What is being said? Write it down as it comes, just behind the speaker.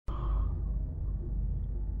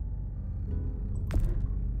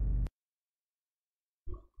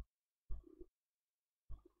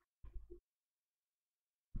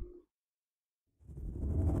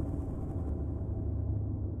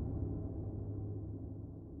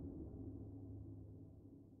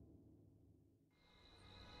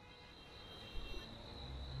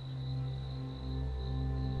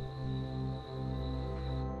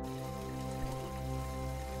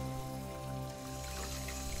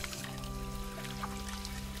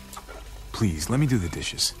please, let me do the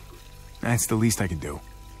dishes. That's the least I can do.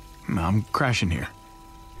 I'm crashing here.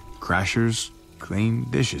 Crashers clean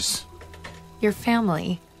dishes. Your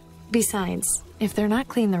family. Besides, if they're not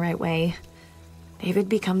clean the right way, David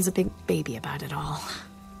becomes a big baby about it all.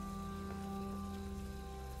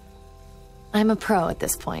 I'm a pro at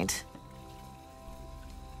this point.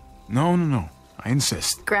 No. I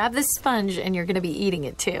insist. Grab this sponge and you're gonna be eating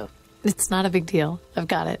it too. It's not a big deal. I've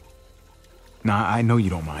got it. Nah, I know you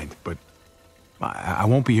don't mind, but I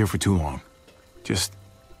won't be here for too long. Just,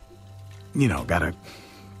 gotta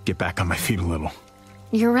get back on my feet a little.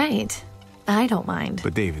 You're right. I don't mind.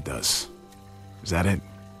 But David does. Is that it?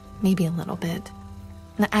 Maybe a little bit.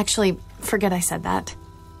 Actually, forget I said that.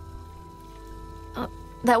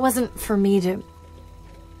 That wasn't for me to...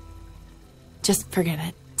 Just forget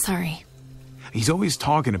it. Sorry. He's always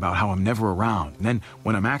talking about how I'm never around. And then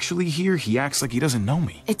when I'm actually here, he acts like he doesn't know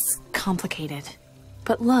me. It's complicated.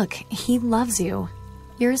 But look, he loves you.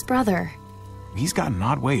 You're his brother. He's got an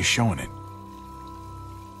odd way of showing it.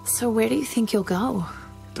 So where do you think you'll go?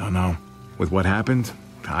 Don't know. With what happened,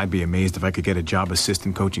 I'd be amazed if I could get a job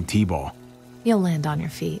assistant coaching t-ball. You'll land on your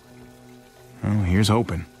feet. Well, here's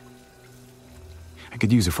hoping. I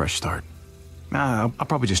could use a fresh start. I'll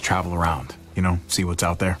probably just travel around, see what's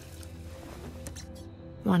out there.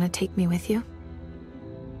 Want to take me with you?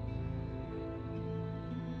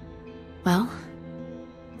 Well?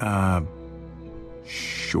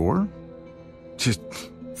 Sure. Just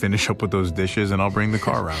finish up with those dishes and I'll bring the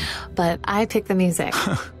car around. But I pick the music.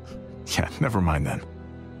 Yeah, never mind then.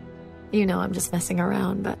 You know I'm just messing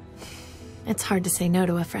around, but it's hard to say no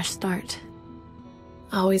to a fresh start.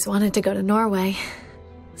 Always wanted to go to Norway,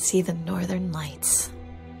 see the northern lights.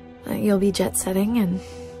 You'll be jet-setting and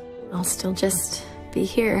I'll still just be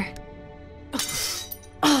here.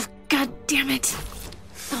 Oh, god damn it.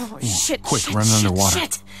 Oh, shit, quick, shit, run shit, underwater.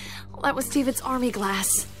 shit. Well, that was David's army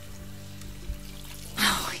glass.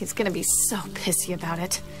 Oh, he's gonna be so pissy about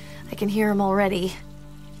it. I can hear him already.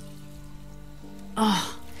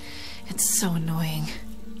 Oh, it's so annoying.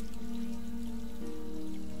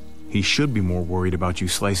 He should be more worried about you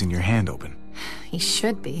slicing your hand open. He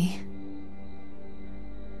should be.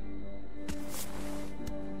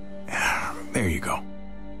 There you go.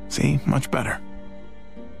 See? Much better.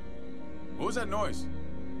 What was that noise?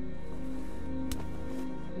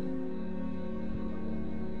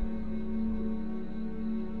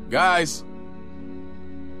 Guys!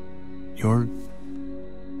 You're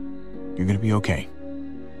gonna be okay.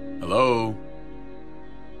 Hello?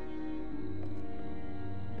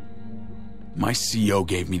 My CO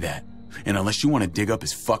gave me that. And unless you want to dig up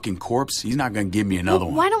his fucking corpse, he's not gonna give me another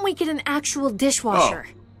one. Why don't we get an actual dishwasher?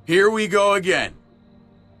 Oh, here we go again.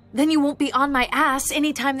 Then you won't be on my ass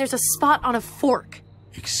anytime there's a spot on a fork.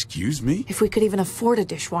 Excuse me? If we could even afford a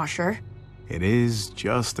dishwasher. It is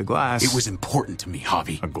just a glass. It was important to me,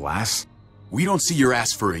 Javi. A glass? We don't see your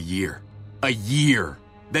ass for a year. A year.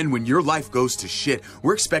 Then when your life goes to shit,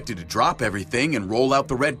 we're expected to drop everything and roll out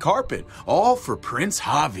the red carpet. All for Prince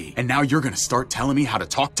Javi. And now you're gonna start telling me how to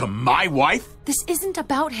talk to my wife? This isn't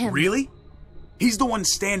about him. Really? He's the one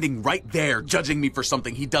standing right there, judging me for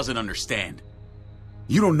something he doesn't understand.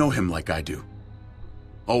 You don't know him like I do.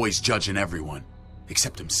 Always judging everyone,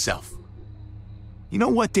 except himself. You know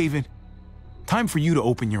what, David? Time for you to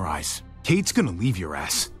open your eyes. Kate's gonna leave your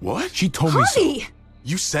ass. What? She told me so. Javi!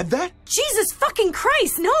 You said that? Jesus fucking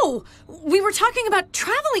Christ, no! We were talking about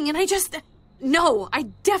traveling and I just... No, I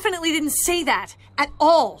definitely didn't say that. At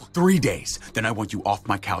all. 3 days, then I want you off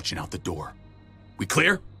my couch and out the door. We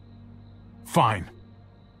clear? Fine.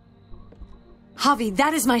 Javi,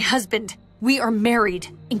 that is my husband. We are married,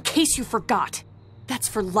 in case you forgot. That's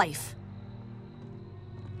for life.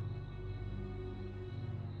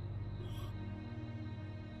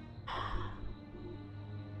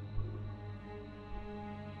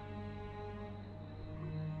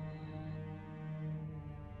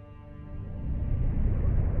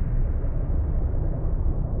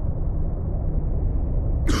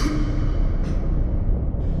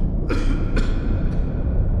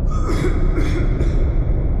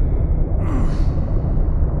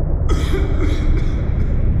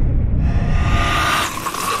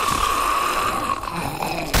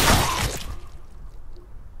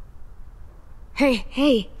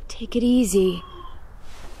 Hey, take it easy.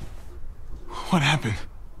 What happened?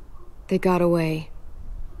 They got away.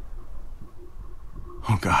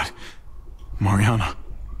 Oh, God. Mariana.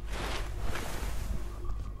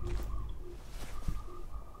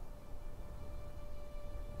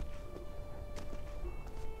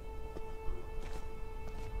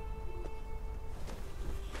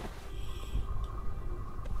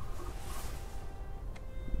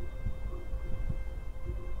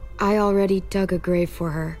 I already dug a grave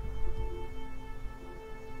for her.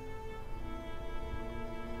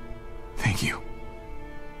 Thank you.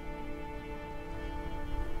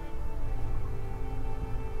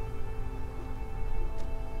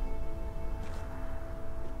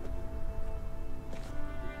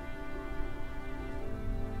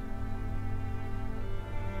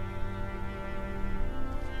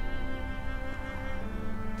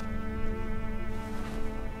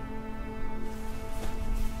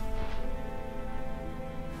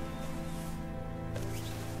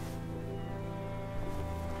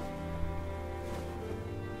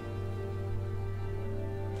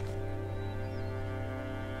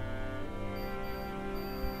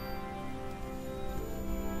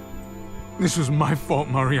 This was my fault,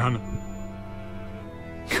 Mariana.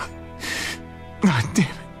 God damn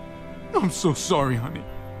it. I'm so sorry, honey.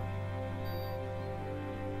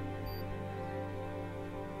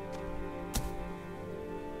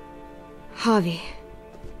 Javi,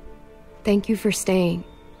 thank you for staying.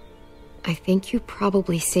 I think you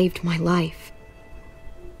probably saved my life.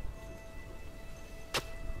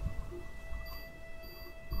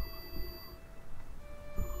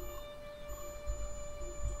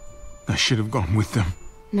 I should have gone with them.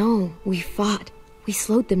 No, we fought. We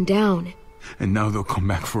slowed them down. And now they'll come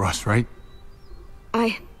back for us, right?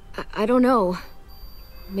 I don't know.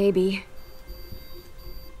 Maybe.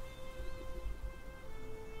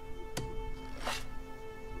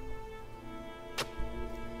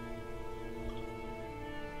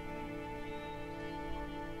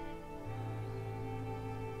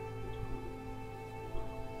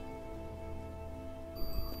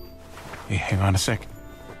 Hey, hang on a sec.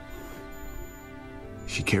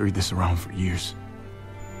 She carried this around for years.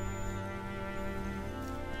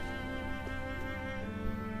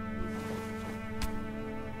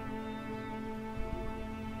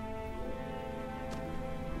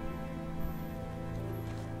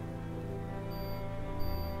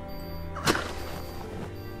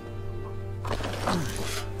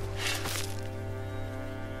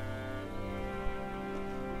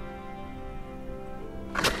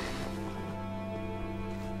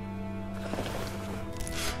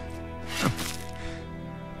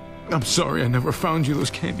 I'm sorry I never found you those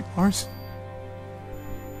candy bars.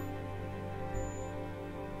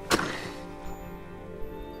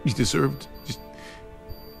 You deserved just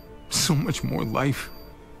so much more life.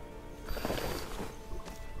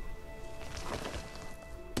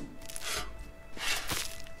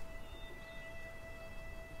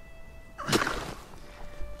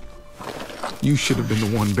 You should have been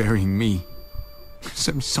the one burying me.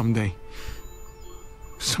 Someday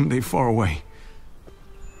far away.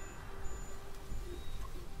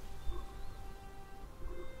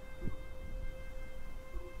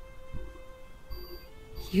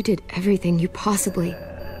 You did everything you possibly...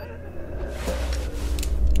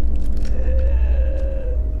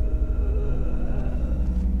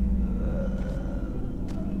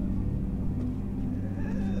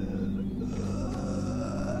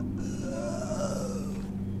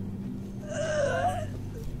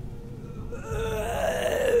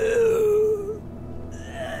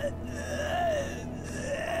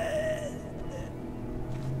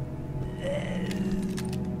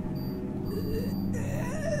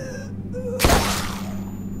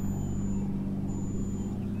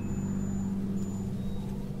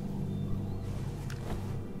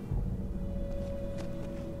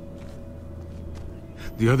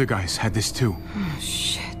 The other guys had this too. Oh,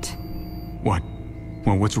 shit. What?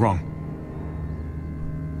 Well, what's wrong?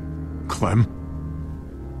 Clem?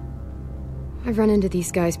 I've run into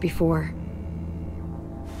these guys before.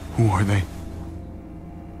 Who are they?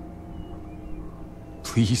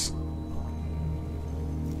 Please?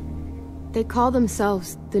 They call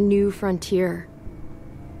themselves the New Frontier.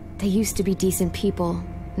 They used to be decent people.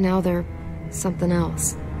 Now they're something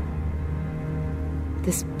else.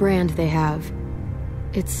 This brand they have.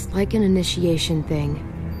 It's like an initiation thing.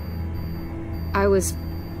 I was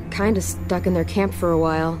kinda stuck in their camp for a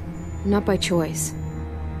while. Not by choice.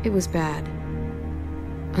 It was bad.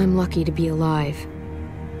 I'm lucky to be alive.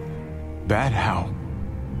 Bad how?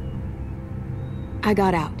 I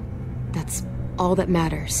got out. That's all that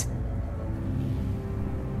matters.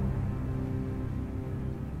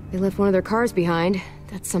 They left one of their cars behind.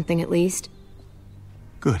 That's something at least.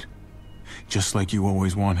 Good. Just like you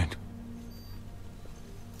always wanted.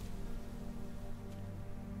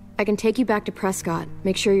 I can take you back to Prescott,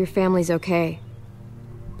 make sure your family's okay.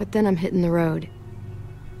 But then I'm hitting the road.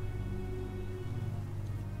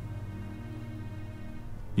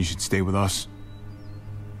 You should stay with us.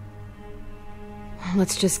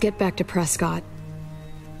 Let's just get back to Prescott.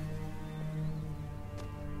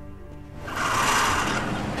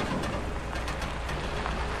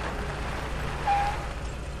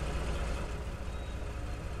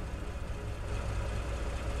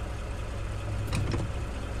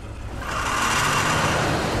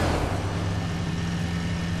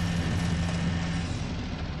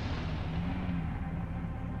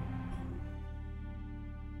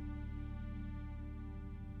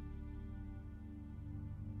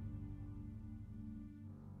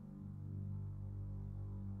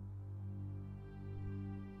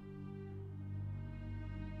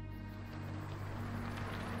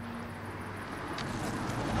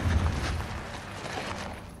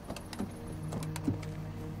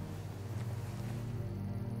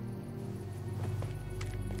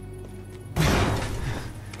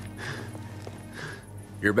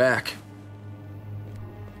 You're back.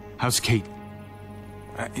 How's Kate?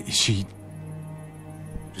 She...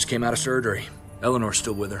 Just came out of surgery. Eleanor's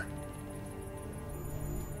still with her.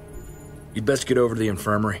 You'd best get over to the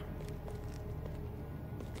infirmary.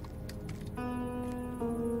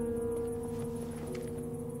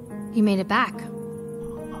 You made it back.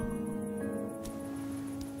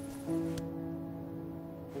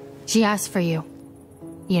 She asked for you.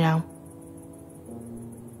 You know.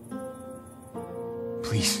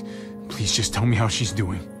 Please, please just tell me how she's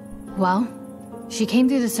doing. Well, she came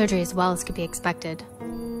through the surgery as well as could be expected.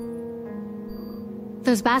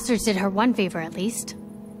 Those bastards did her one favor at least.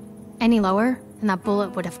 Any lower, and that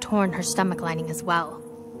bullet would have torn her stomach lining as well.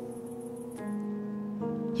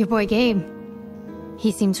 Your boy Gabe.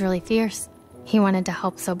 He seems really fierce. He wanted to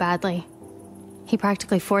help so badly. He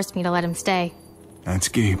practically forced me to let him stay. That's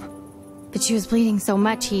Gabe. But she was bleeding so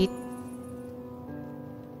much, he...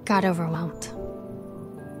 got overwhelmed.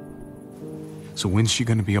 So when's she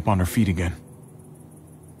gonna be up on her feet again?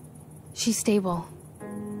 She's stable.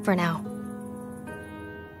 For now.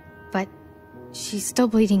 But she's still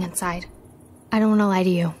bleeding inside. I don't want to lie to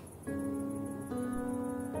you.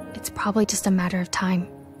 It's probably just a matter of time.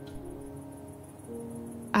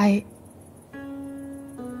 I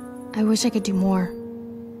wish I could do more.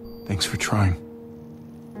 Thanks for trying.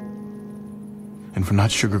 And for not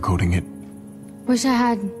sugarcoating it. Wish I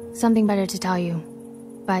had something better to tell you.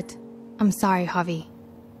 But I'm sorry, Javi.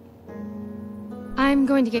 I'm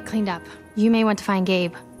going to get cleaned up. You may want to find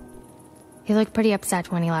Gabe. He looked pretty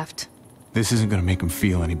upset when he left. This isn't gonna make him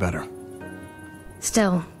feel any better.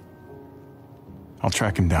 Still. I'll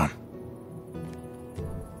track him down.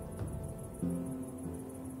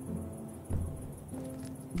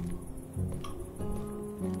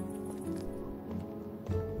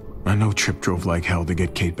 I know Tripp drove like hell to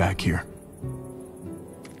get Kate back here.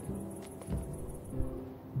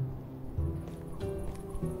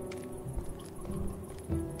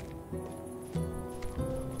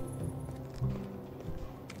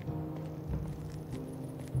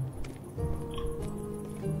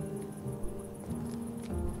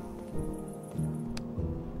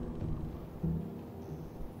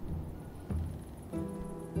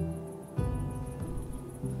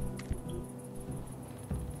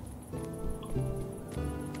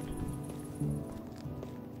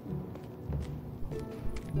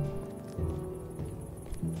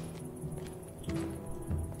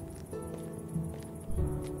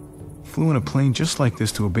 Flew in a plane just like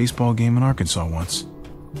this to a baseball game in Arkansas once.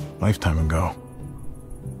 Lifetime ago.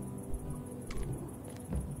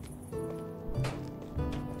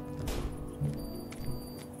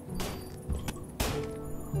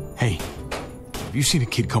 Hey, have you seen a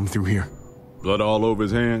kid come through here? Blood all over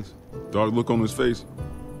his hands, dark look on his face.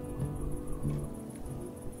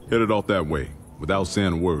 Headed off that way, without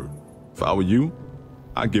saying a word. If I were you,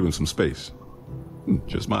 I'd give him some space.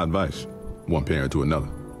 Just my advice, one parent to another.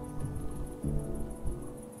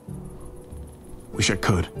 Wish I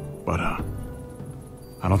could, but I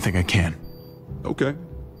don't think I can. Okay,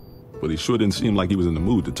 but he sure didn't seem like he was in the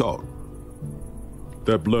mood to talk.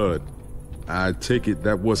 That blood, I take it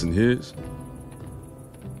that wasn't his?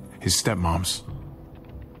 His stepmom's.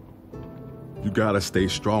 You gotta stay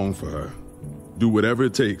strong for her. Do whatever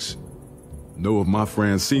it takes. Know if my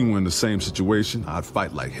friend seen one in the same situation, I'd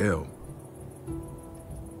fight like hell.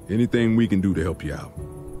 Anything we can do to help you out,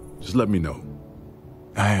 just let me know.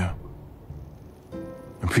 I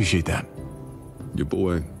appreciate that. Your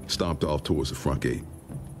boy stomped off towards the front gate.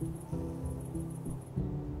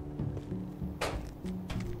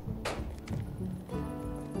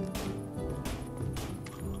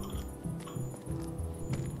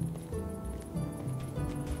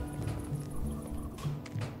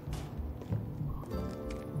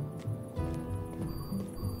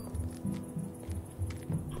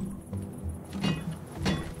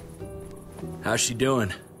 How's she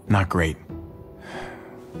doing? Not great.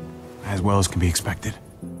 As well as can be expected.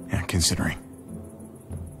 Yeah, considering.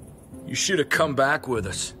 You should have come back with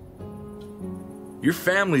us. Your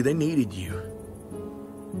family, they needed you.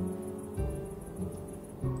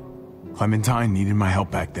 Clementine needed my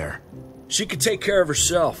help back there. She could take care of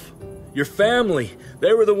herself. Your family,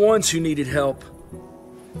 they were the ones who needed help.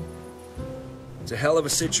 It's a hell of a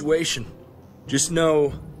situation. Just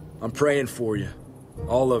know I'm praying for you.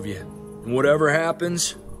 All of you. And whatever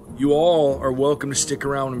happens, you all are welcome to stick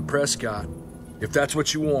around in Prescott, if that's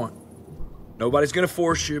what you want. Nobody's gonna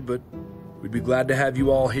force you, but we'd be glad to have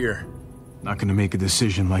you all here. Not gonna make a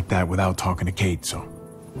decision like that without talking to Kate, so...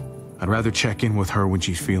 I'd rather check in with her when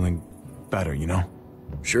she's feeling better, you know?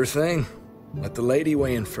 Sure thing. Let the lady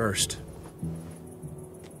weigh in first.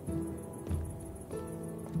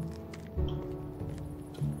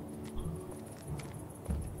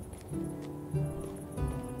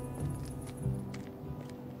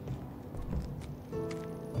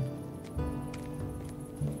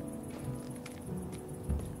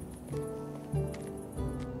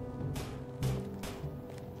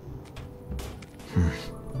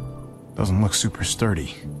 Doesn't look super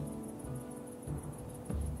sturdy.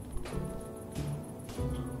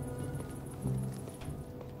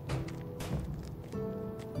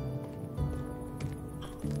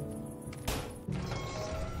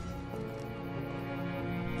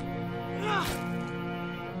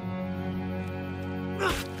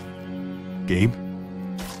 Gabe?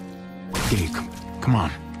 Gabe, come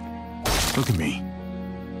on. Look at me.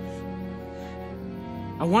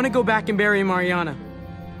 I want to go back and bury Mariana.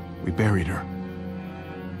 We buried her.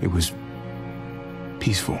 It was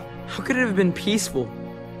peaceful. How could it have been peaceful?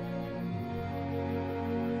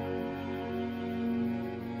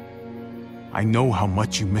 I know how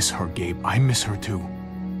much you miss her, Gabe. I miss her too.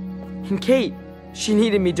 And Kate, she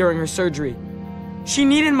needed me during her surgery. She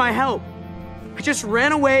needed my help. I just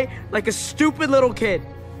ran away like a stupid little kid.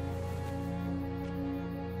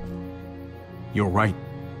 You're right.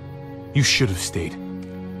 You should have stayed.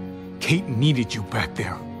 Kate needed you back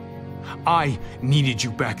there. I needed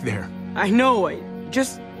you back there. I know, I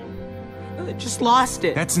just lost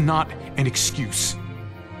it. That's not an excuse.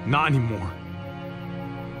 Not anymore.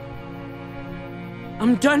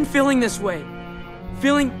 I'm done feeling this way.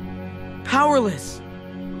 Feeling powerless.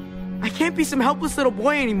 I can't be some helpless little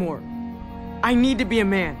boy anymore. I need to be a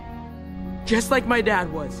man. Just like my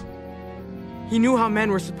dad was. He knew how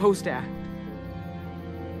men were supposed to act.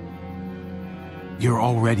 You're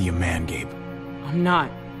already a man, Gabe. I'm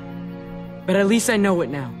not. But at least I know it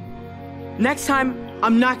now. Next time,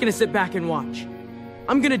 I'm not gonna sit back and watch.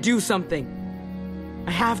 I'm gonna do something.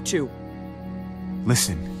 I have to.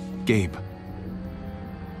 Listen, Gabe.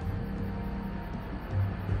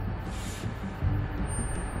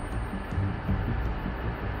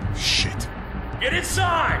 Shit. Get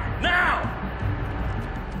inside! Now!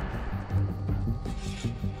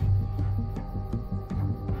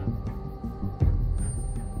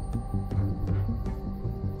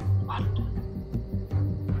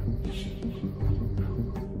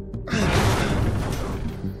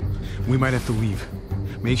 We might have to leave.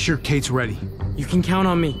 Make sure Kate's ready. You can count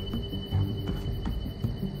on me.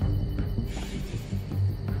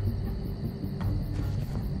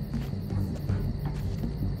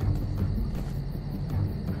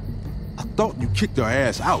 I thought you kicked her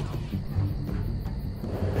ass out.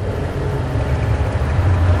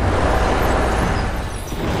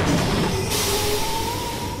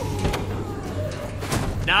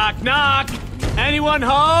 Knock, knock! Anyone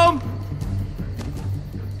home?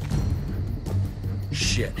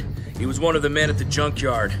 Shit. He was one of the men at the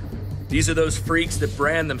junkyard. These are those freaks that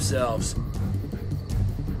brand themselves.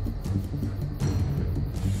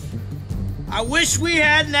 I wish we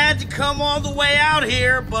hadn't had to come all the way out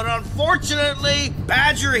here, but unfortunately,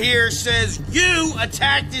 Badger here says you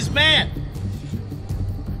attacked his man.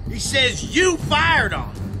 He says you fired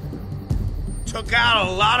on him. Took out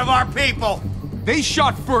a lot of our people. They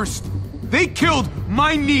shot first. They killed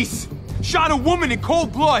my niece. Shot a woman in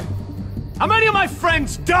cold blood. How many of my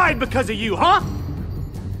friends died because of you, huh?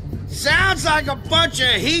 Sounds like a bunch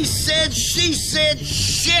of he said, she said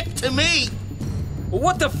shit to me. Well,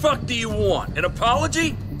 what the fuck do you want? An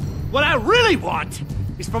apology? What I really want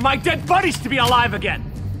is for my dead buddies to be alive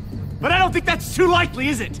again. But I don't think that's too likely,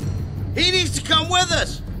 is it? He needs to come with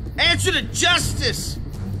us. Answer to justice.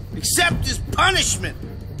 Accept his punishment.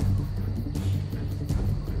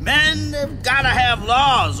 Men have gotta have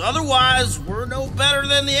laws, otherwise we're no better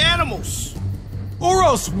than the animals. Or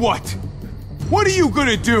else what? What are you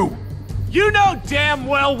gonna do? You know damn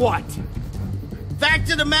well what.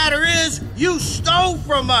 Fact of the matter is, you stole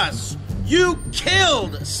from us. You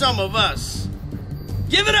killed some of us.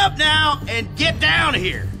 Give it up now and get down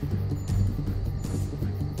here.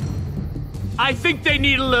 I think they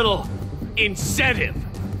need a little incentive.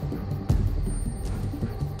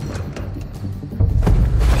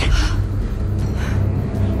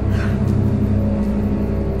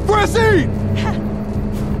 Francine!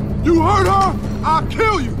 You hurt her, I'll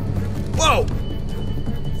kill you! Whoa!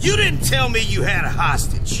 You didn't tell me you had a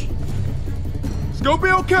hostage. It's gonna be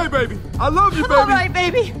okay, baby. I love you, baby. All right,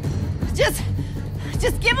 baby. Just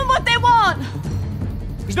give them what they want.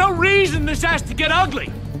 There's no reason this has to get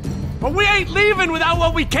ugly. But we ain't leaving without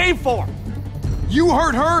what we came for. You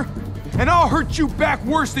hurt her, and I'll hurt you back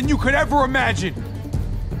worse than you could ever imagine.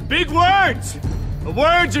 Big words. The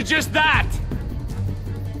words are just that.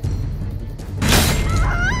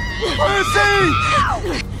 Francine!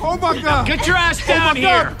 Oh my God! Get your ass down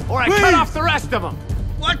here, or I cut off the rest of them.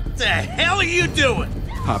 What the hell are you doing?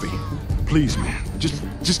 Javi, please, man.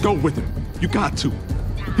 Just go with him. You got to.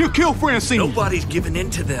 He'll kill Francine. Nobody's giving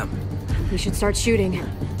in to them. We should start shooting.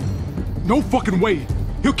 No fucking way.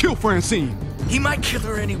 He'll kill Francine. He might kill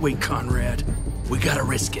her anyway, Conrad. We gotta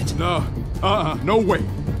risk it. No, no way.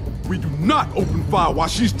 We do not open fire while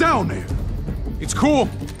she's down there. It's cool.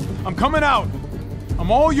 I'm coming out.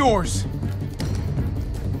 I'm all yours.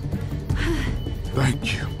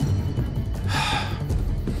 Thank you.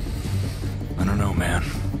 I don't know, man.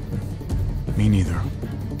 Me neither.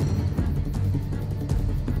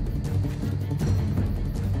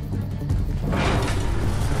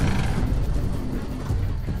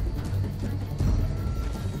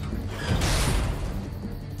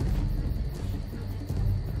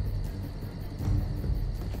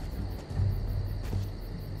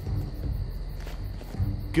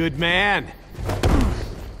 Good man.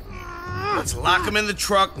 Let's lock him in the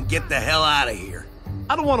truck and get the hell out of here.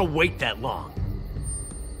 I don't want to wait that long.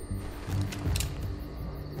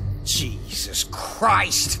 Jesus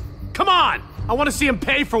Christ! Come on! I want to see him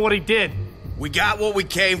pay for what he did. We got what we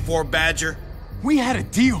came for, Badger. We had a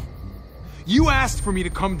deal. You asked for me to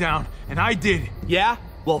come down, and I did. Yeah?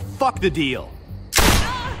 Well, fuck the deal.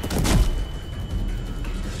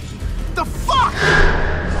 The fuck?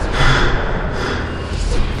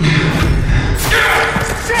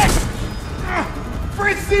 Shit!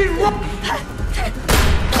 Francine, run!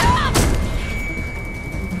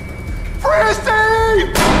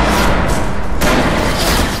 Francine!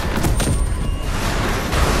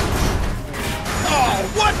 Oh,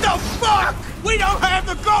 what the fuck? We don't have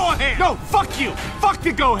the go-ahead! No, fuck you! Fuck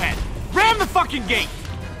the go-ahead! Ram the fucking gate!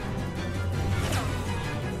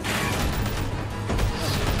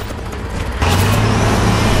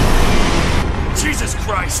 Jesus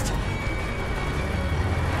Christ!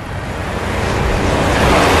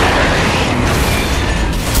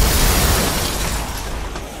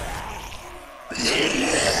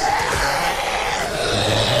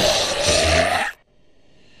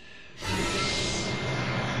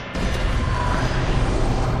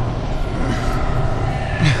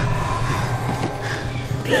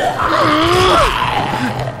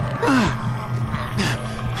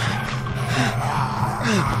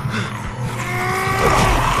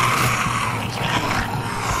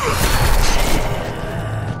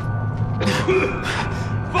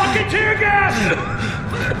 Fucking tear gas!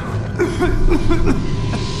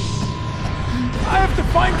 I have to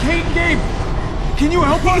find Kate and Gabe. Can you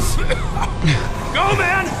help us? Go,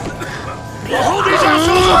 man! We'll hold these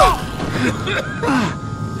assholes off!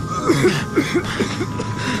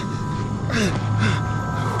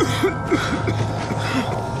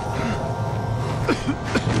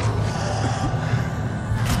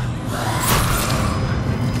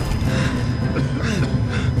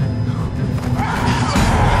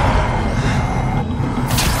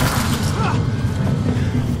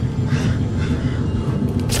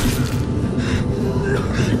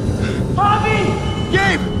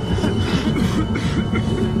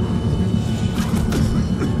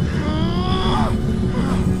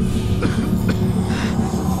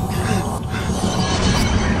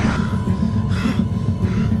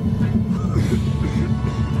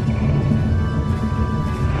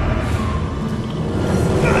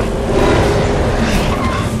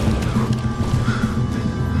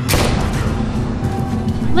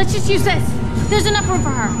 Let's just use this. There's enough room for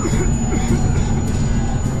her.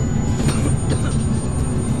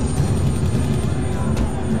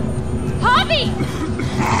 Hobby!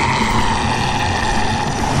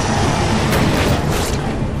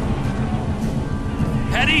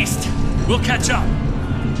 Head east. We'll catch up.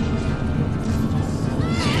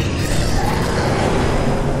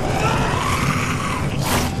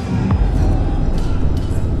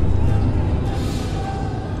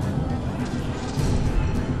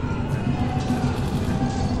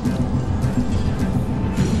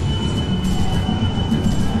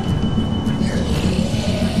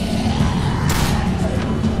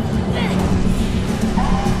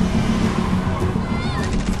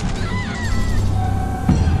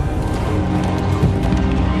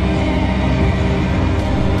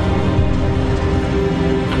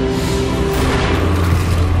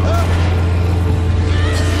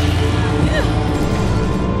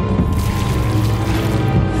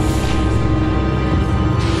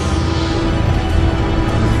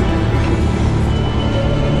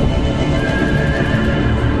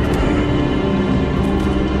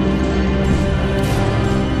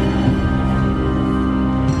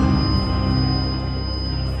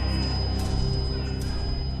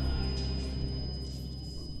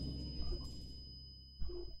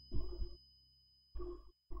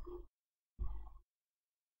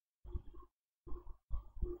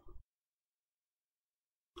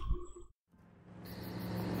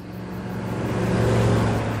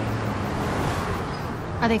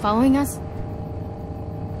 Are they following us?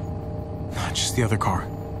 Just the other car.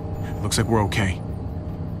 Looks like we're okay.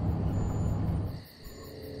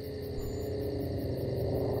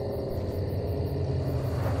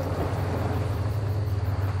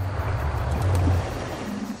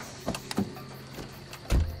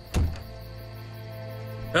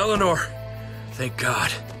 Eleanor, thank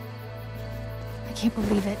God. I can't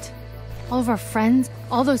believe it. All of our friends,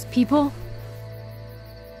 all those people.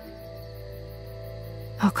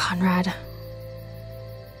 Oh, Conrad.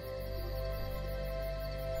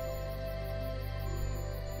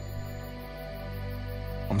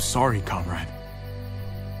 I'm sorry, Conrad.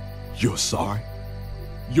 You're sorry?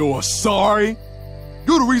 You're sorry?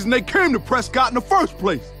 You're the reason they came to Prescott in the first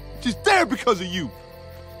place. She's there because of you.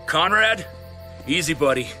 Conrad, easy,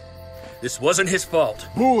 buddy. This wasn't his fault.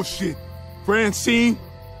 Bullshit. Francine,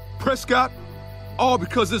 Prescott, all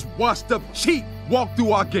because this washed-up cheat walked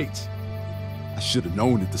through our gates. I should have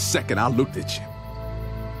known it the second I looked at you.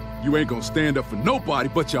 You ain't gonna stand up for nobody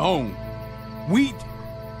but your own. We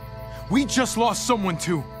just lost someone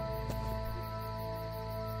too.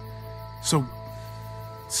 So,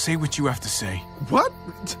 say what you have to say. What?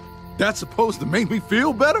 That's supposed to make me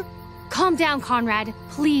feel better? Calm down, Conrad,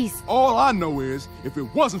 please. All I know is, if it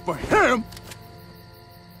wasn't for him...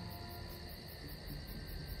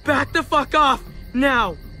 Back the fuck off,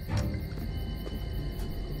 now!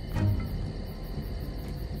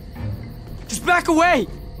 Just back away!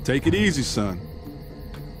 Take it easy, son.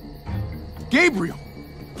 Gabriel,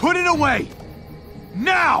 put it away!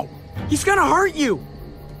 Now! He's gonna hurt you!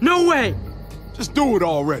 No way! Just do it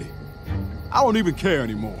already. I don't even care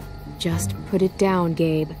anymore. Just put it down,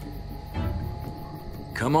 Gabe.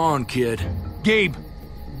 Come on, kid. Gabe,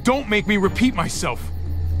 don't make me repeat myself.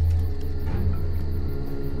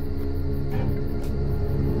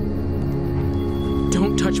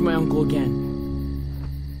 Don't touch my uncle again.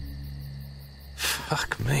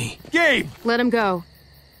 Fuck me. Gabe! Let him go.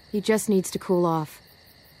 He just needs to cool off.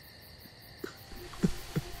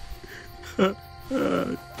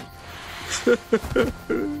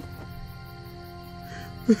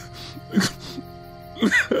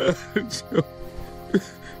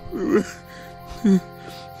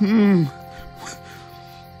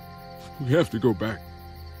 We have to go back.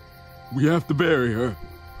 We have to bury her.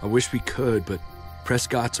 I wish we could, but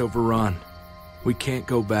Prescott's overrun. We can't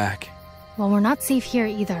go back. Well, we're not safe here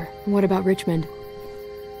either. What about Richmond?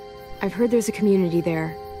 I've heard there's a community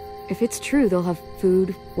there. If it's true, they'll have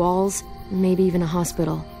food, walls, maybe even a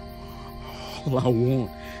hospital. All I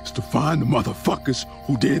want is to find the motherfuckers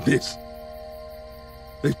who did this.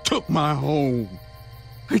 They took my home.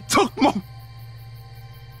 They took my...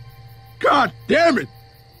 God damn it!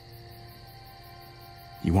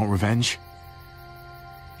 You want revenge?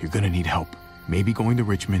 You're gonna need help. Maybe going to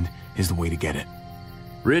Richmond is the way to get it.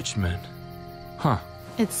 Richmond? Huh.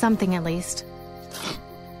 It's something at least.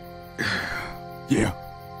 Yeah.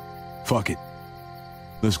 Fuck it.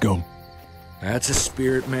 Let's go. That's a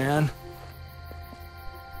spirit, man.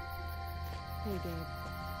 Hey, Gabe.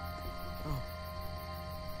 Oh.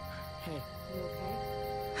 Hey. You okay?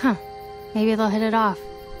 Huh. Maybe they'll hit it off. You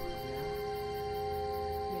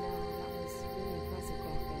know, that was really impressive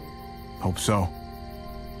back there. Hope so.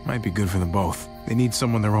 Might be good for them both. They need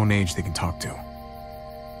someone their own age they can talk to.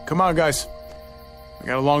 Come on, guys. We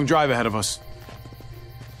got a long drive ahead of us.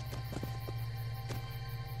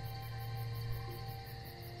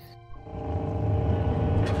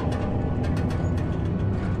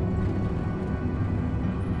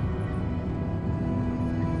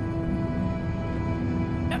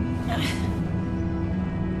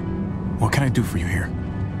 What can I do for you here?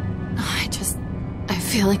 I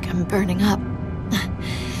feel like I'm burning up.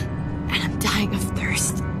 And I'm dying of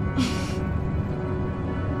thirst.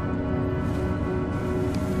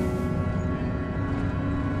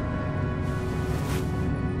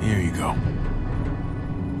 Here you go.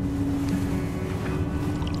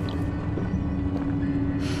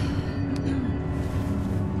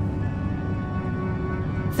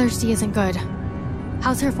 Thirsty isn't good.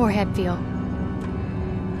 How's her forehead feel?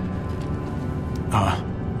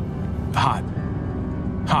 Hot.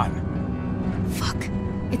 Fuck.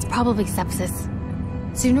 It's probably sepsis.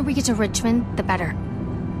 Sooner we get to Richmond, the better.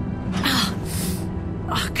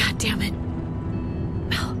 Oh, God damn it.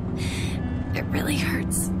 Oh, it really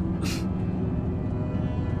hurts.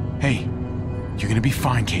 Hey, you're gonna be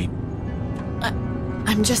fine, Kate.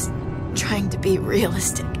 I'm just trying to be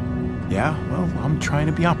realistic. Yeah, well, I'm trying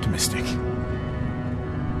to be optimistic.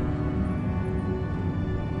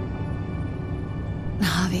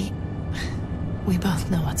 Javi, we both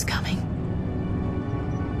know what's coming.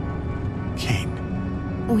 Kate.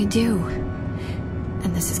 We do.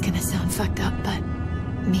 And this is gonna sound fucked up, but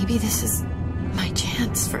maybe this is my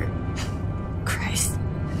chance for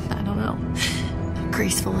a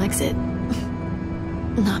graceful exit.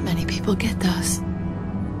 Not many people get those.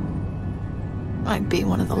 I'd be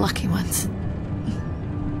one of the lucky ones.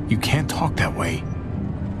 You can't talk that way.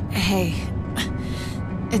 Hey,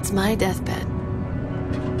 it's my deathbed.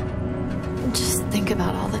 Just think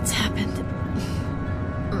about all that's happened.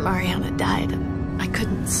 Mariana died, and I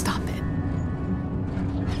couldn't stop it.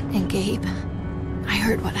 And Gabe, I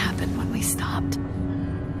heard what happened when we stopped.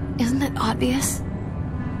 Isn't it obvious?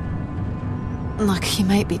 Look, he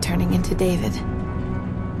might be turning into David.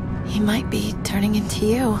 He might be turning into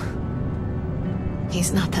you.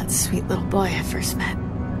 He's not that sweet little boy I first met.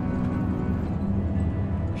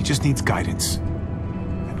 He just needs guidance.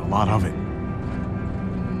 And a lot of it.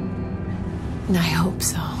 And I hope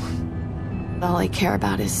so. All I care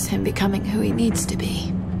about is him becoming who he needs to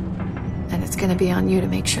be. And it's gonna be on you to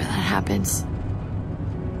make sure that happens.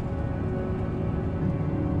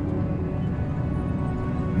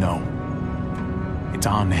 No. It's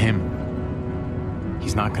on him.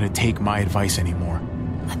 He's not gonna take my advice anymore.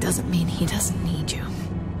 That doesn't mean he doesn't need you.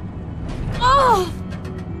 Oh!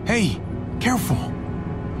 Hey, careful.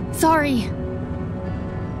 Sorry.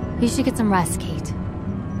 You should get some rest, Kate.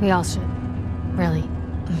 We all should. Really.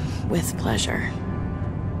 With pleasure.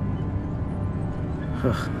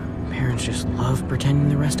 Parents just love pretending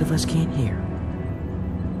the rest of us can't hear.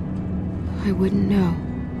 I wouldn't know.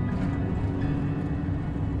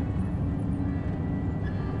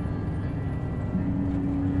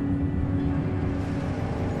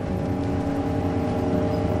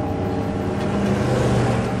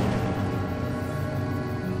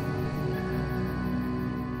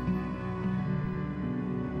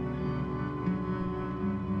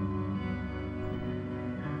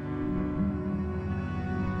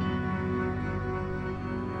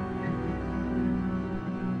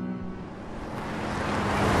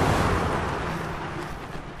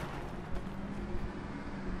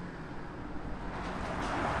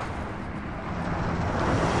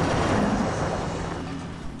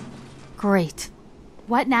 Great.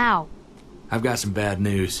 What now? I've got some bad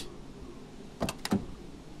news.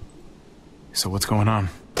 So what's going on?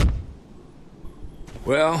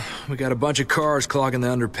 Well, we got a bunch of cars clogging the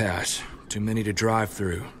underpass. Too many to drive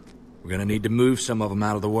through. We're gonna need to move some of them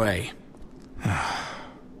out of the way.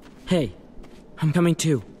 Hey, I'm coming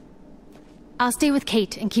too. I'll stay with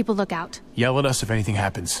Kate and keep a lookout. Yell at us if anything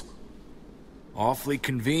happens. Awfully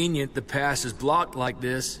convenient the pass is blocked like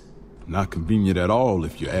this. Not convenient at all,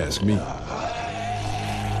 if you ask me.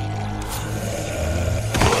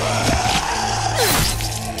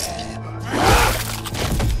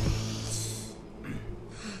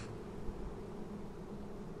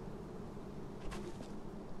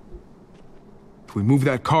 If we move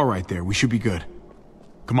that car right there, we should be good.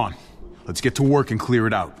 Come on, let's get to work and clear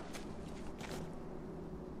it out.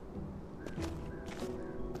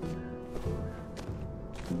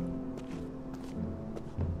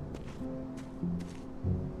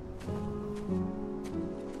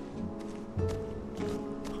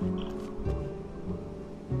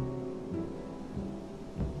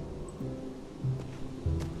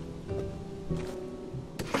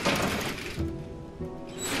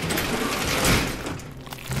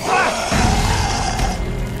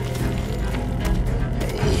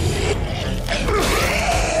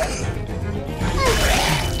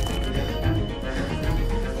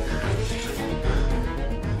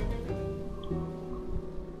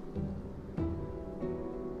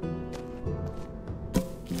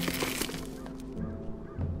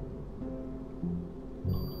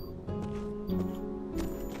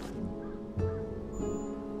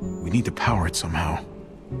 We need to power it somehow.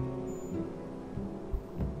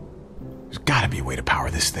 There's gotta be a way to power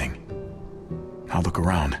this thing. I'll look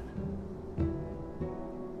around.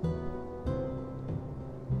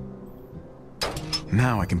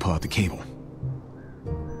 Now I can pull out the cable.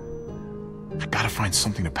 I gotta find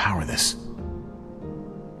something to power this.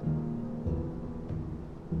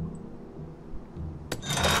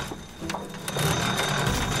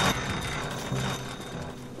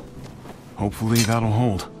 Hopefully that'll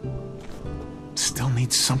hold. Still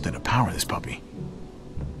need something to power this puppy.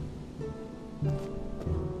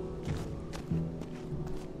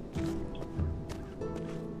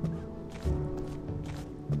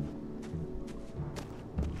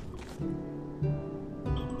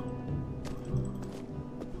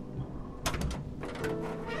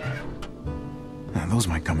 Now, those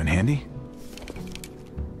might come in handy.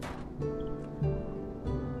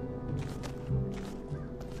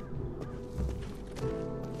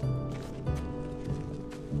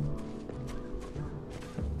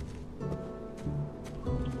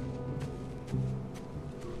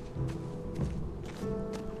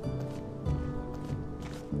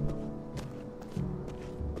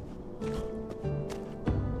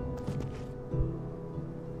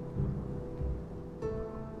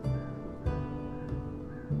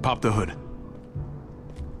 pop the hood.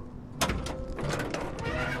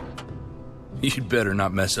 You'd better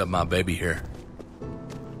not mess up my baby hair.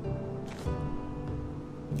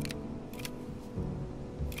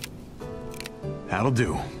 That'll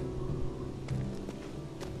do.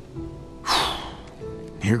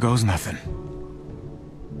 Here goes nothing.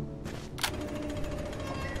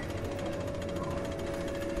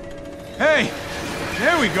 Hey!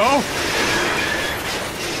 There we go!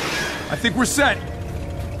 I think we're set.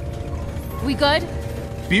 We good?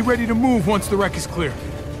 Be ready to move once the wreck is clear.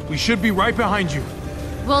 We should be right behind you.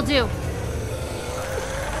 Will do.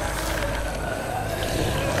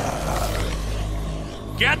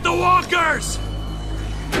 Get the walkers!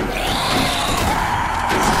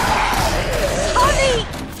 Honey!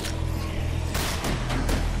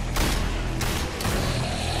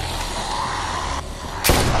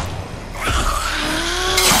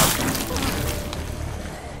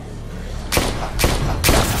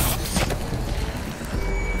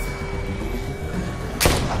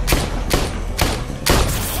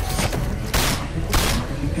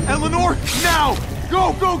 Eleanor, now!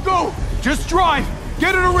 Go, go, go! Just drive!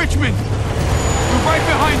 Get her to Richmond! We're right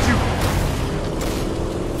behind you!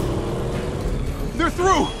 They're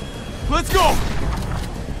through! Let's go!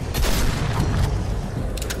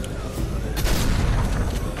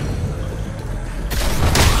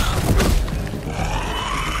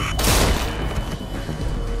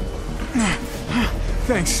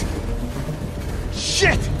 Thanks.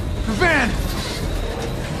 Shit! The van!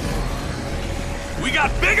 We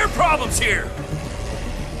got bigger problems here!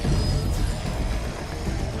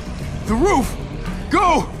 The roof!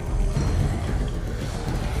 Go!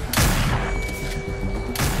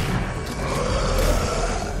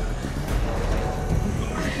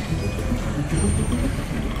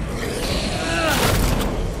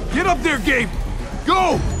 Get up there, Gabe!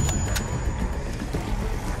 Go!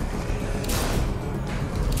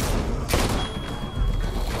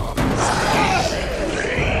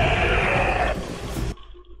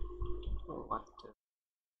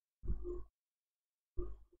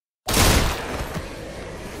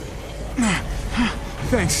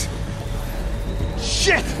 Thanks.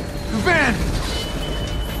 Shit! The van!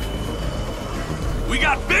 We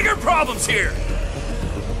got bigger problems here!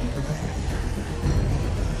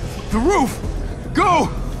 The roof! Go!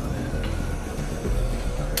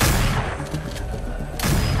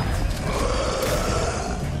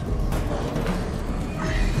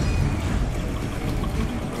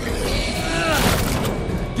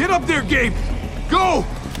 Get up there, Gabe! Go!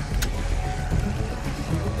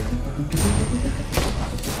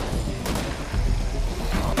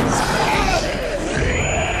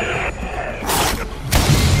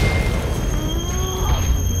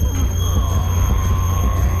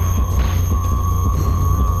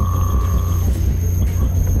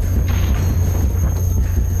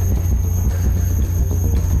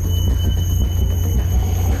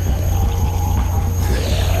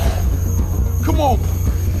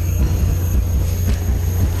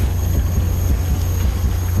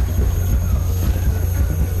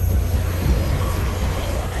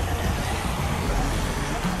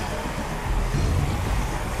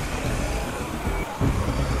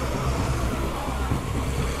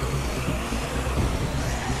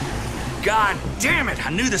 God damn it! I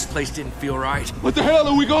knew this place didn't feel right. What the hell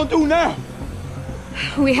are we gonna do now?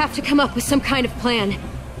 We have to come up with some kind of plan.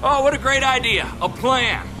 Oh, what a great idea. A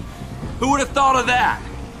plan. Who would have thought of that?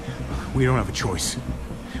 We don't have a choice.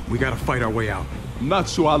 We gotta fight our way out. I'm not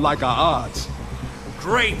sure I like our odds.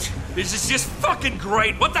 Great. This is just fucking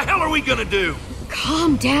great. What the hell are we gonna do?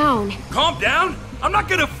 Calm down. Calm down? I'm not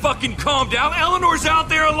gonna fucking calm down. Eleanor's out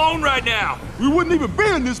there alone right now. We wouldn't even be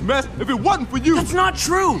in this mess if it wasn't for you. That's not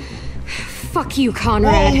true. Fuck you,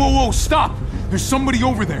 Conrad. Whoa, whoa, whoa, stop! There's somebody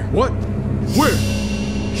over there. What? Where?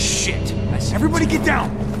 Shit. Everybody get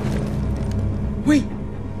down! Wait,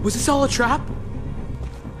 was this all a trap?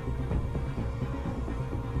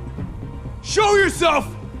 Show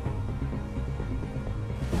yourself!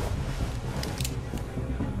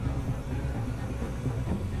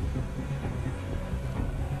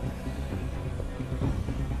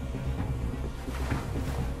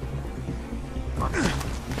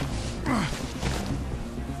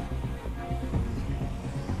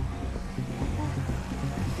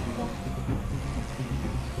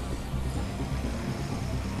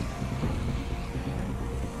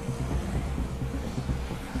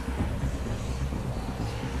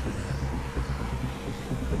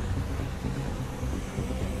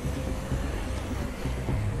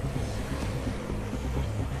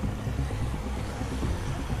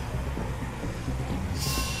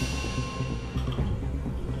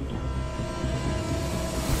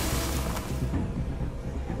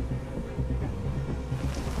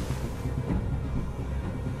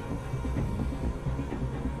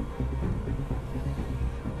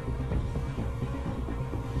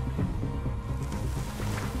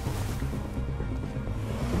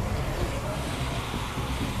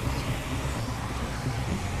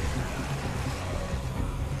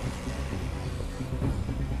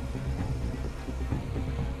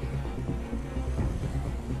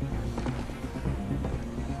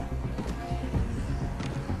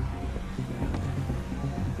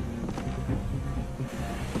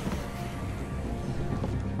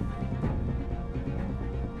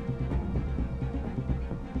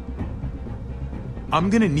 I'm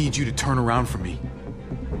gonna need you to turn around for me.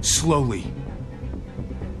 Slowly.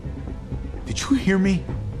 Did you hear me?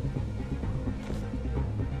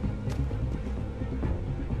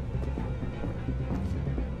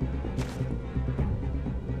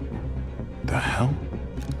 The hell?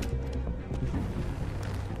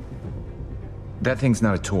 That thing's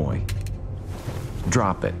not a toy.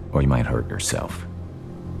 Drop it, or you might hurt yourself.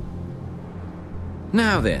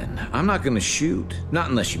 Now then, I'm not gonna shoot, not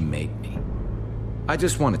unless you make me. I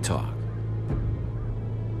just want to talk.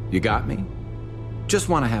 You got me? Just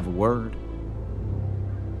want to have a word.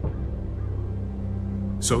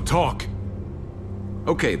 So talk.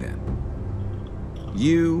 Okay then.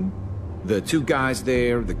 You, the two guys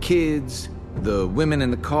there, the kids, the women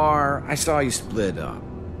in the car, I saw you split up.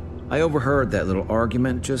 I overheard that little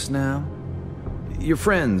argument just now. Your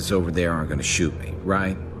friends over there aren't gonna shoot me,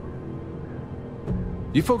 right?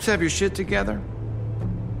 You folks have your shit together?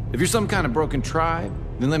 If you're some kind of broken tribe,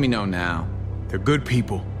 then let me know now. They're good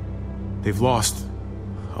people. They've lost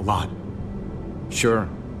a lot. Sure.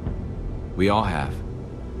 We all have.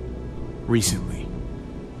 Recently.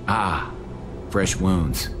 Ah, fresh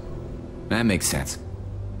wounds. That makes sense.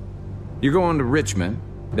 You're going to Richmond.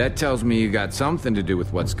 That tells me you got something to do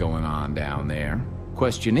with what's going on down there.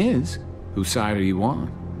 Question is, whose side are you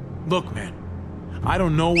on? Look, man, I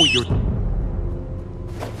don't know what you're...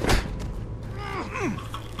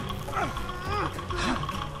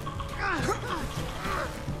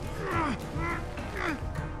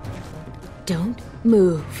 Don't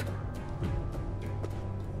move.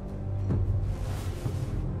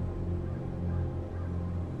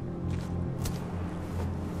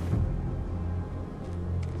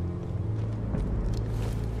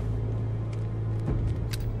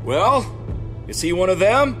 Well, is he one of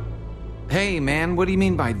them? Hey, man, what do you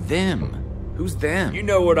mean by them? Who's them? You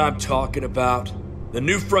know what I'm talking about. The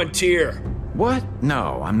New Frontier. What?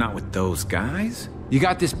 No, I'm not with those guys. You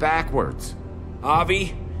got this backwards.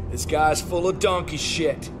 Javi, this guy's full of donkey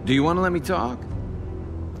shit. Do you want to let me talk?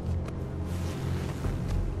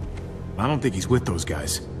 I don't think he's with those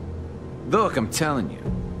guys. Look, I'm telling you.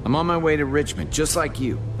 I'm on my way to Richmond, just like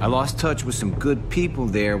you. I lost touch with some good people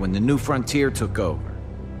there when the New Frontier took over.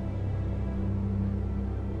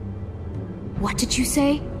 What did you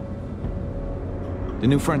say? The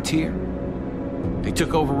New Frontier? They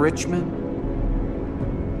took over Richmond?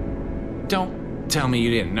 Don't tell me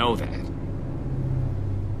you didn't know that.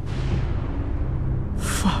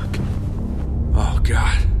 Fuck. Oh,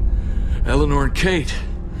 God. Eleanor and Kate.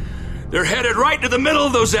 They're headed right to the middle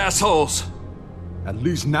of those assholes. At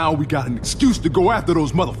least now we got an excuse to go after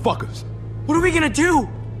those motherfuckers. What are we gonna do?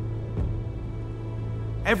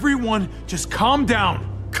 Everyone, just calm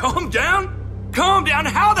down. Calm down? Calm down?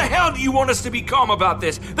 How the hell do you want us to be calm about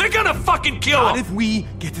this? They're gonna fucking kill Not them! if we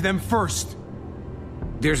get to them first.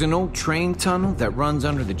 There's an old train tunnel that runs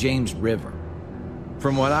under the James River.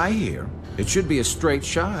 From what I hear, it should be a straight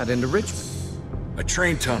shot into Richmond. A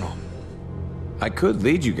train tunnel. I could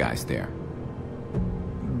lead you guys there.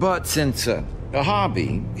 But since a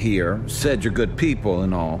hobby here said you're good people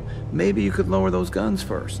and all, maybe you could lower those guns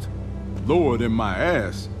first. Lower than my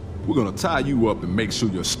ass. We're gonna tie you up and make sure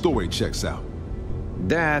your story checks out.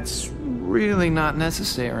 That's really not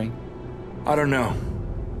necessary. I don't know.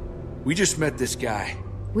 We just met this guy.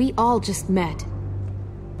 We all just met.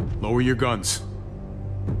 Lower your guns.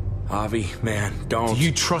 Javi, man, don't. Do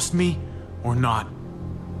you trust me or not?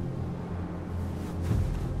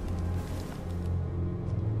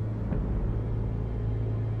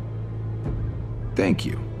 Thank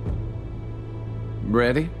you.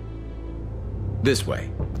 Ready? This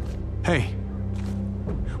way. Hey,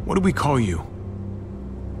 what do we call you?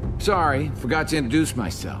 Sorry, forgot to introduce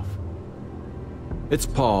myself. It's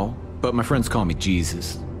Paul, but my friends call me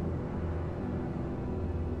Jesus.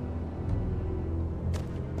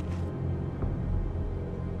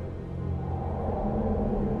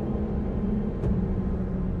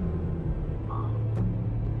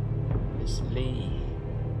 It's Lee.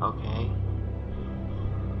 Okay.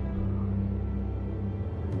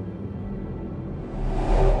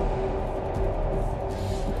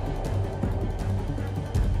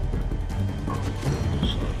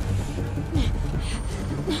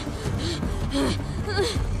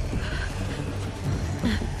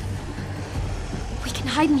 We can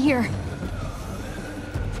hide in here.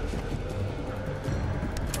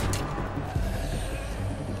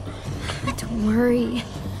 Don't worry.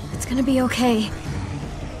 It's gonna be okay.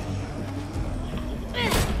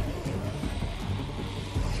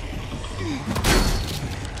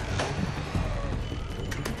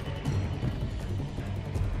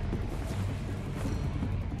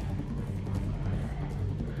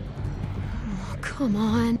 Come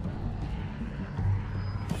on.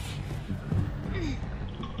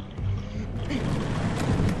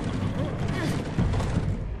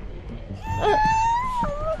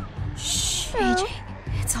 Shh, AJ.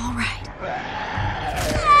 It's all right.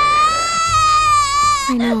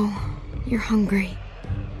 I know. You're hungry.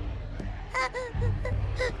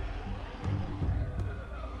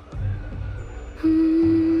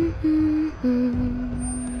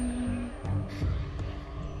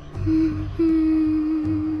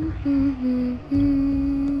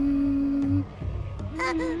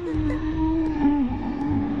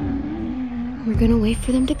 We're gonna wait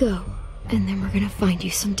for them to go, and then we're gonna find you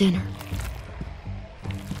some dinner.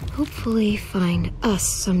 Hopefully find us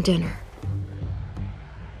some dinner.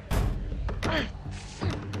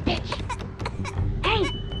 Bitch! Hey!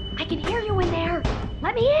 I can hear you in there!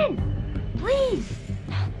 Let me in! Please!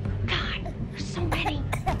 God, there's so many.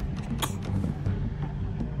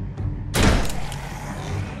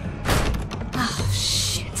 Oh,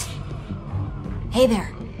 shit. Hey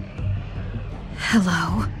there.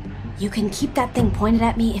 Hello. You can keep that thing pointed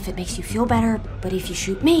at me if it makes you feel better, but if you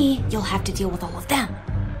shoot me, you'll have to deal with all of them.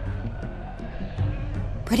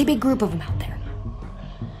 Pretty big group of them out there.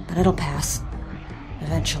 But it'll pass.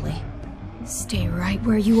 Eventually. Stay right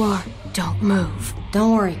where you are. Don't move.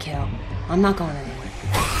 Don't worry, kiddo. I'm not going anywhere.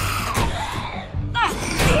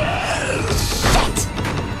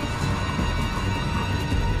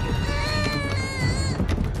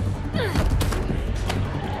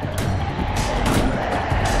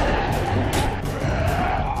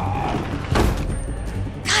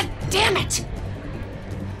 Damn it!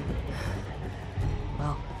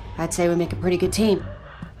 Well, I'd say we make a pretty good team.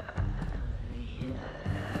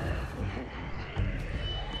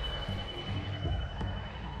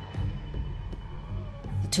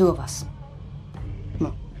 The two of us.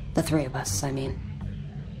 Well, the three of us, I mean.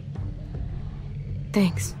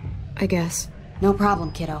 Thanks, I guess. No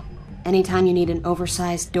problem, kiddo. Anytime you need an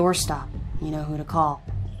oversized doorstop, you know who to call.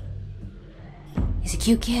 He's a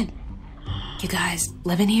cute kid. You guys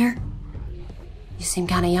living here? You seem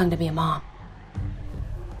kinda young to be a mom.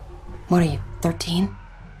 What are you, 13?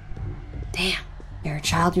 Damn, you're a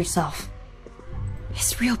child yourself.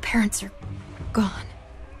 His real parents are gone.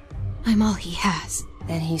 I'm all he has.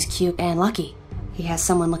 Then he's cute and lucky. He has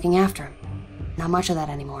someone looking after him. Not much of that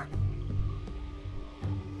anymore.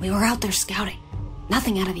 We were out there scouting.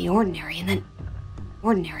 Nothing out of the ordinary, and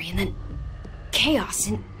then chaos,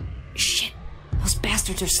 and shit. Those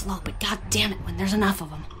bastards are slow, but god damn it when there's enough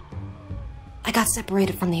of them. I got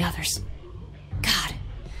separated from the others. God,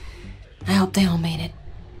 I hope they all made it.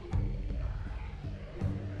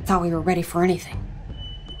 Thought we were ready for anything.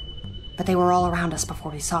 But they were all around us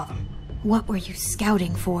before we saw them. What were you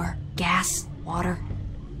scouting for? Gas, water,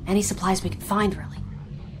 any supplies we could find, really.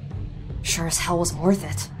 Sure as hell wasn't worth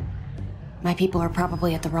it. My people are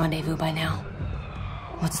probably at the rendezvous by now.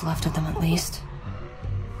 What's left of them, at least.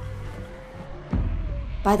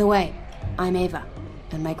 By the way, I'm Ava,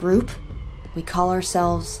 and my group, we call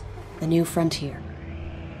ourselves the New Frontier.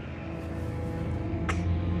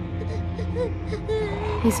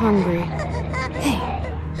 He's hungry. Hey,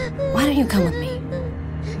 why don't you come with me?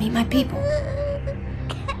 Meet my people.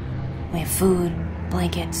 We have food,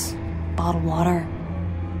 blankets, bottled water.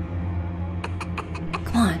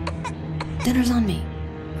 Come on, dinner's on me.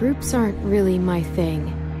 Groups aren't really my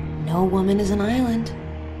thing. No woman is an island.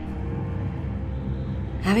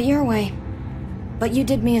 Have it your way. But you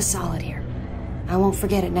did me a solid here. I won't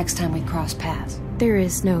forget it next time we cross paths. There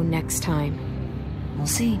is no next time. We'll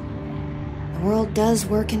see. The world does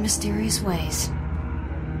work in mysterious ways.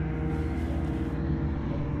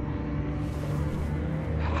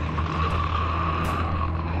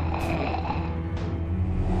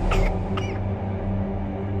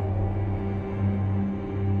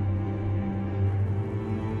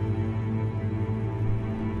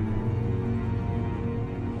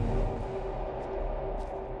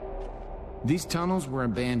 These tunnels were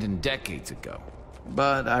abandoned decades ago,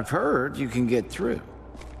 but I've heard you can get through.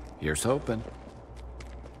 Here's hoping.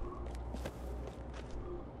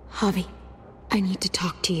 Javi, I need to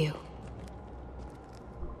talk to you.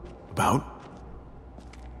 About?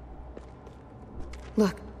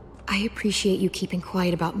 Look, I appreciate you keeping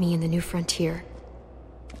quiet about me and the New Frontier.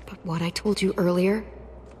 But what I told you earlier,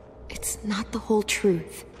 it's not the whole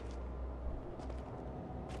truth.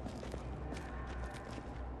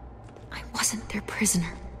 I wasn't their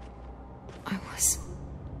prisoner.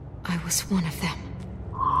 I was one of them.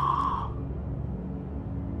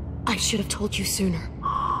 I should have told you sooner.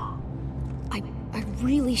 I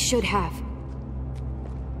really should have.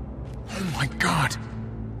 Oh my God!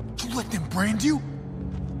 You let them brand you?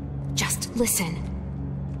 Just listen.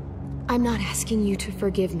 I'm not asking you to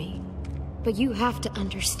forgive me, but you have to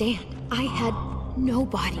understand, I had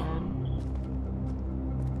nobody.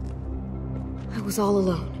 I was all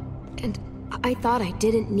alone, and I thought I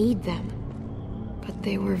didn't need them, but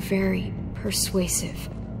they were very persuasive.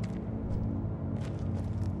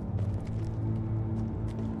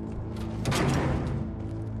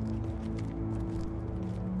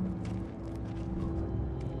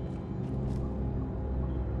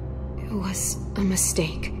 It was a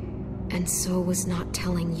mistake, and so was not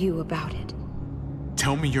telling you about it.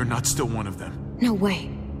 Tell me you're not still one of them. No way.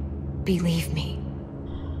 Believe me.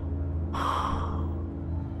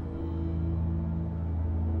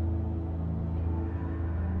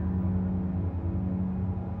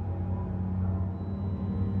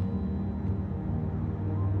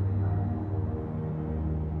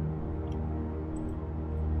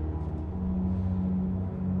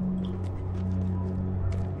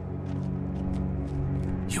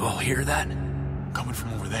 You all hear that? Coming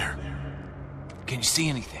from over there. Can you see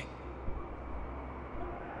anything?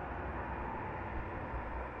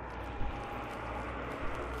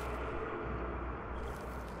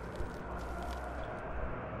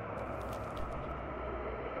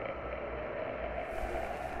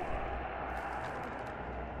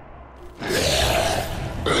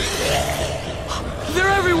 They're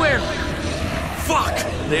everywhere! Fuck!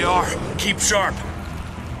 They are. Keep sharp.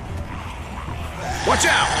 Watch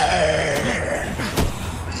out!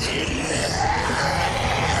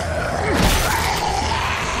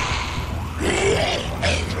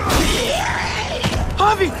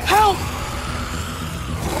 Javi, help!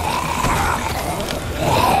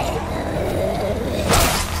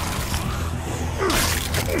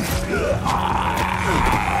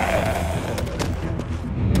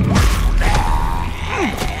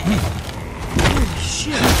 Holy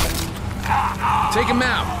shit! Take him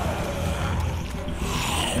out.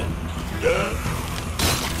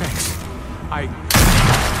 Thanks.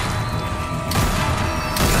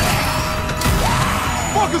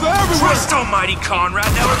 Fuckers are everywhere! Christ almighty,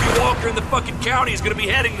 Conrad! Now every walker in the fucking county is gonna be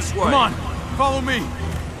heading this way. Come on, follow me.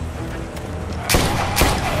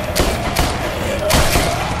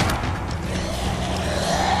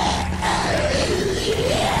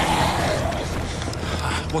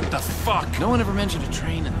 What the fuck? No one ever mentioned a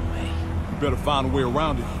train in the way. Better find a way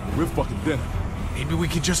around it. We're fucking dead. Maybe we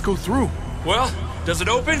could just go through. Well, does it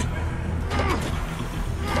open?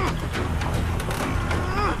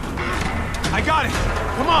 I got it.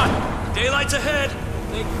 Come on. Daylight's ahead.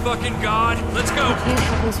 Thank fucking God. Let's go. I can't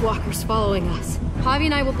have those walkers following us. Javi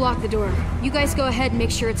and I will block the door. You guys go ahead and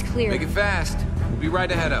make sure it's clear. Make it fast. We'll be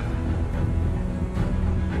right ahead of.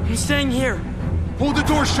 I'm staying here. Hold the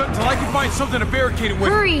door shut until I can find something to barricade it with.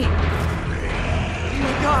 Hurry! Oh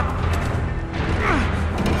my God.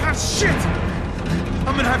 Ah, shit!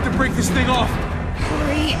 I'm gonna have to break this thing off.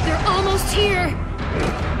 Hurry! They're almost here!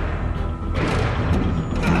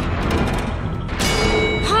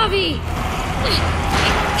 Javi! I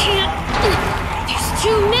can't... There's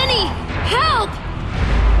too many! Help!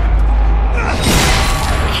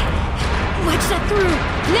 Wedge that through!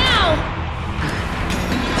 Now!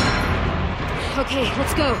 Okay,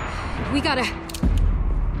 let's go. We gotta...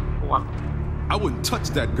 I wouldn't touch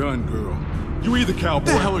that gun, girl. You either, cowboy. What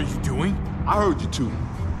the hell are you doing? I heard you two.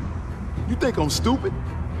 You think I'm stupid?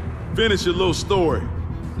 Finish your little story.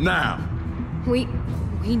 Now. We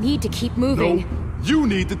need to keep moving. No, you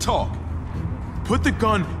need to talk. Put the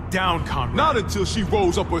gun down, Conrad. Not until she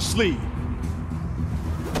rolls up her sleeve.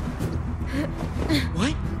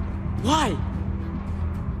 What? Why?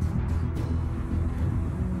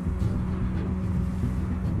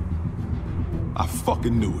 I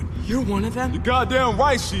fucking knew it. You're one of them? You're goddamn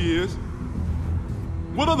right she is.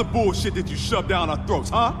 What other bullshit did you shove down our throats,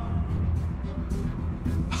 huh?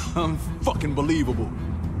 Unfucking believable.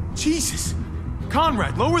 Jesus.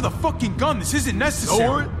 Conrad, lower the fucking gun. This isn't necessary.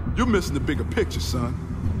 Lower it? You're missing the bigger picture, son.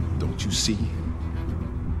 Don't you see?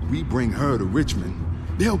 We bring her to Richmond,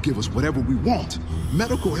 they'll give us whatever we want.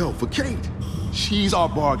 Medical help for Kate. She's our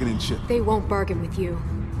bargaining chip. They won't bargain with you.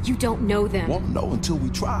 You don't know them. Won't know until we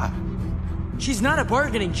try. She's not a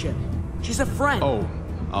bargaining chip. She's a friend. Oh,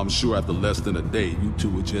 I'm sure after less than a day, you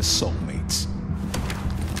two are just soulmates.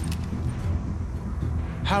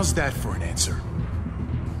 How's that for an answer?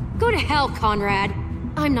 Go to hell, Conrad.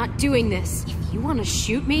 I'm not doing this. If you want to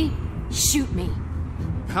shoot me, shoot me.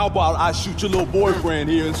 How about I shoot your little boyfriend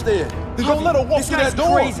here instead? Then don't let her walk through that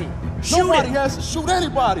door. Crazy. Nobody has to shoot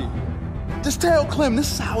anybody. Just tell Clem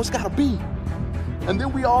this is how it's gotta be. And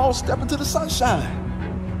then we all step into the sunshine.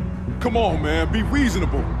 Come on, man, be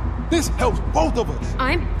reasonable. This helps both of us.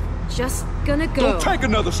 I'm just gonna go. Don't take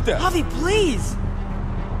another step. Javi, please!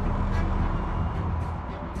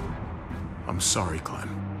 sorry, Clem.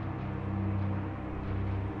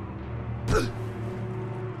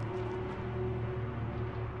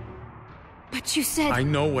 But you said... I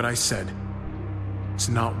know what I said. It's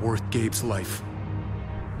not worth Gabe's life.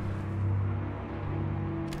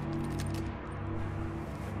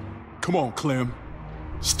 Come on, Clem.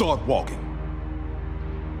 Start walking.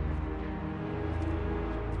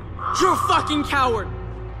 You're a fucking coward!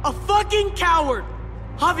 A fucking coward!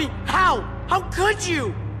 Javi, how? How could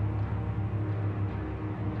you?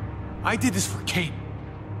 I did this for Kate.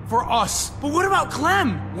 For us. But what about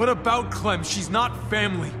Clem? What about Clem? She's not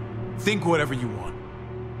family. Think whatever you want.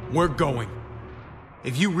 We're going.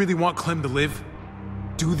 If you really want Clem to live,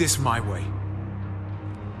 do this my way.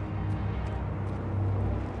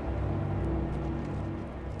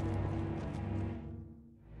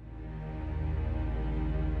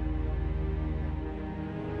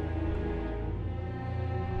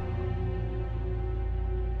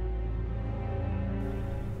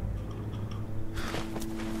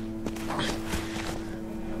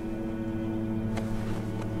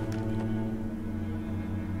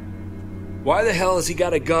 Why the hell has he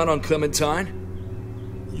got a gun on Clementine?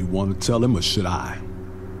 You want to tell him or should I?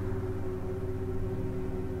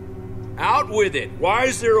 Out with it! Why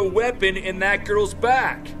is there a weapon in that girl's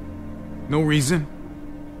back? No reason.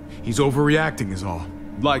 He's overreacting is all.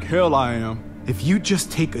 Like hell I am. If you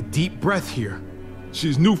just take a deep breath here.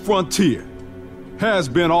 She's New Frontier. Has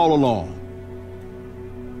been all along.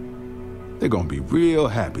 They're gonna be real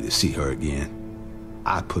happy to see her again.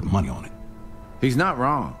 I'd put money on it. He's not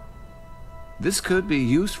wrong. This could be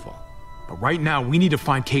useful. But right now, we need to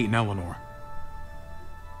find Kate and Eleanor.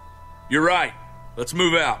 You're right. Let's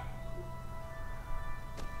move out.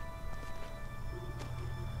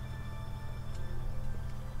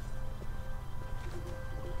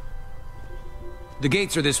 The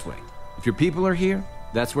gates are this way. If your people are here,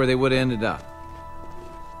 that's where they would have ended up.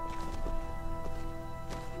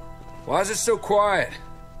 Why is it so quiet?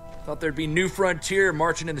 Thought there'd be New Frontier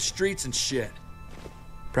marching in the streets and shit.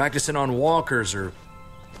 Practicing on walkers or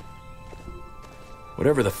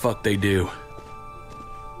whatever the fuck they do.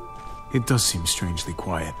 It does seem strangely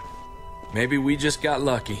quiet. Maybe we just got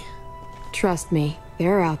lucky. Trust me,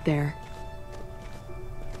 they're out there.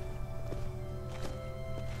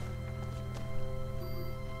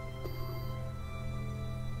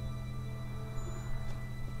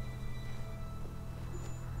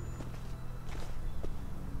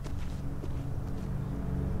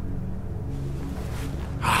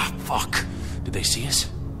 Fuck. Did they see us?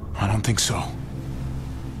 I don't think so.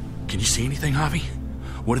 Can you see anything, Javi?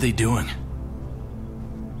 What are they doing?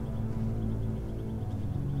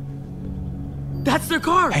 That's their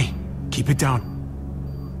car! Hey, keep it down.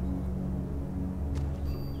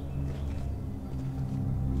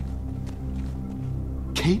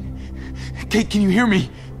 Kate? Kate, can you hear me?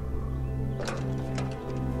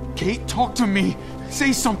 Kate, talk to me.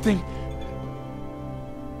 Say something.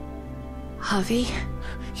 Javi?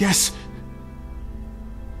 Yes.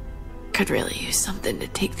 Could really use something to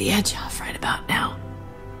take the edge off right about now.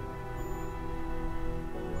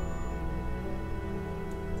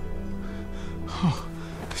 Oh,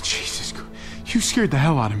 Jesus. You scared the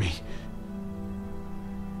hell out of me.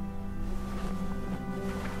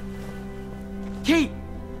 Kate!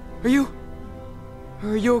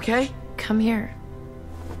 Are you okay? Come here.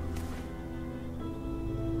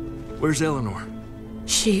 Where's Eleanor?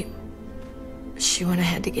 She went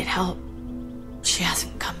ahead to get help. She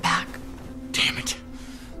hasn't come back. Damn it.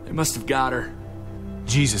 They must have got her.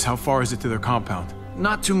 Jesus, how far is it to their compound?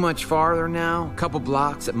 Not too much farther now. A couple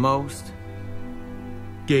blocks at most.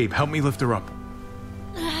 Gabe, help me lift her up.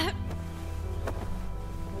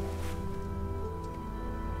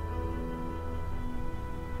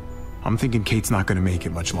 I'm thinking Kate's not gonna make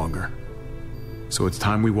it much longer. So it's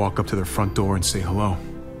time we walk up to their front door and say hello.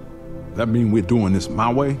 That mean we're doing this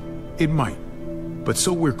my way? It might. But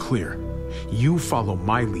so we're clear, you follow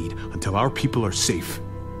my lead until our people are safe.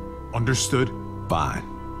 Understood? Fine.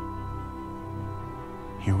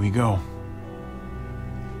 Here we go.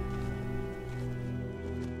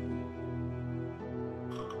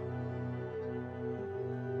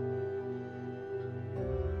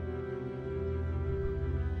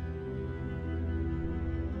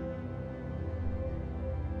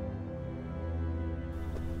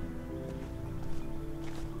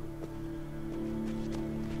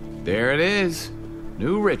 There it is.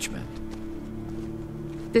 New Richmond.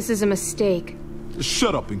 This is a mistake. Just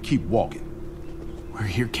shut up and keep walking. We're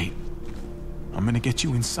here, Kate. I'm gonna get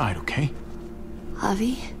you inside, okay?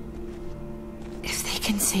 Javi, if they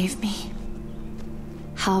can save me,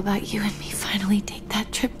 how about you and me finally take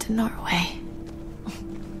that trip to Norway?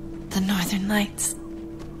 The Northern Lights.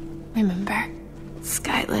 Remember?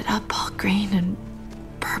 Sky lit up all green and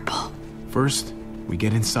purple. First, we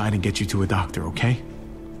get inside and get you to a doctor, okay?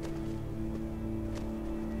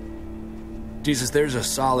 Jesus, there's a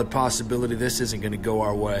solid possibility this isn't gonna go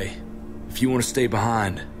our way. If you want to stay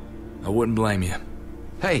behind, I wouldn't blame you.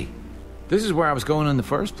 Hey, this is where I was going in the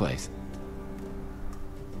first place.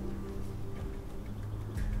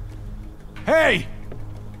 Hey!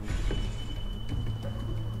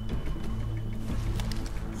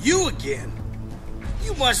 You again?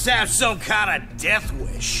 You must have some kind of death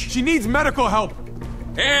wish. She needs medical help.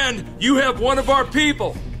 And you have one of our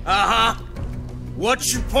people. Uh-huh.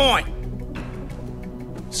 What's your point?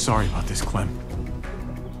 Sorry about this, Clem.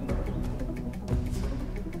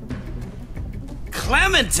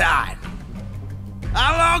 Clementine!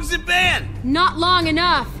 How long's it been? Not long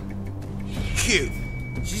enough. Cute.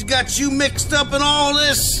 She's got you mixed up in all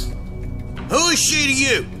this. Who is she to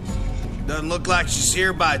you? Doesn't look like she's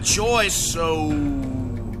here by choice, so...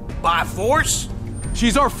 by force?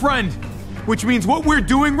 She's our friend, which means what we're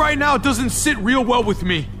doing right now doesn't sit real well with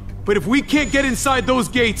me. But if we can't get inside those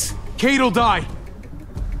gates, Kate'll die.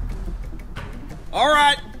 All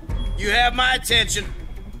right, you have my attention,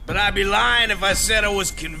 but I'd be lying if I said I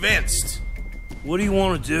was convinced. What do you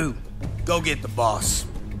want to do? Go get the boss.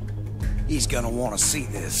 He's gonna want to see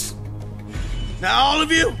this. Now, all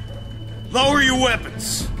of you, lower your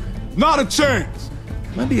weapons. Not a chance!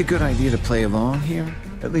 Might be a good idea to play along here,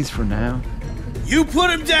 at least for now. You put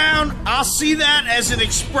him down, I'll see that as an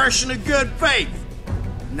expression of good faith.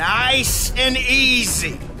 Nice and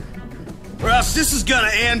easy. Or else this is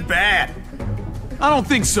gonna end bad. I don't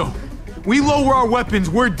think so. We lower our weapons,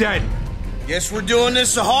 we're dead. Guess we're doing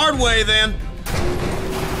this the hard way then.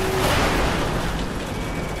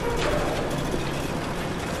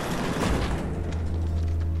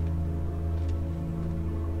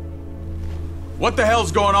 What the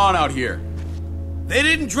hell's going on out here? They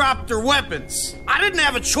didn't drop their weapons. I didn't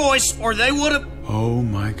have a choice, or they would have... Oh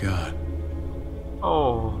my god.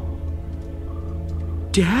 Oh.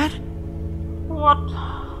 Dad? What?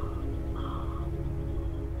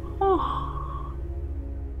 Oh.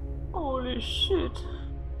 Holy shit.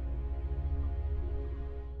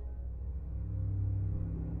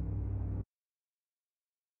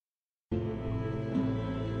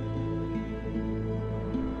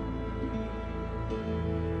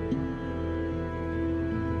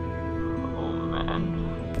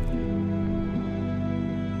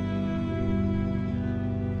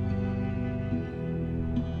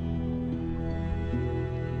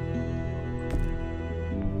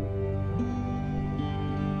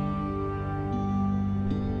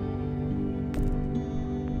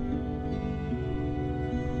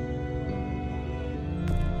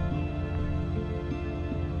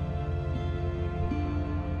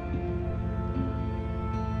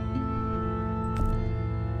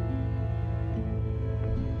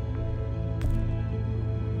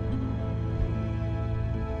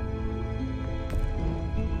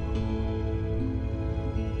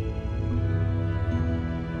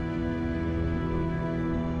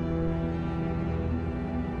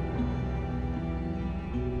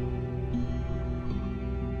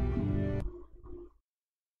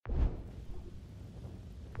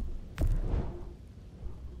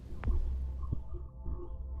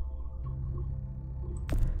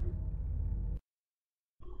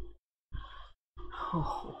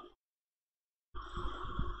 Oh.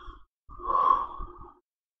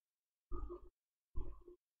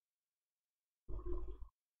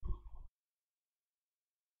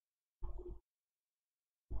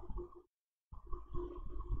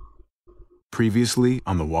 Previously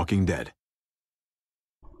on The Walking Dead.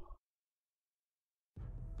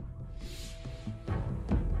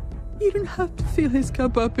 You don't have to fill his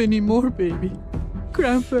cup up anymore, baby.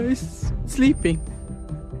 Grandpa is sleeping.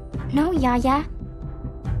 No, Yaya.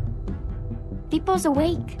 Pipo's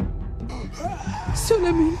awake.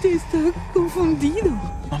 Solamente está confundido.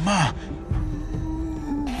 Mamá.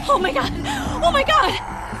 Oh my god! Oh my god!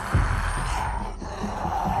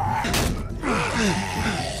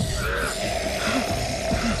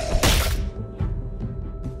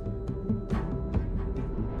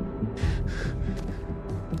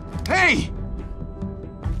 Hey!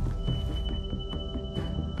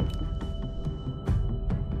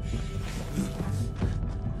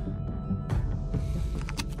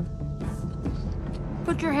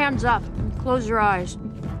 Put your hands up and close your eyes.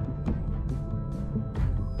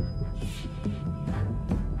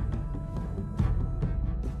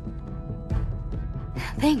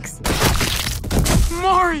 Thanks.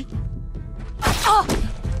 Mari! Oh!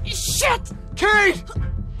 Shit! Kate!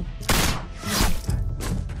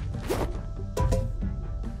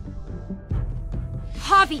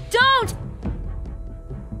 Javi, don't!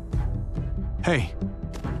 Hey,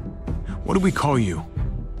 what do we call you?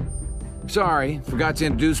 Sorry, forgot to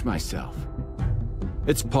introduce myself.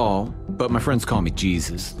 It's Paul, but my friends call me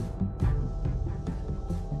Jesus.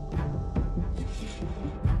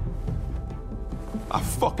 I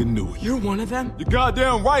fucking knew it. You're one of them? You're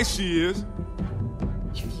goddamn right she is.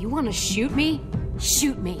 If you want to shoot me,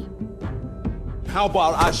 shoot me. How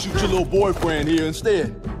about I shoot your little boyfriend here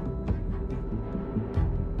instead?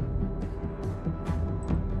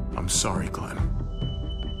 I'm sorry, Clem.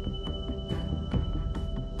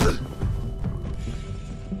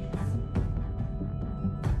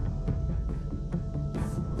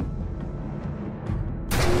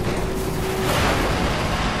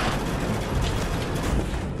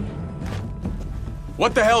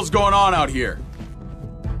 What the hell's going on out here?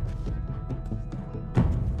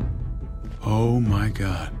 Oh my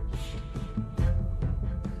God.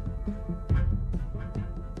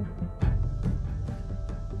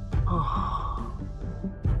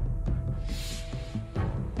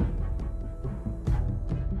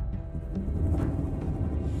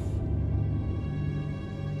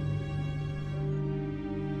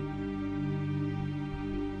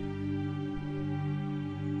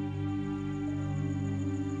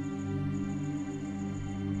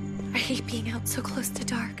 I hate being out so close to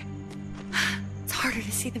dark. It's harder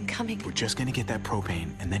to see them coming. We're just gonna get that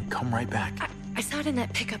propane and then come right back. I saw it in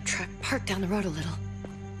that pickup truck parked down the road a little,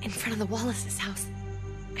 in front of the Wallace's house.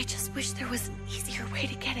 I just wish there was an easier way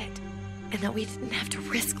to get it, and that we didn't have to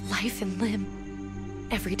risk life and limb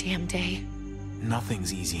every damn day.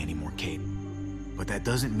 Nothing's easy anymore, Kate. But that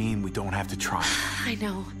doesn't mean we don't have to try. I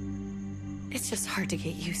know. It's just hard to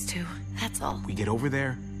get used to, that's all. We get over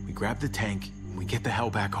there, we grab the tank, and we get the hell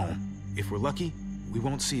back home. If we're lucky, we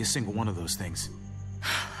won't see a single one of those things.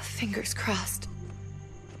 Fingers crossed.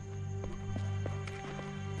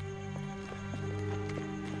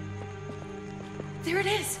 There it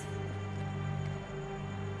is!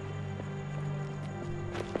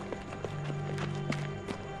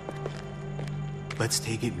 Let's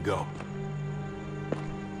take it and go.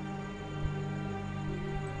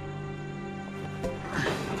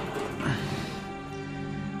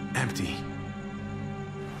 Empty.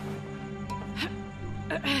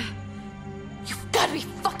 You've got to be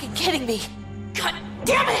fucking kidding me! God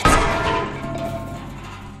damn it!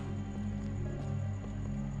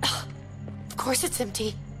 Of course it's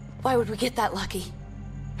empty. Why would we get that lucky?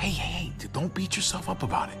 Hey, don't beat yourself up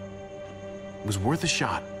about it. It was worth a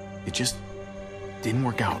shot. It just didn't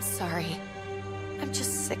work out. I'm sorry. I'm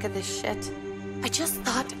just sick of this shit. I just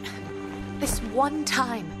thought, this one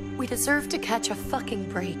time, we deserve to catch a fucking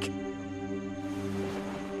break.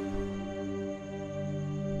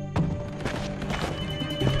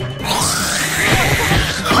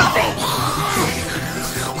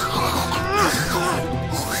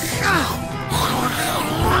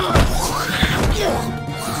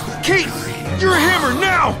 Kate, you're a hammer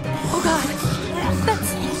now! Oh God,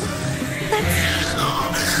 that's...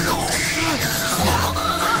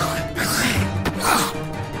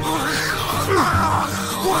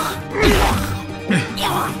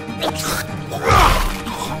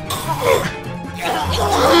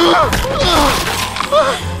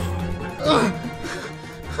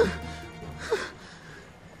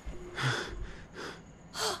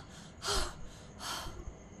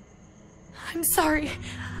 I'm sorry.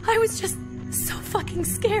 I was just so fucking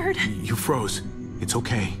scared. You froze. It's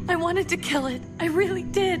okay. I wanted to kill it. I really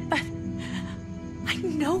did, but I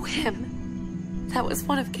know him. That was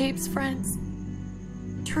one of Gabe's friends.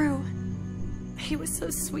 Drew. He was so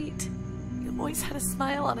sweet. He always had a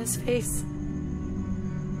smile on his face.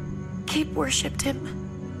 Gabe worshipped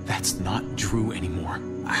him. That's not Drew anymore.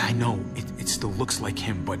 I know, it still looks like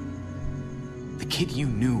him, but the kid you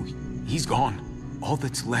knew, he's gone. All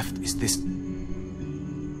that's left is this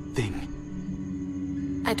thing.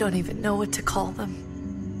 I don't even know what to call them.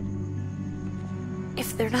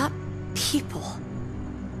 If they're not people,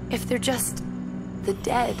 if they're just the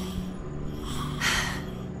dead,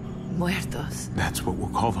 muertos. That's what we'll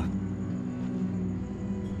call them.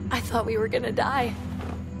 I thought we were gonna die.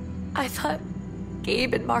 I thought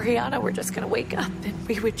Gabe and Mariana were just gonna wake up and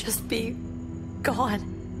we would just be gone.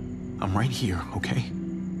 I'm right here, okay?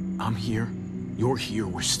 I'm here. You're here.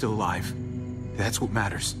 We're still alive. That's what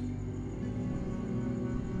matters.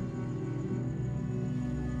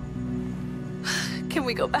 Can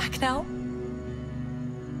we go back now?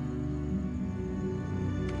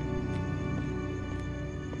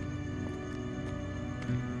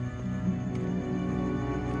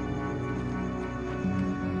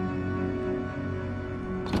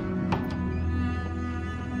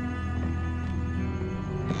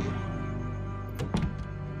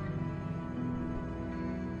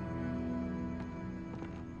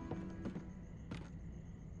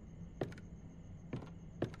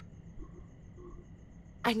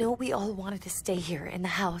 I know we all wanted to stay here in the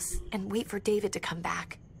house and wait for David to come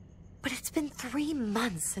back. But it's been 3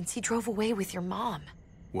 months since he drove away with your mom.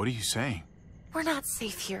 What are you saying? We're not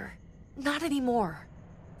safe here. Not anymore.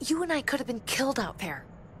 You and I could have been killed out there.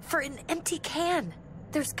 For an empty can.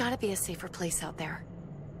 There's gotta be a safer place out there.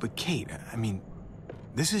 But Kate, I mean,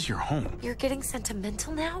 this is your home. You're getting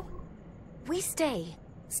sentimental now? We stay,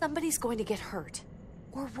 somebody's going to get hurt.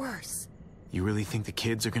 Or worse. You really think the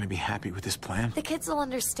kids are gonna be happy with this plan? The kids will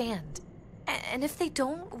understand. And if they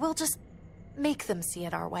don't, we'll just make them see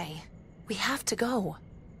it our way. We have to go.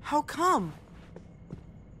 How come?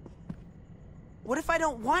 What if I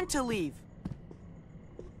don't want to leave?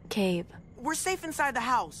 Gabe. We're safe inside the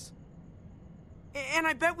house. And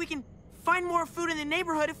I bet we can find more food in the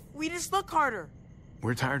neighborhood if we just look harder.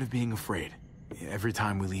 We're tired of being afraid. Every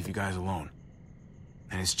time we leave you guys alone.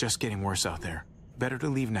 And it's just getting worse out there. Better to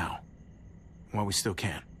leave now. While we still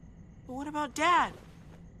can. But what about Dad?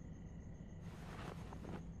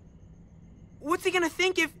 What's he gonna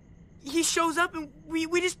think if he shows up and we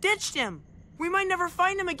just ditched him? We might never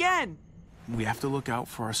find him again. We have to look out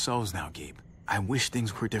for ourselves now, Gabe. I wish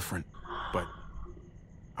things were different, but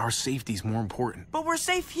our safety's more important. But we're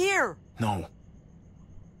safe here. No,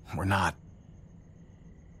 we're not.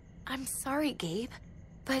 I'm sorry, Gabe,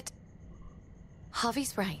 but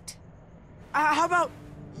Javi's right. How about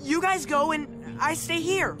you guys go and I stay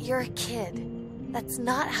here? You're a kid. That's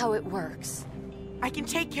not how it works. I can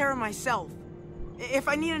take care of myself. If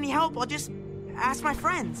I need any help, I'll just ask my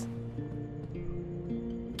friends.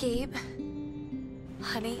 Gabe,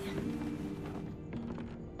 honey.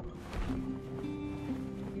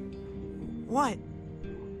 What?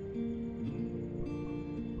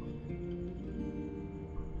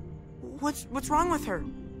 What's wrong with her?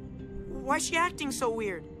 Why's she acting so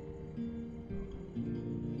weird?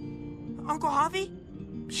 Uncle Javi?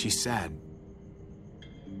 She's sad.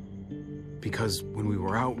 Because when we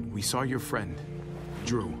were out, we saw your friend,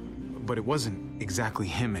 Drew, but it wasn't exactly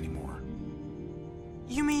him anymore.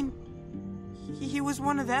 You mean he was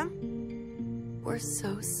one of them? We're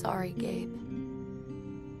so sorry, Gabe.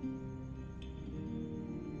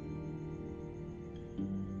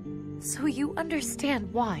 So you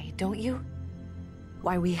understand why, don't you?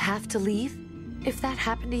 Why we have to leave? If that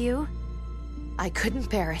happened to you, I couldn't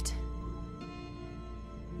bear it.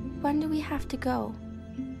 When do we have to go?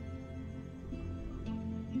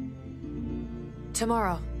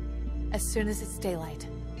 Tomorrow, as soon as it's daylight.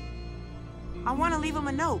 I want to leave him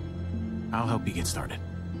a note. I'll help you get started.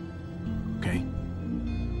 Okay?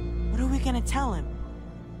 What are we gonna tell him?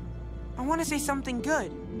 I want to say something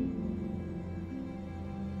good.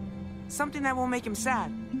 Something that won't make him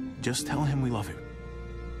sad. Just tell him we love him.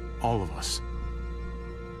 All of us.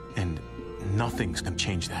 And nothing's gonna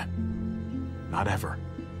change that. Not ever.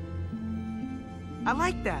 I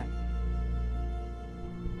like that.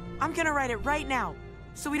 I'm gonna write it right now,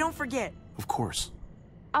 so we don't forget. Of course.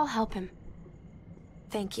 I'll help him.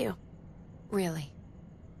 Thank you. Really.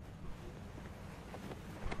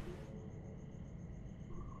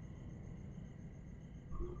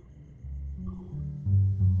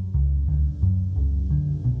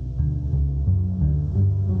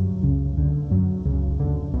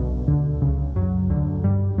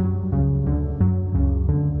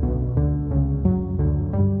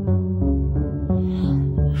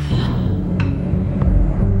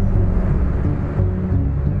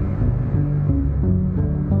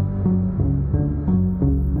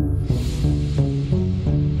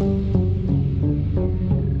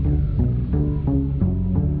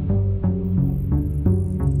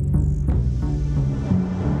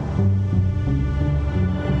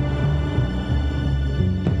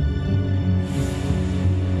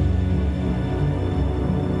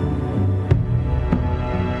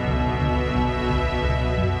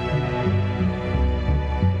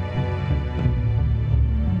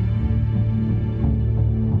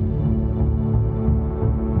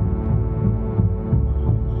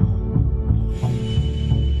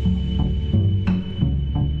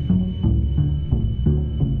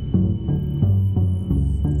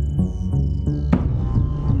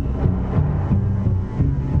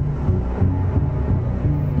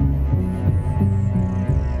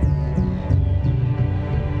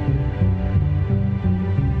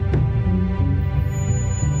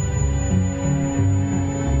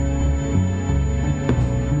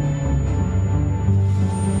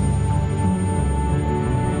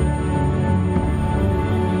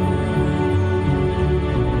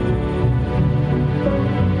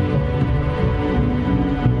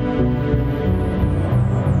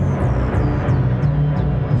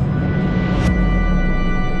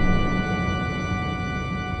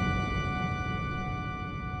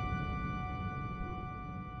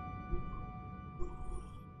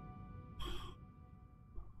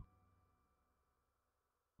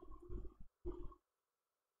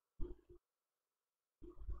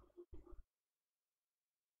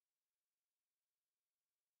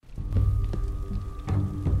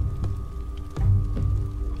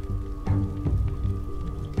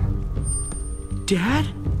 Dad?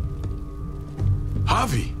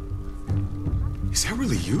 Javi! Is that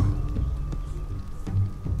really you?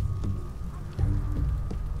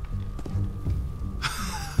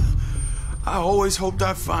 I always hoped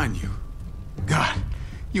I'd find you. God,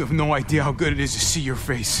 you have no idea how good it is to see your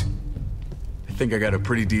face. I think I got a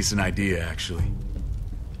pretty decent idea, actually.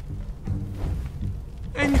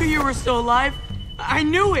 I knew you were still alive. I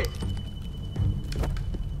knew it.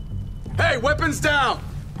 Hey, weapons down!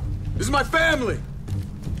 This is my family!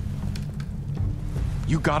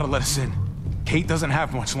 You gotta let us in. Kate doesn't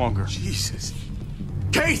have much longer. Jesus.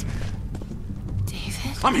 Kate!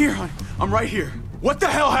 David? I'm here, honey. I'm right here. What the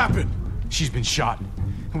hell happened? She's been shot.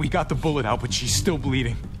 We got the bullet out, but she's still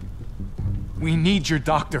bleeding. We need your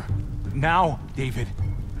doctor. Now, David.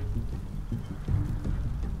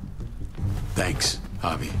 Thanks,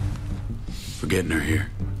 Javi, for getting her here.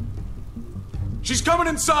 She's coming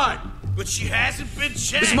inside! But she hasn't been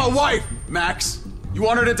checked. This is my wife, Max. You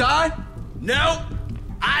want her to die? No,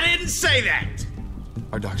 I didn't say that.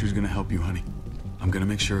 Our doctor's gonna help you, honey. I'm gonna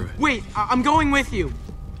make sure of it. Wait, I'm going with you.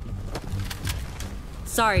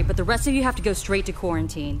 Sorry, but the rest of you have to go straight to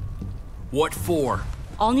quarantine. What for?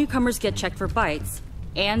 All newcomers get checked for bites,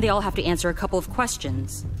 and they all have to answer a couple of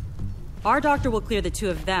questions. Our doctor will clear the two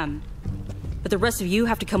of them, but the rest of you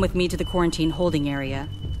have to come with me to the quarantine holding area.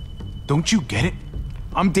 Don't you get it?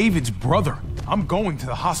 I'm David's brother. I'm going to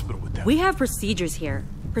the hospital with them. We have procedures here.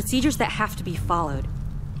 Procedures that have to be followed.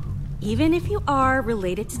 Even if you are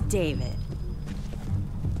related to David.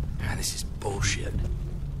 Ah, this is bullshit.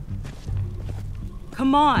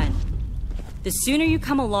 Come on. The sooner you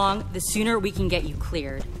come along, the sooner we can get you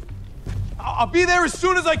cleared. I'll be there as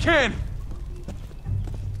soon as I can.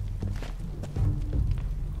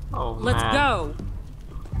 Oh, Let's man. go.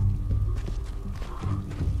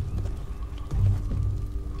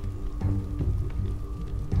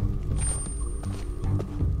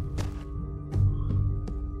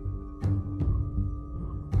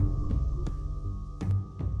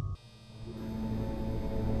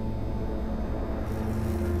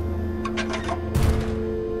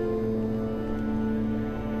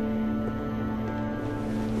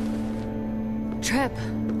 Trip.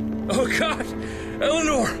 Oh, God!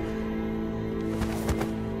 Eleanor!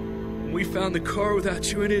 When we found the car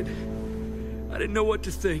without you in it, I didn't know what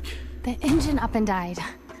to think. The engine up and died.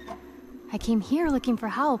 I came here looking for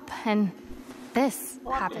help, and this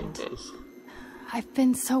happened. I've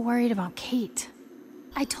been so worried about Kate.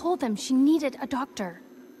 I told them she needed a doctor.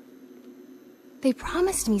 They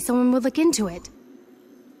promised me someone would look into it.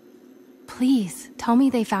 Please, tell me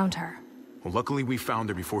they found her. Well, luckily we found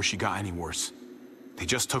her before she got any worse. They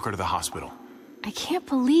just took her to the hospital. I can't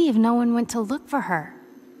believe no one went to look for her.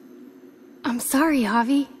 I'm sorry,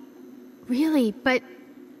 Javi. Really, but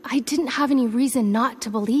I didn't have any reason not to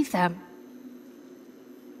believe them.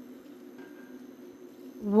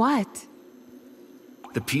 What?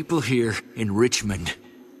 The people here in Richmond,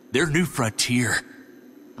 their new frontier.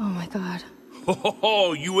 Oh my God.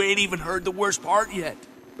 Oh, you ain't even heard the worst part yet.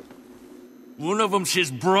 One of them's his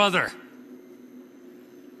brother.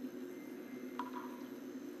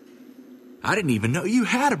 I didn't even know you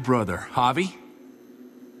had a brother, Javi.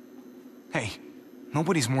 Hey,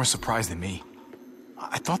 nobody's more surprised than me.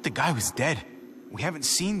 I thought the guy was dead. We haven't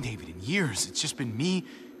seen David in years. It's just been me,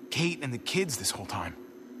 Kate, and the kids this whole time.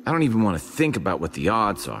 I don't even want to think about what the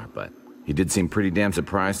odds are, but he did seem pretty damn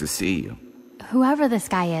surprised to see you. Whoever this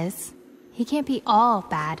guy is, he can't be all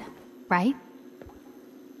bad, right?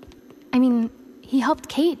 I mean, he helped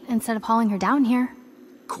Kate instead of hauling her down here.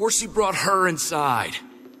 Of course he brought her inside.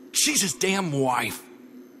 She's his damn wife.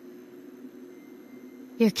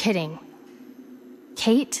 You're kidding.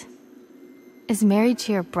 Kate is married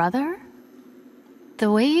to your brother?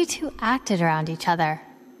 The way you two acted around each other.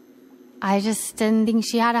 I just didn't think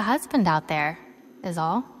she had a husband out there, is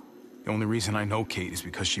all. The only reason I know Kate is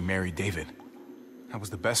because she married David. I was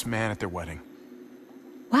the best man at their wedding.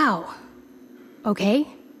 Wow. Okay.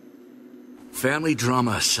 Family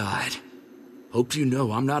drama aside, hope you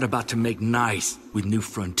know I'm not about to make nice with New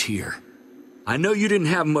Frontier. I know you didn't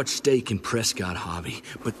have much stake in Prescott, Javi,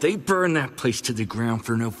 but they burned that place to the ground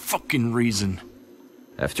for no fucking reason.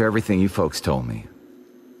 After everything you folks told me,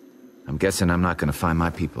 I'm guessing I'm not gonna find my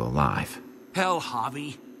people alive. Hell,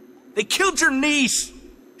 Javi. They killed your niece!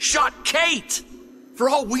 Shot Kate! For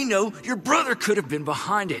all we know, your brother could have been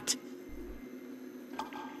behind it.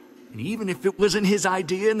 And even if it wasn't his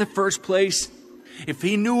idea in the first place, if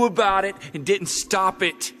he knew about it and didn't stop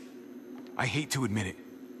it... I hate to admit it,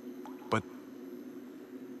 but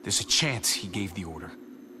there's a chance he gave the order.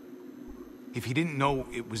 If he didn't know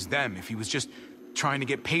it was them, if he was just trying to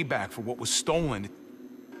get payback for what was stolen...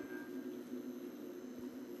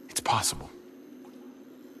 possible.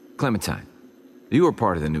 Clementine, you were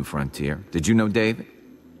part of the New Frontier. Did you know David?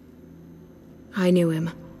 I knew him.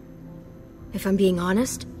 If I'm being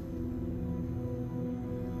honest,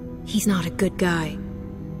 he's not a good guy.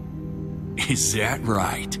 Is that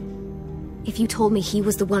right? If you told me he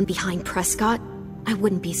was the one behind Prescott, I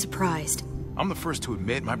wouldn't be surprised. I'm the first to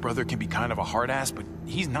admit my brother can be kind of a hard ass, but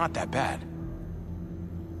he's not that bad.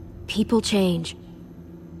 People change.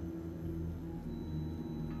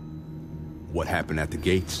 What happened at the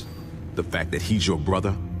gates? The fact that he's your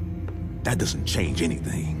brother? That doesn't change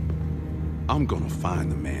anything. I'm gonna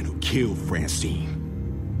find the man who killed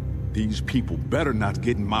Francine. These people better not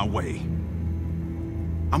get in my way.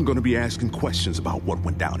 I'm gonna be asking questions about what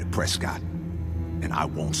went down at Prescott. And I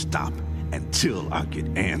won't stop until I get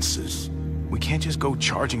answers. We can't just go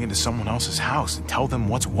charging into someone else's house and tell them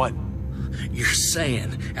what's what. You're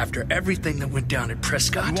saying, after everything that went down at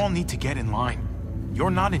Prescott? You all need to get in line.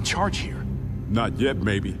 You're not in charge here. Not yet,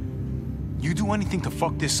 maybe. You do anything to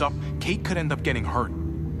fuck this up, Kate could end up getting hurt.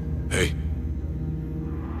 Hey.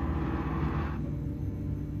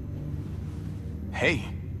 Hey.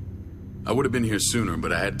 I would have been here sooner,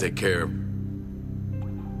 but I had to take care of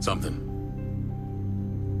something.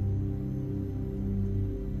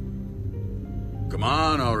 Come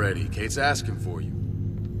on already. Kate's asking for you.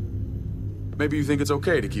 Maybe you think it's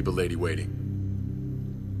okay to keep a lady waiting.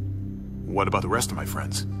 What about the rest of my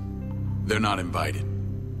friends? They're not invited.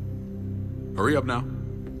 Hurry up now.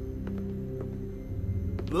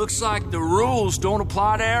 Looks like the rules don't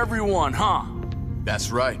apply to everyone, huh?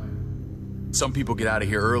 That's right. Some people get out of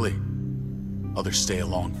here early. Others stay a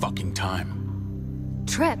long fucking time.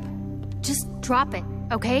 Trip, just drop it,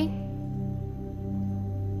 okay?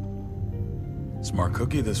 Smart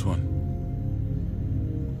cookie, this one.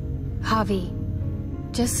 Javi,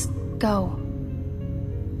 just go.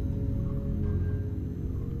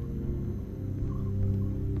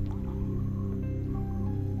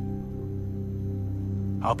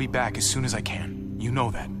 I'll be back as soon as I can. You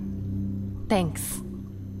know that. Thanks.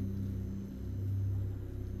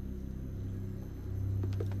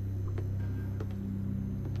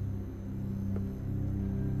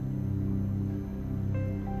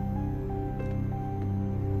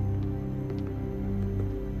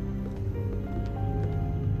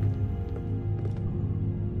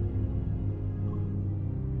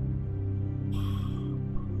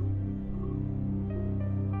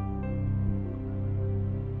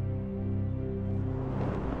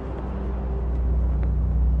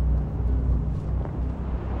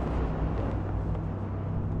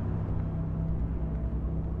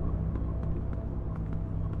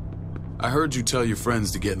 I heard you tell your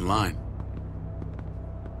friends to get in line.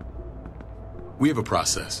 We have a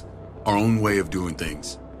process, our own way of doing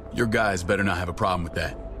things. Your guys better not have a problem with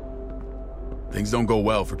that. Things don't go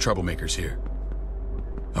well for troublemakers here.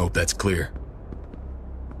 I hope that's clear.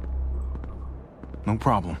 No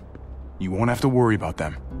problem. You won't have to worry about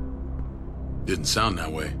them. Didn't sound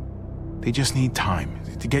that way. They just need time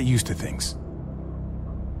to get used to things.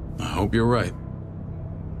 I hope you're right.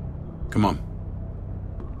 Come on.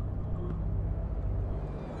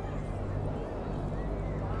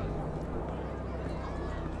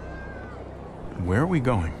 Where are we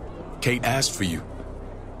going? Kate asked for you.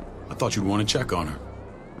 I thought you'd want to check on her.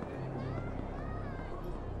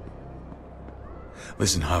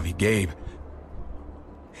 Listen, Javi, Gabe,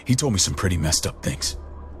 he told me some pretty messed up things.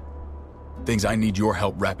 Things I need your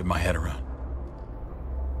help wrapping my head around.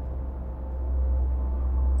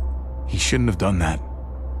 He shouldn't have done that.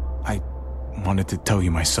 I wanted to tell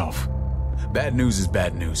you myself. Bad news is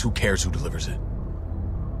bad news. Who cares who delivers it?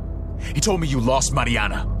 He told me you lost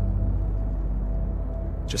Mariana.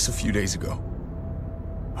 Just a few days ago.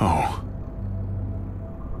 Oh.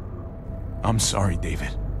 I'm sorry, David.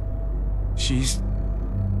 She's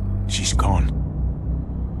gone.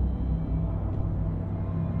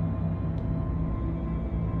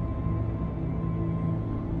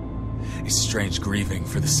 It's strange grieving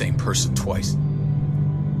for the same person twice.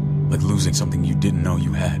 Like losing something you didn't know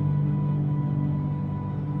you had.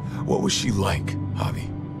 What was she like, Javi?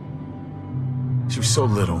 She was so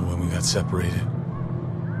little when we got separated.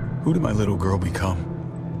 Who did my little girl become?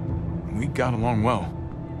 We got along well.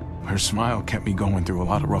 Her smile kept me going through a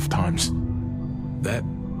lot of rough times. That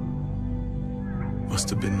must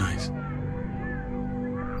have been nice.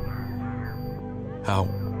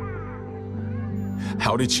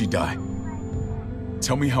 How did she die?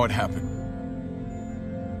 Tell me how it happened.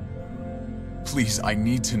 Please, I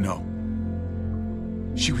need to know.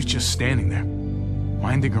 She was just standing there,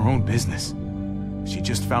 minding her own business. She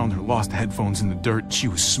just found her lost headphones in the dirt. She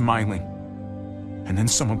was smiling. And then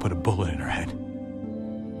someone put a bullet in her head.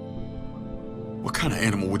 What kind of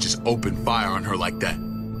animal would just open fire on her like that?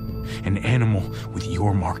 An animal with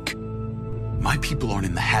your mark. My people aren't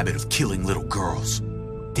in the habit of killing little girls.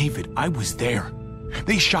 David, I was there.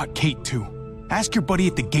 They shot Kate too. Ask your buddy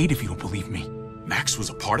at the gate if you don't believe me. Max was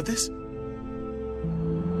a part of this?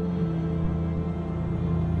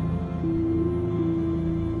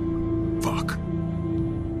 Fuck.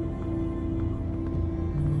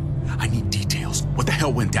 I need details. What the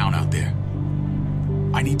hell went down out there?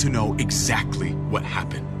 I need to know exactly what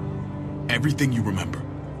happened. Everything you remember.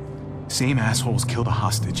 Same assholes killed a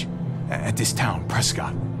hostage. At this town,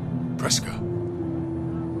 Prescott. Prescott?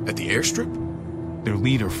 At the airstrip? Their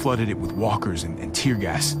leader flooded it with walkers and tear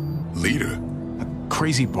gas. Leader? A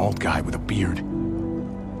crazy bald guy with a beard.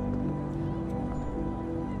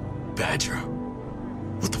 Badger,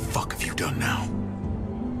 what the fuck have you done now?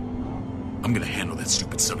 I'm gonna handle that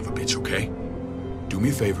stupid son of a bitch, okay? Do me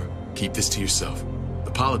a favor, keep this to yourself.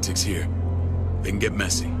 The politics here, they can get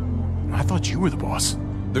messy. I thought you were the boss.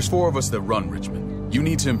 There's 4 of us that run Richmond. You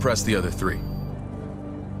need to impress the other 3.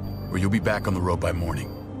 Or you'll be back on the road by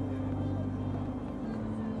morning.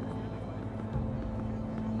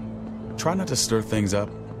 Try not to stir things up.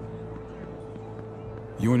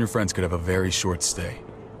 You and your friends could have a very short stay.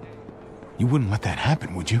 You wouldn't let that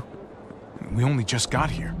happen, would you? We only just got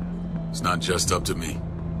here. It's not just up to me.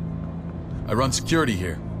 I run security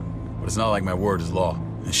here, but it's not like my word is law.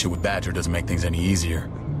 And shit with Badger doesn't make things any easier.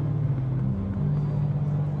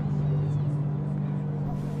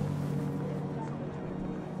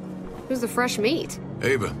 Who's the fresh meat?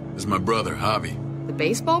 Ava, this is my brother, Javi. The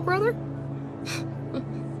baseball brother?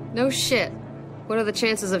 No shit. What are the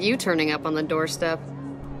chances of you turning up on the doorstep?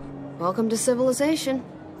 Welcome to civilization.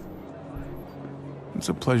 It's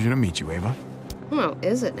a pleasure to meet you, Ava. Oh,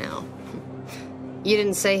 is it now? You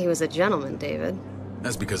didn't say he was a gentleman, David.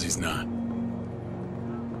 That's because he's not.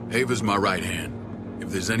 Ava's my right hand. If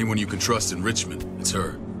there's anyone you can trust in Richmond, it's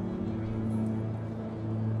her.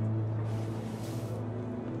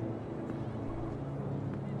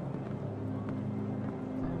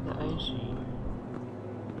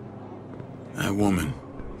 That woman,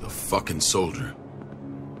 the fucking soldier.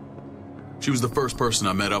 She was the first person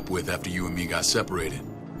I met up with after you and me got separated.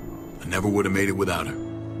 I never would have made it without her.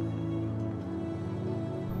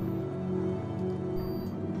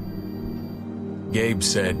 Gabe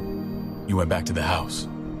said you went back to the house.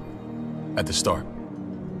 At the start.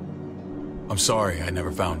 I'm sorry I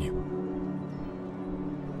never found you.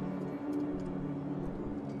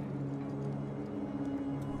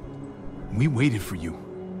 We waited for you.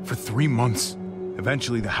 For 3 months.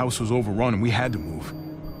 Eventually the house was overrun and we had to move.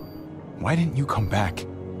 Why didn't you come back?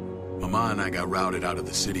 Mama and I got routed out of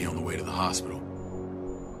the city on the way to the hospital.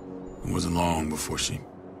 It wasn't long before she...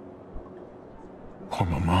 Poor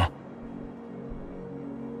Mama.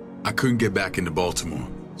 I couldn't get back into Baltimore,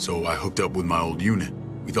 so I hooked up with my old unit.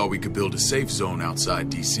 We thought we could build a safe zone outside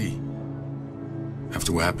D.C.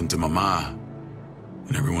 After what happened to Mama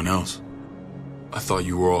and everyone else, I thought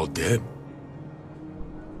you were all dead.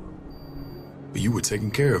 But you were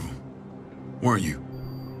taking care of them, weren't you?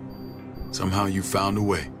 Somehow you found a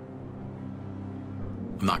way.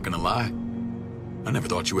 I'm not gonna lie. I never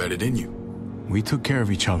thought you had it in you. We took care of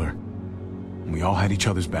each other. We all had each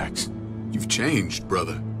other's backs. You've changed,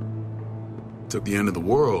 brother. Took the end of the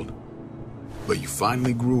world, but you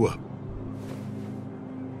finally grew up.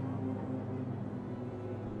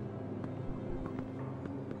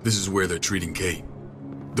 This is where they're treating Kate.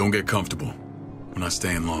 Don't get comfortable. We're not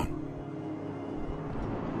staying long.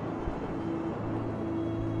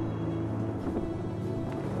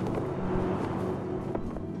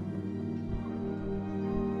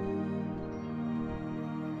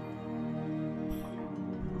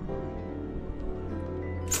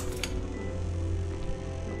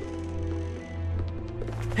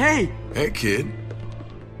 Hey! Hey, kid.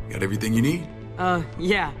 Got everything you need?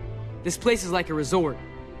 Yeah. This place is like a resort.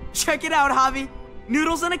 Check it out, Javi.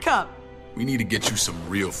 Noodles in a cup. We need to get you some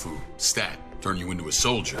real food. Stat. Turn you into a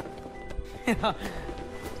soldier.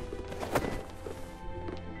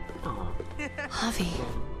 Javi,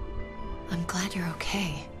 I'm glad you're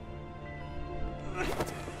okay.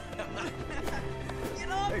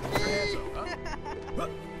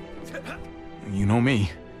 You know me.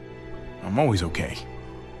 I'm always okay.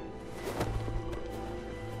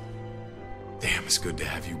 Damn, it's good to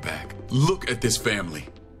have you back. Look at this family.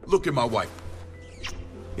 Look at my wife.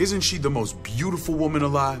 Isn't she the most beautiful woman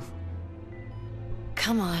alive?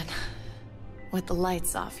 Come on. With the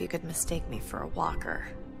lights off, you could mistake me for a walker.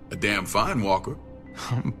 A damn fine walker.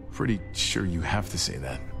 I'm pretty sure you have to say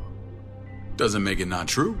that. Doesn't make it not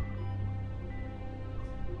true.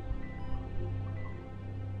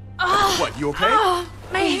 What, you okay?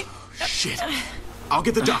 My... Shit. I'll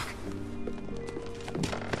get the doc.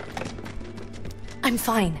 I'm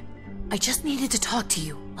fine. I just needed to talk to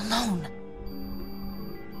you, alone.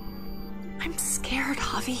 I'm scared,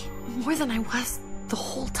 Javi. More than I was the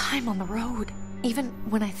whole time on the road. Even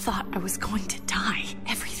when I thought I was going to die,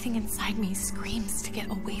 everything inside me screams to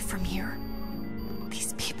get away from here.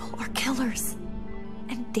 These people are killers.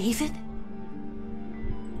 And David?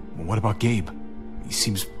 Well, what about Gabe? He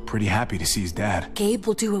seems pretty happy to see his dad. Gabe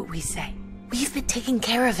will do what we say. We've been taking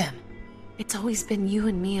care of him. It's always been you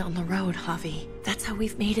and me on the road, Javi. That's how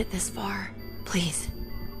we've made it this far. Please,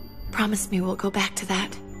 promise me we'll go back to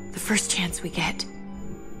that the first chance we get.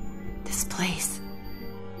 This place,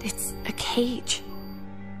 it's a cage.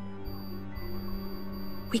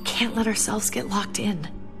 We can't let ourselves get locked in.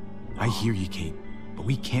 I hear you, Kate, but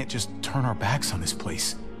we can't just turn our backs on this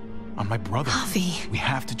place. On my brother. Javi. We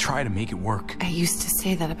have to try to make it work. I used to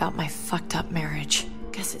say that about my fucked up marriage.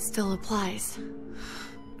 Guess it still applies.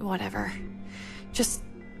 Whatever. Just,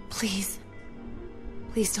 please.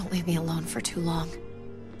 Please don't leave me alone for too long.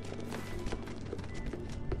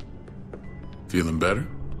 Feeling better?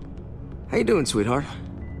 How you doing, sweetheart?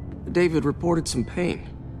 David reported some pain.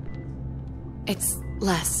 It's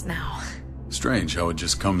less now. Strange how it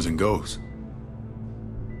just comes and goes.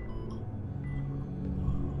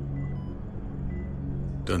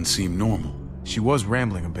 Doesn't seem normal. She was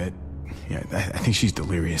rambling a bit. Yeah, I think she's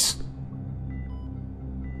delirious.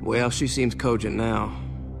 Well, she seems cogent now.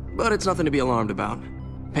 But it's nothing to be alarmed about.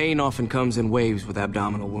 Pain often comes in waves with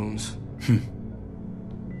abdominal wounds.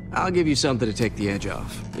 I'll give you something to take the edge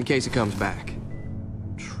off, in case it comes back.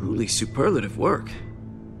 Truly superlative work.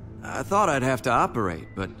 I thought I'd have to operate,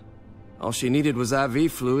 but all she needed was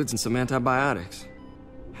IV fluids and some antibiotics.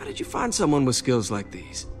 How did you find someone with skills like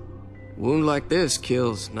these? A wound like this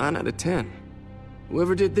kills 9 out of 10.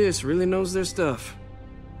 Whoever did this really knows their stuff.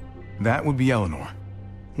 That would be Eleanor.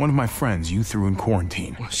 One of my friends you threw in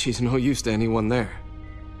quarantine. Well, she's no use to anyone there.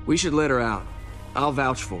 We should let her out. I'll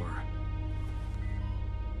vouch for her.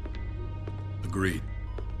 Agreed.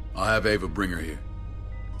 I'll have Ava bring her here.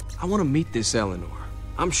 I want to meet this Eleanor.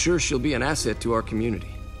 I'm sure she'll be an asset to our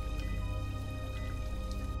community.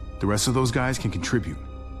 The rest of those guys can contribute,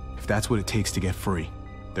 if that's what it takes to get free.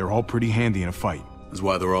 They're all pretty handy in a fight. That's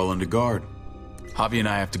why they're all under guard. Javi and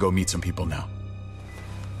I have to go meet some people now.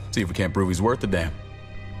 See if we can't prove he's worth the damn.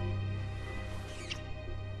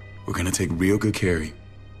 We're gonna take real good care of you.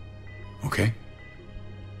 Okay?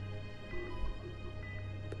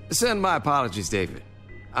 Send my apologies, David.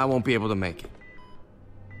 I won't be able to make it.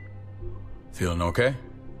 Feeling okay?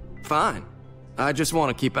 Fine. I just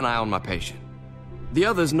want to keep an eye on my patient. The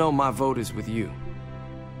others know my vote is with you.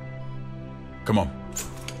 Come on.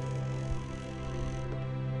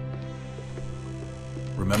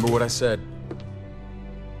 Remember what I said.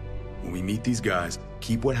 When we meet these guys,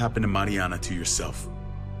 keep what happened to Mariana to yourself.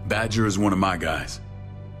 Badger is one of my guys,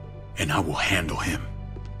 and I will handle him.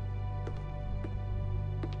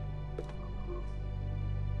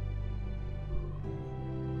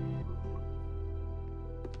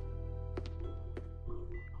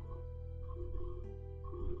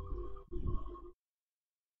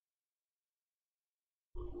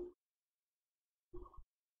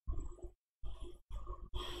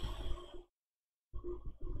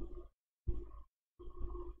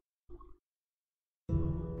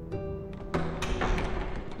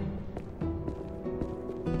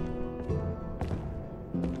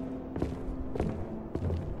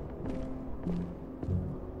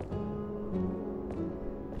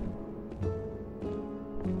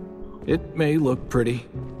 It may look pretty,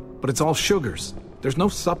 but it's all sugars. There's no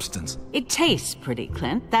substance. It tastes pretty,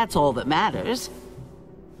 Clint. That's all that matters.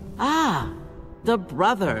 Ah, the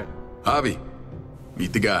brother. Javi,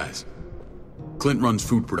 meet the guys. Clint runs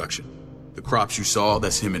food production. The crops you saw,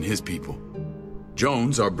 that's him and his people.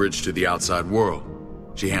 Jones, our bridge to the outside world.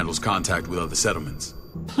 She handles contact with other settlements.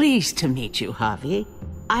 Pleased to meet you, Javi.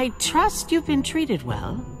 I trust you've been treated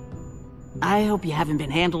well. I hope you haven't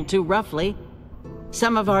been handled too roughly.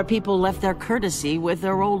 Some of our people left their courtesy with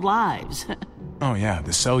their old lives. Oh yeah,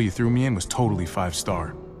 the cell you threw me in was totally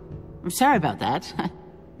 5-star. I'm sorry about that.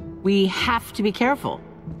 We have to be careful.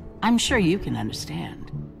 I'm sure you can understand.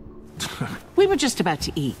 We were just about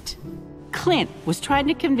to eat. Clint was trying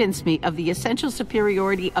to convince me of the essential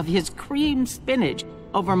superiority of his cream spinach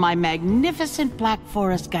over my magnificent Black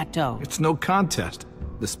Forest gâteau. It's no contest.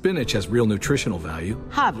 The spinach has real nutritional value.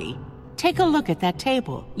 Javi, take a look at that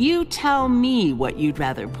table. You tell me what you'd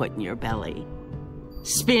rather put in your belly.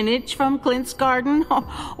 Spinach from Clint's garden,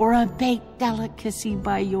 or a baked delicacy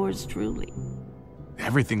by yours truly?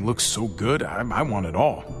 Everything looks so good, I want it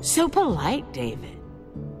all. So polite, David.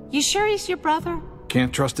 You sure he's your brother?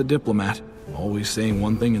 Can't trust a diplomat. Always saying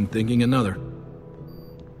one thing and thinking another.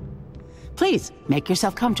 Please, make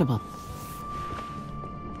yourself comfortable.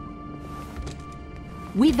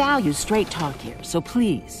 We value straight talk here, so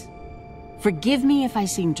please, forgive me if I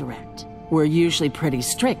seem direct. We're usually pretty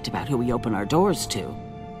strict about who we open our doors to.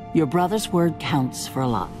 Your brother's word counts for a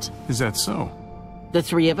lot. Is that so? The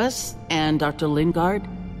three of us and Dr. Lingard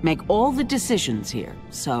make all the decisions here,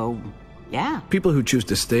 so yeah. People who choose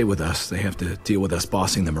to stay with us, they have to deal with us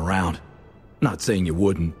bossing them around. Not saying you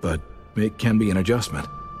wouldn't, but it can be an adjustment.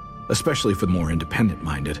 Especially for the more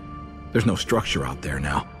independent-minded. There's no structure out there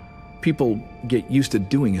now. People get used to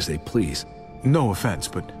doing as they please. No offense,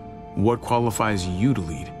 but what qualifies you to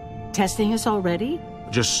lead? Testing us already?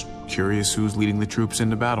 Just curious who's leading the troops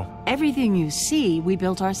into battle. Everything you see, we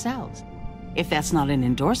built ourselves. If that's not an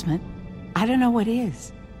endorsement, I don't know what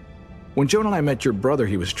is. When Joan and I met your brother,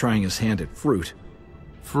 he was trying his hand at fruit.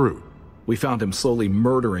 Fruit? We found him slowly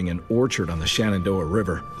murdering an orchard on the Shenandoah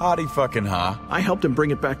River. Howdy fucking ha. I helped him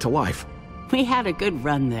bring it back to life. We had a good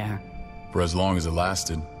run there. For as long as it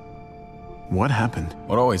lasted. What happened?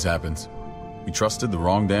 What always happens. We trusted the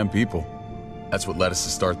wrong damn people. That's what led us to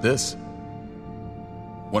start this.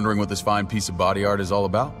 Wondering what this fine piece of body art is all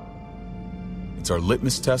about? It's our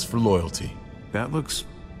litmus test for loyalty. That looks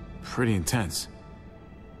pretty intense.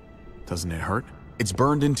 Doesn't it hurt? It's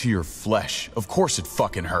burned into your flesh. Of course it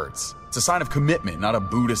fucking hurts. It's a sign of commitment, not a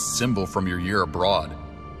Buddhist symbol from your year abroad.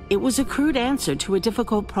 It was a crude answer to a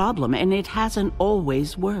difficult problem, and it hasn't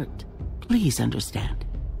always worked. Please understand.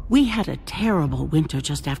 We had a terrible winter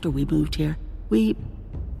just after we moved here. We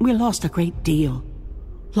lost a great deal.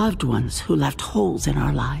 Loved ones who left holes in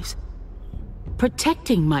our lives.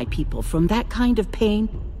 Protecting my people from that kind of pain,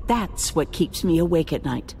 that's what keeps me awake at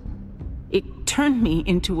night. It turned me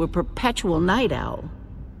into a perpetual night owl.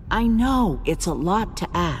 I know it's a lot to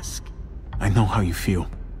ask. I know how you feel.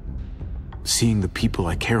 Seeing the people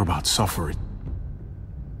I care about suffer,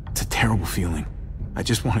 it's a terrible feeling. I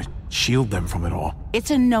just want to shield them from it all.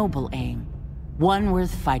 It's a noble aim. One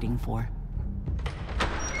worth fighting for.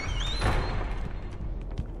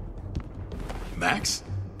 Max?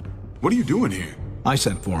 What are you doing here? I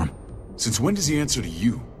sent for him. Since when does he answer to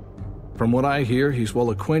you? From what I hear, he's well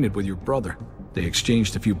acquainted with your brother. They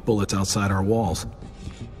exchanged a few bullets outside our walls.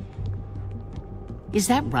 Is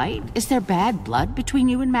that right? Is there bad blood between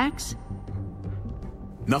you and Max?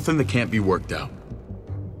 Nothing that can't be worked out.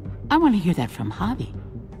 I want to hear that from Javi.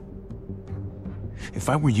 If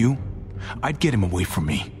I were you, I'd get him away from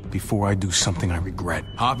me before I do something I regret.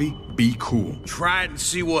 Javi, be cool. Try it and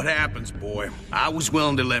see what happens, boy. I was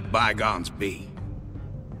willing to let bygones be.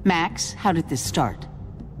 Max, how did this start?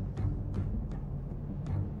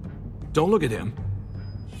 Don't look at him.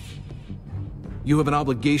 You have an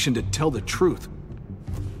obligation to tell the truth.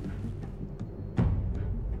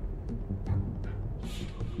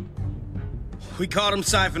 We caught him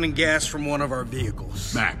siphoning gas from one of our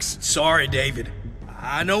vehicles. Max. Sorry, David.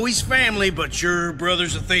 I know he's family, but your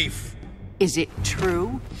brother's a thief. Is it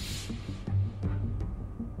true?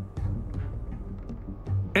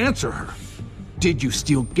 Answer her. Did you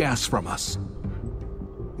steal gas from us?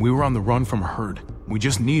 We were on the run from a herd. We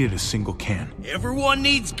just needed a single can. Everyone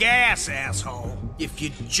needs gas, asshole. If you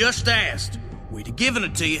just asked, we'd have given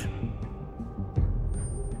it to you.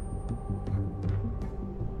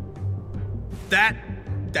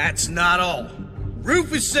 That's not all.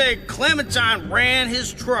 Rufus said Clementine ran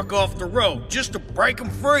his truck off the road just to break him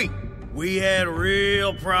free. We had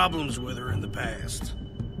real problems with her in the past.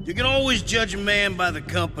 You can always judge a man by the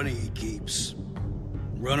company he keeps.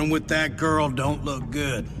 Running with that girl don't look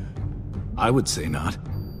good. I would say not.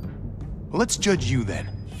 Well, let's judge you then.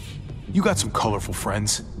 You got some colorful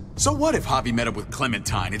friends. So what if Javi met up with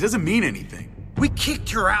Clementine? It doesn't mean anything. We kicked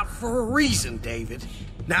her out for a reason, David.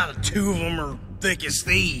 Now the two of them are thick as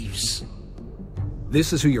thieves.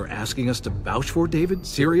 This is who you're asking us to vouch for, David?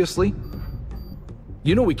 Seriously?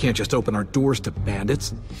 You know we can't just open our doors to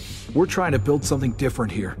bandits. We're trying to build something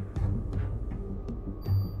different here.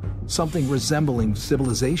 Something resembling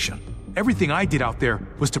civilization. Everything I did out there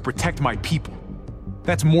was to protect my people.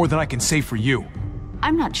 That's more than I can say for you.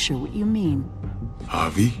 I'm not sure what you mean.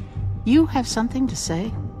 Javi? You have something to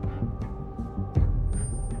say?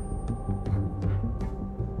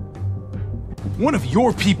 One of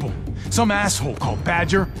your people, some asshole called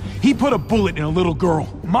Badger, he put a bullet in a little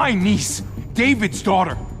girl, my niece, David's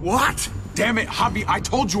daughter. What? Damn it, Javi, I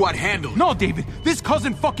told you I'd handle it. No, David, this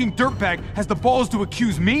cousin fucking dirtbag has the balls to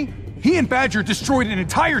accuse me? He and Badger destroyed an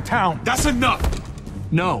entire town. That's enough!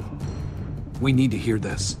 No. We need to hear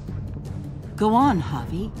this. Go on,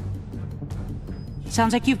 Javi.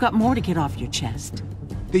 Sounds like you've got more to get off your chest.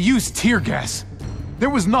 They used tear gas. There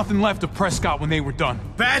was nothing left of Prescott when they were done.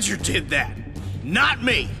 Badger did that, not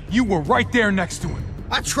me. You were right there next to him.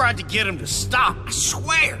 I tried to get him to stop, I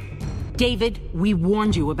swear. David, we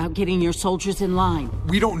warned you about getting your soldiers in line.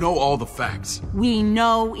 We don't know all the facts. We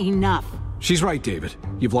know enough. She's right, David.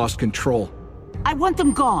 You've lost control. I want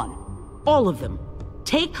them gone. All of them.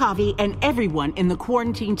 Take Javi and everyone in the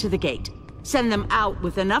quarantine to the gate. Send them out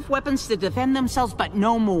with enough weapons to defend themselves, but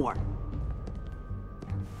no more.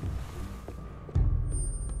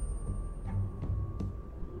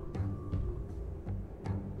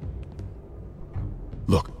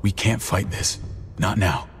 Look, we can't fight this. Not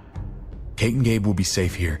now. Kate and Gabe will be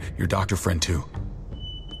safe here, your doctor friend too.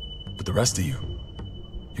 But the rest of you,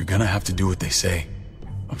 you're gonna have to do what they say.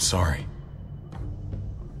 I'm sorry.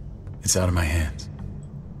 It's out of my hands.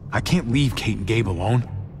 I can't leave Kate and Gabe alone.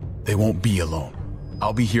 They won't be alone.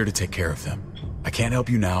 I'll be here to take care of them. I can't help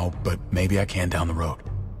you now, but maybe I can down the road.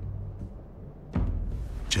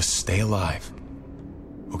 Just stay alive,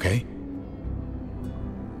 okay?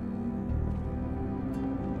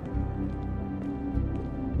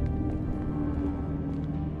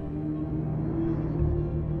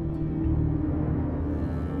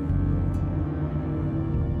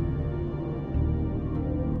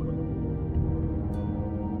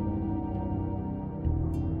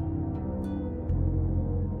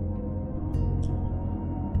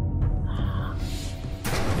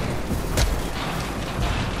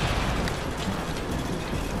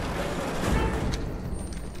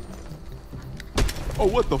 Oh,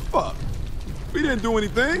 what the fuck? We didn't do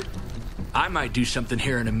anything. I might do something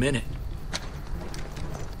here in a minute.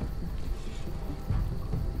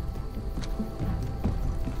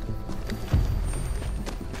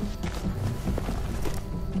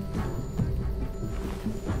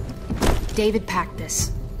 David packed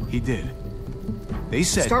this. He did. They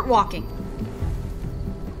said... Start walking.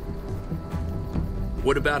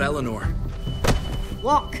 What about Eleanor?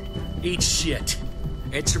 Walk. Eat shit.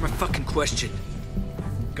 Answer my fucking question.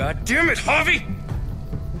 God damn it, Javi!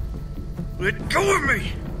 Let go of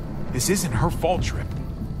me! This isn't her fault, Trip.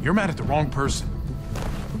 You're mad at the wrong person.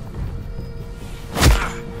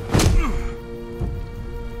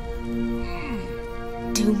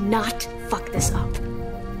 Do not fuck this up.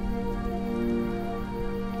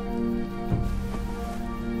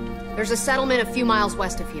 There's a settlement a few miles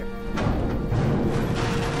west of here.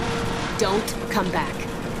 Don't come back.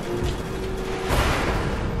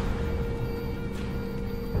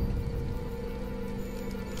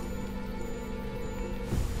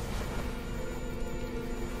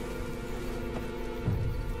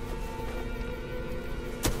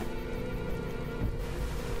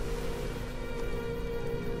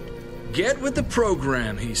 Get with the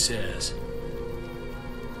program, he says.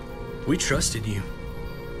 We trusted you.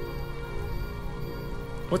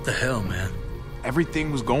 What the hell, man?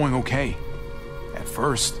 Everything was going okay. At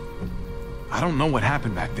first. I don't know what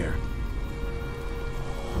happened back there.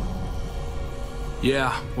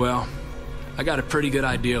 Yeah, well, I got a pretty good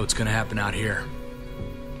idea what's gonna happen out here.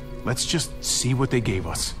 Let's just see what they gave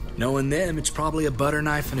us. Knowing them, it's probably a butter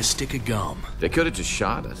knife and a stick of gum. They could have just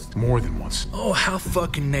shot us. More than once. Oh, how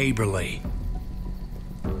fucking neighborly.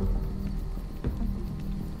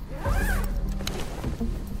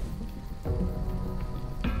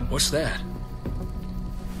 What's that?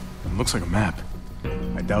 It looks like a map.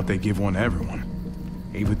 I doubt they give one to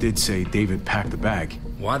everyone. Ava did say David packed the bag.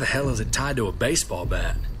 Why the hell is it tied to a baseball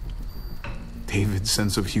bat? David's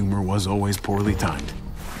sense of humor was always poorly timed.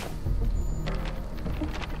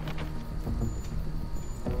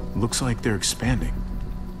 Looks like they're expanding.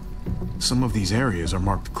 Some of these areas are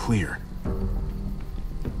marked clear.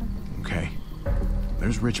 Okay.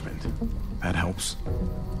 There's Richmond. That helps.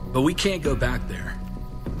 But we can't go back there.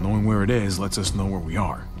 Knowing where it is lets us know where we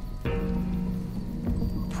are.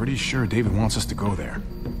 Pretty sure David wants us to go there.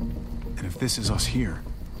 And if this is us here,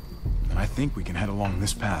 then I think we can head along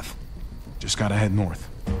this path. Just gotta head north.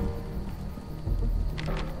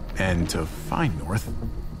 And to find north...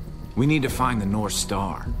 We need to find the North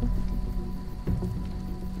Star.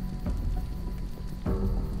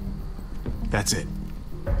 That's it.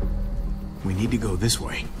 We need to go this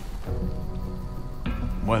way.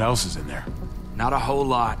 What else is in there? Not a whole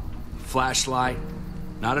lot. Flashlight,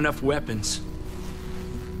 not enough weapons.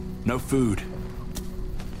 No food.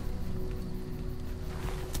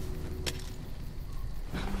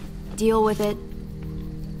 Deal with it.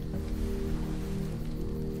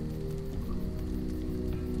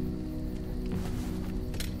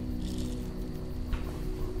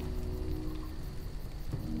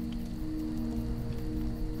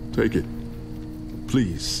 Take it.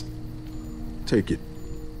 Please, take it.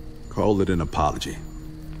 Call it an apology.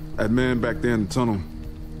 That man back there in the tunnel,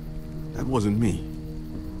 that wasn't me.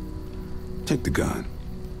 Take the gun.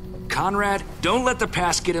 Conrad, don't let the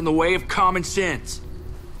past get in the way of common sense.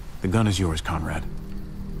 The gun is yours, Conrad.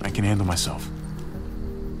 I can handle myself.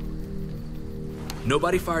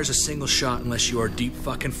 Nobody fires a single shot unless you are deep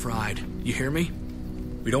fucking fried. You hear me?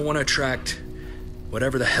 We don't want to attract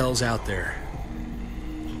whatever the hell's out there.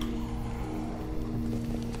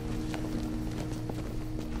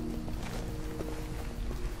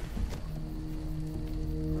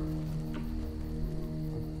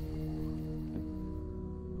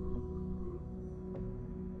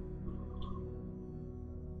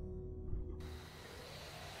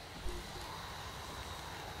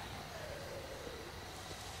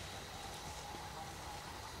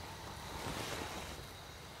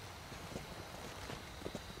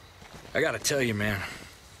 I gotta tell you, man,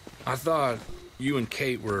 I thought you and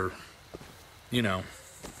Kate were, you know...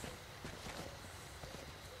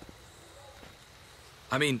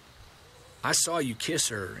 I mean, I saw you kiss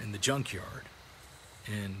her in the junkyard,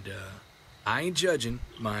 and I ain't judging,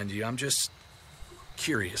 mind you, I'm just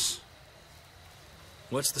curious.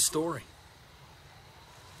 What's the story?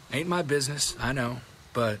 Ain't my business, I know,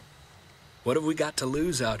 but what have we got to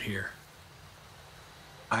lose out here?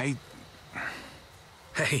 Hey,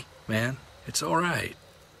 man, it's all right.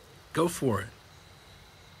 Go for it.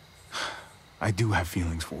 I do have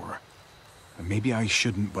feelings for her. Maybe I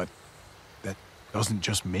shouldn't, but that doesn't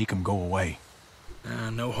just make them go away.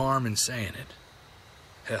 No harm in saying it.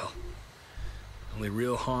 Hell, only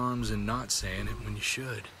real harm's in not saying it when you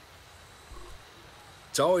should.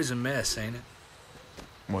 It's always a mess, ain't it?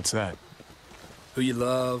 What's that? Who you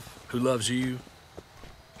love, who loves you,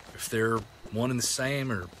 if they're one and the same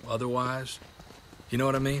or otherwise. You know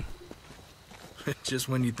what I mean? Just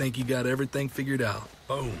when you think you got everything figured out,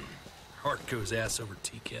 boom, heart goes ass over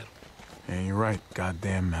tea kettle. Yeah, you're right.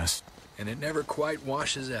 Goddamn mess. And it never quite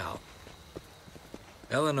washes out.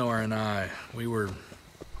 Eleanor and I, we were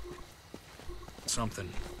something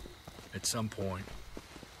at some point,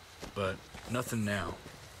 but nothing now.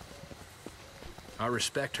 I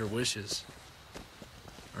respect her wishes.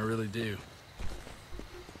 I really do.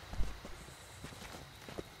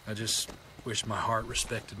 I just wish my heart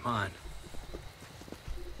respected mine.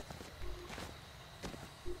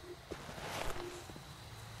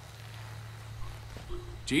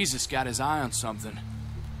 Jesus got his eye on something.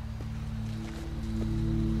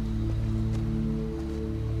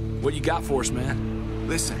 What you got for us, man?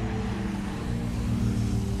 Listen.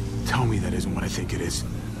 Tell me that isn't what I think it is.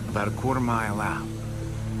 About a quarter mile out.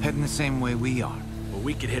 Heading the same way we are. Well,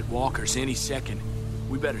 we could hit walkers any second.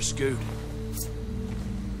 We better scoot.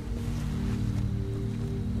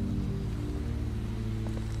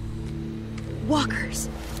 Walkers.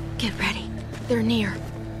 Get ready. They're near.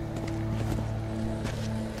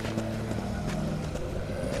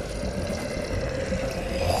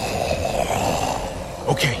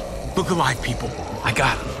 Okay, look alive, people. I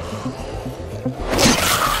got him.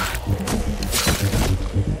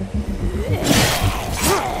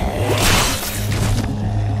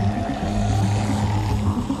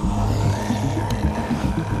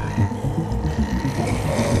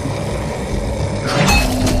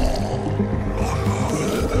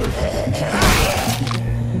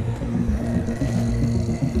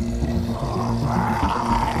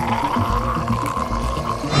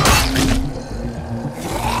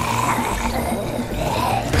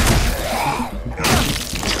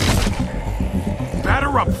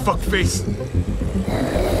 Fuckface.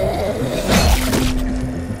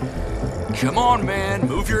 Come on, man.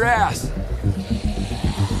 Move your ass.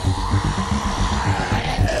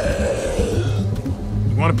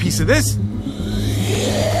 You want a piece of this?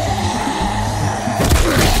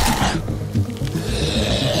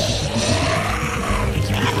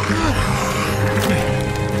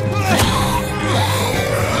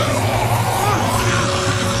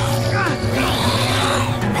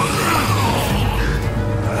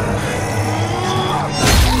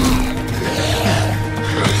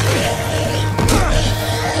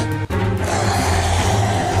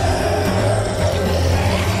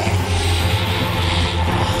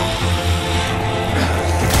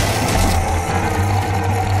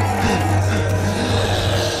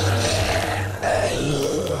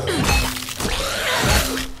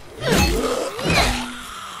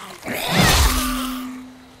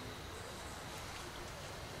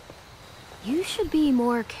 You should be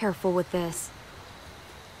more careful with this.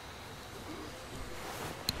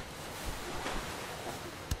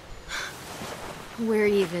 We're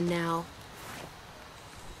even now.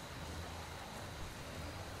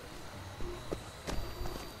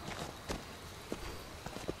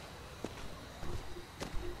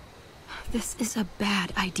 This is a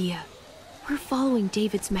bad idea. We're following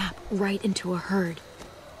David's map right into a herd.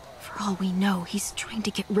 For all we know, he's trying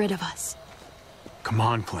to get rid of us. Come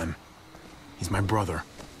on, Clem. He's my brother.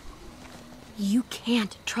 You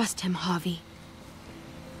can't trust him, Javi.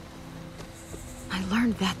 I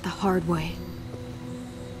learned that the hard way.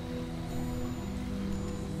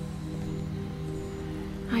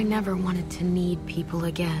 I never wanted to need people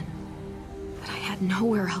again, but I had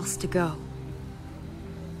nowhere else to go.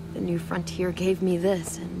 The New Frontier gave me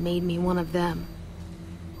this and made me one of them.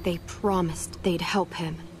 They promised they'd help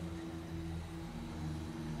him.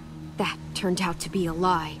 That turned out to be a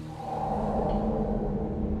lie.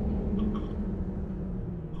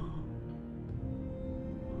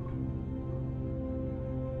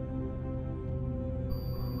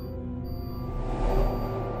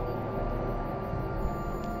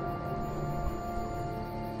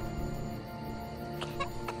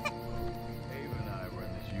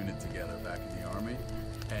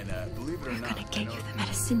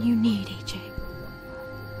 You need, AJ.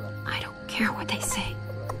 I don't care what they say.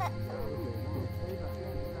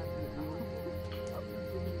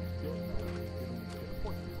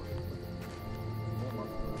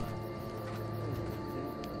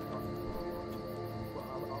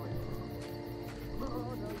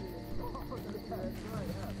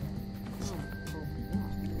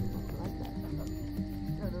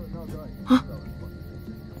 Huh?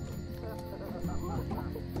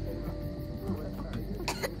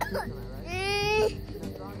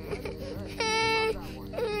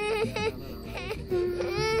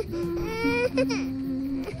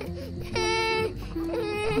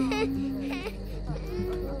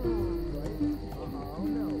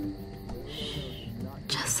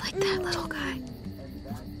 Just like that little guy.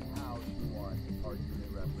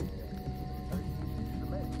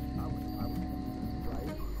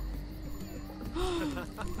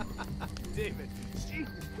 David. Jesus,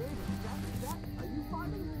 David, that? Are you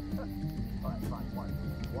fighting? All right, fine, one.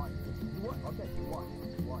 You what? Okay, one.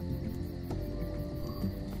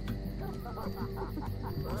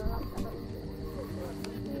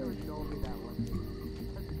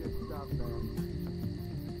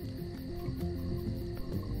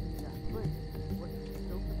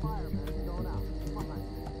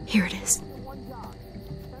 Here it is.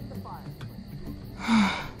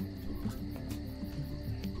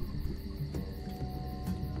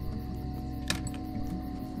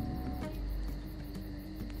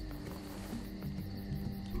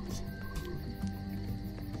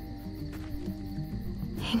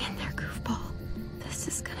 Hang in there, goofball. This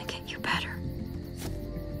is gonna get you better.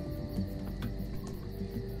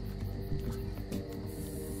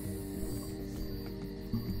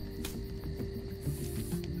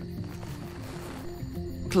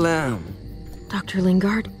 Clem. Dr.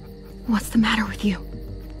 Lingard, what's the matter with you?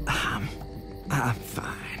 I'm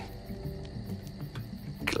fine.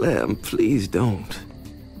 Clem, please don't.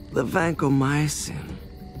 The vancomycin.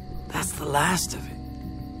 That's the last of it.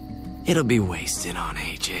 It'll be wasted on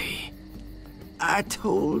AJ. I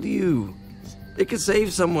told you. It could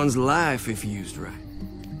save someone's life if used right.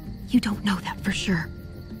 You don't know that for sure.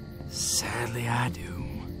 Sadly, I do.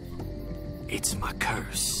 It's my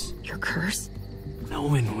curse. Your curse?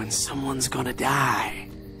 Knowing when someone's gonna die.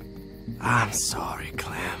 I'm sorry,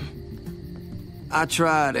 Clem. I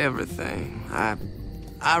tried everything.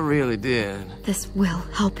 I really did. This will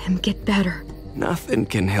help him get better. Nothing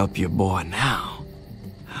can help your boy now.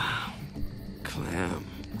 Clem,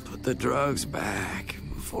 put the drugs back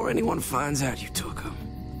before anyone finds out you took them.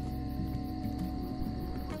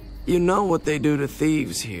 You know what they do to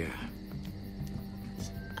thieves here.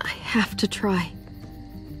 I have to try.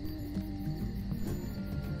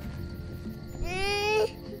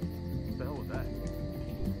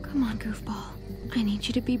 Come on, goofball. I need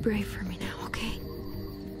you to be brave for me now, okay?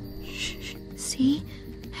 Shh. See?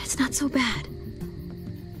 It's not so bad.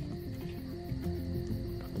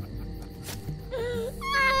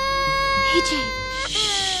 AJ,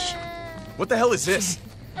 shh. What the hell is this?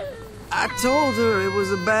 I told her it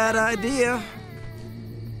was a bad idea.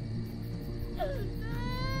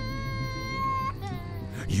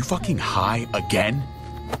 You fucking high again?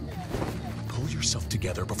 Pull yourself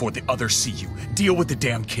together before the others see you. Deal with the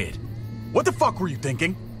damn kid. What the fuck were you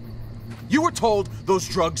thinking? You were told those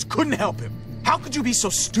drugs couldn't help him. How could you be so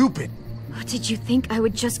stupid? Did you think I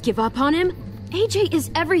would just give up on him? AJ is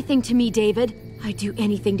everything to me, David. I'd do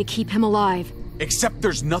anything to keep him alive. Except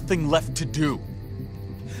there's nothing left to do.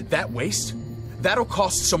 That waste, that'll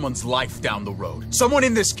cost someone's life down the road. Someone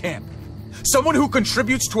in this camp. Someone who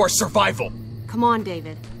contributes to our survival. Come on,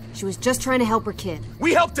 David. She was just trying to help her kid.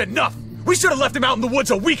 We helped enough! We should have left him out in the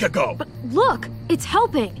woods a week ago! But look, it's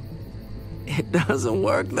helping. It doesn't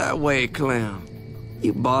work that way, Clem.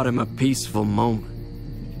 You bought him a peaceful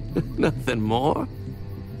moment. Nothing more.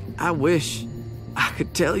 I wish I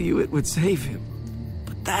could tell you it would save him,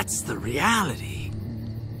 but that's the reality.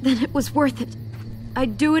 Then it was worth it.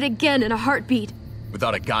 I'd do it again in a heartbeat.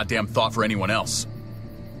 Without a goddamn thought for anyone else.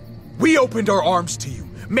 We opened our arms to you,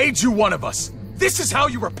 made you one of us. This is how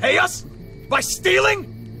you repay us? By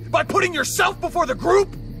stealing? By putting yourself before the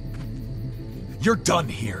group? You're done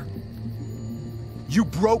here. You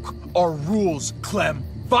broke our rules, Clem.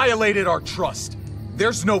 Violated our trust.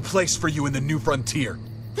 There's no place for you in the new frontier.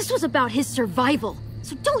 This was about his survival,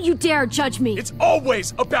 so don't you dare judge me. It's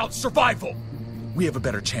always about survival. We have a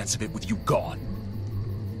better chance of it with you gone.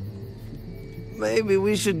 Maybe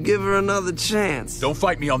we should give her another chance. Don't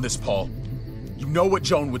fight me on this, Paul. You know what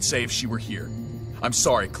Joan would say if she were here. I'm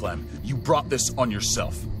sorry, Clem. You brought this on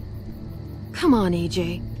yourself. Come on,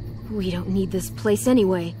 AJ. We don't need this place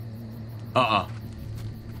anyway.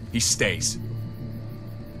 He stays.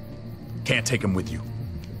 Can't take him with you.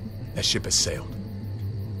 That ship has sailed.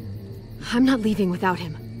 I'm not leaving without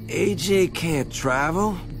him. AJ can't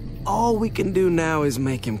travel. All we can do now is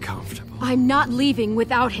make him comfortable. I'm not leaving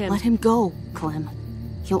without him. Let him go, Clem.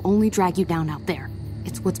 He'll only drag you down out there.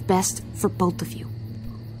 It's what's best for both of you.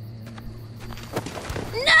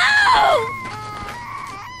 No!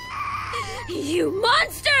 You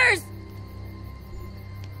monsters!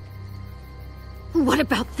 What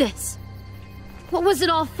about this? What was it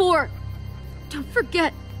all for? Don't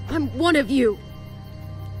forget, I'm one of you.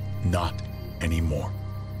 Not anymore.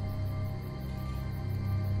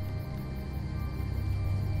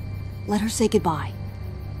 Let her say goodbye.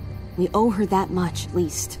 We owe her that much, at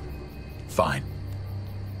least. Fine.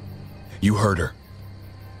 You heard her.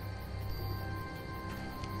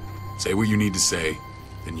 Say what you need to say,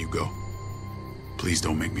 then you go. Please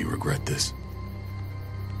don't make me regret this.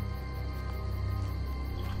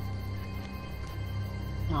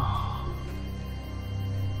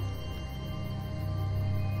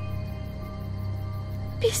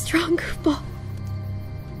 Be strong, Goofball.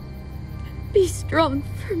 Be strong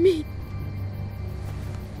for me.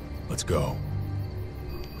 Let's go.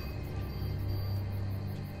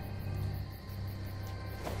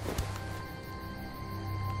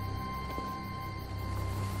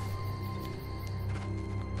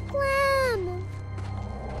 Clem!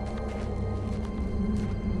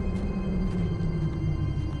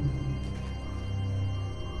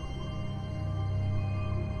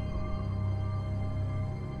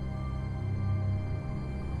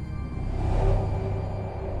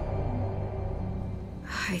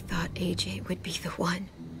 I thought AJ would be the one.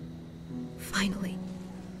 Finally.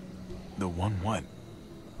 The one what?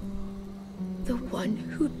 The one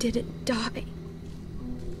who didn't die.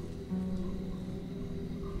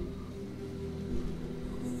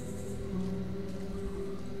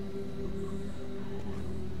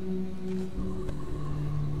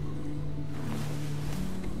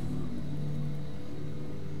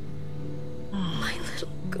 My little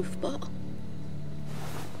goofball.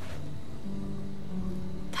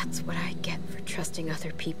 That's what I get for trusting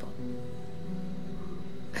other people.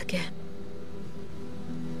 Again.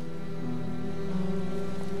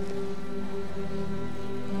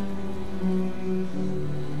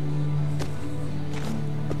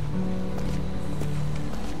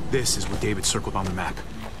 This is what David circled on the map.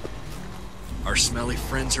 Our smelly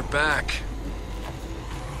friends are back.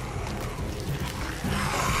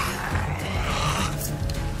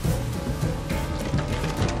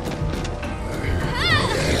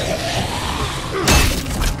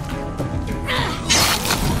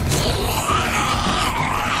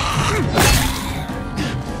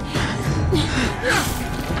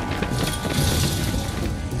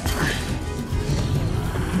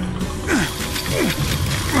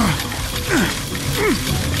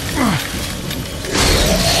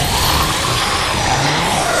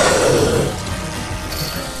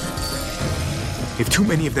 If too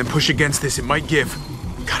many of them push against this, it might give.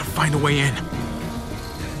 Gotta find a way in.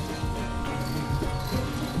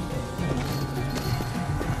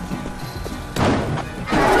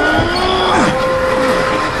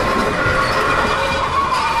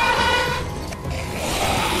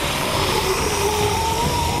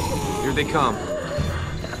 Here they come.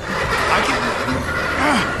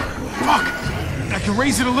 Fuck! I can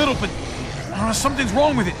raise it a little, but I don't know, something's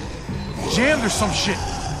wrong with it. Jammed or some shit.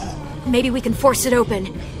 Maybe we can force it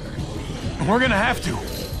open. We're gonna have to.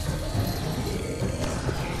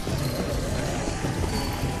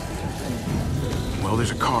 Well, there's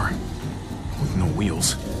a car with no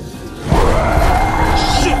wheels.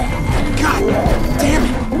 Shit! God damn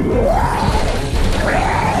it!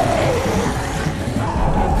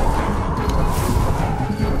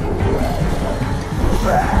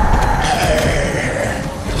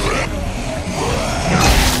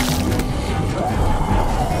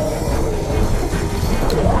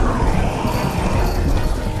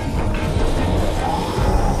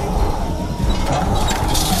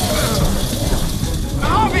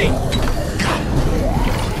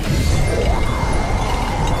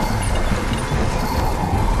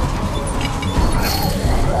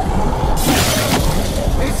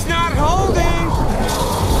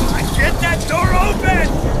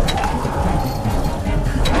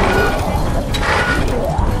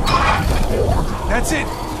 That's it.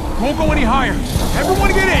 Won't go any higher.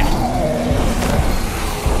 Everyone get in.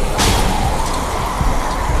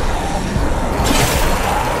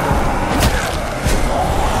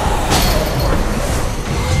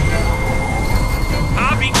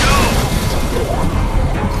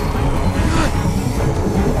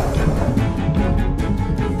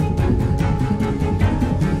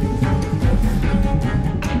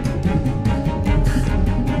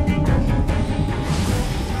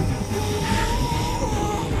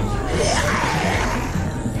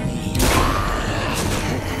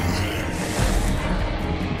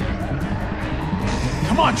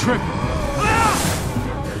 Trip.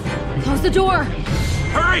 Close the door.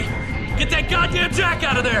 Hurry! Get that goddamn Jack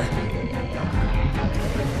out of there!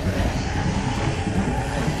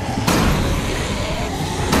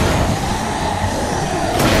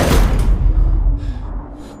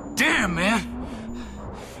 Damn, man.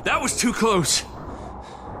 That was too close.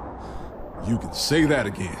 You can say that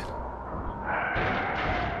again.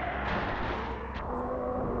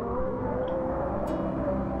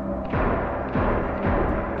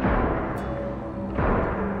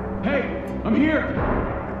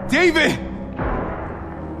 David!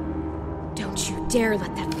 Don't you dare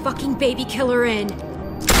let that fucking baby killer in.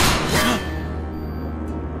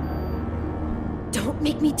 Don't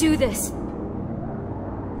make me do this.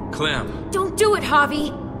 Clem. Don't do it,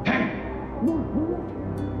 Javi.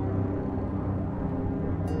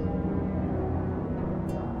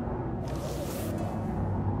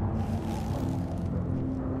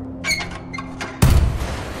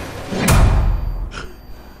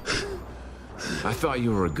 I thought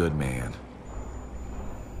you were a good man.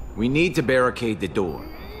 We need to barricade the door.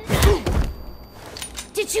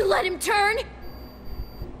 Did you let him turn?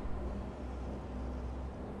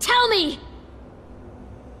 Tell me!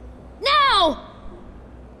 Now!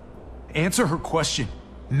 Answer her question.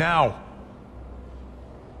 Now.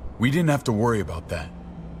 We didn't have to worry about that.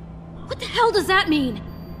 What the hell does that mean?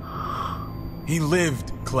 He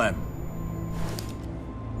lived, Clem.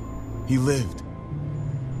 He lived.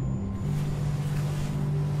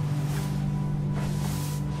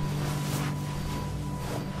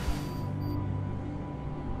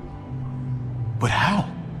 But how?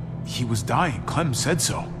 He was dying. Clem said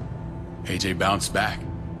so. AJ bounced back.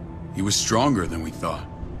 He was stronger than we thought.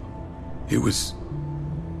 It was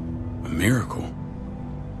a miracle.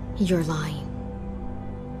 You're lying.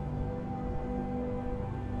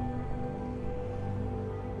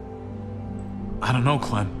 I don't know,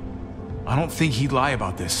 Clem. I don't think he'd lie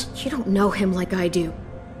about this. You don't know him like I do.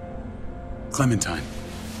 Clementine,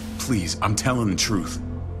 please, I'm telling the truth.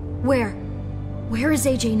 Where? Where is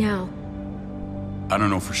AJ now? I don't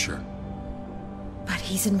know for sure. But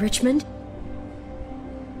he's in Richmond?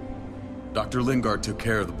 Dr. Lingard took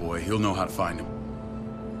care of the boy. He'll know how to find him.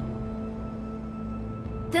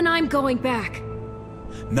 Then I'm going back.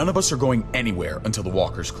 None of us are going anywhere until the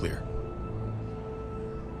walker's clear.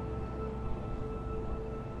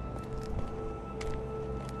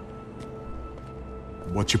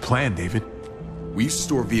 What's your plan, David? We used to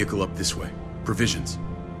store a vehicle up this way. Provisions.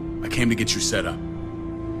 I came to get you set up.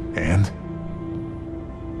 And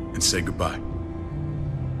say goodbye.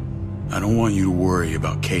 I don't want you to worry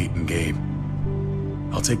about Kate and Gabe.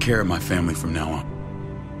 I'll take care of my family from now on.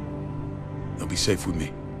 They'll be safe with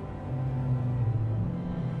me.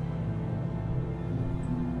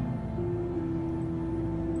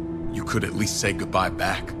 You could at least say goodbye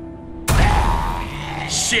back.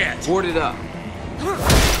 Shit! Board it up.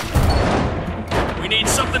 We need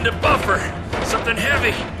something to buffer. Something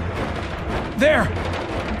heavy. There!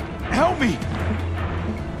 Help me!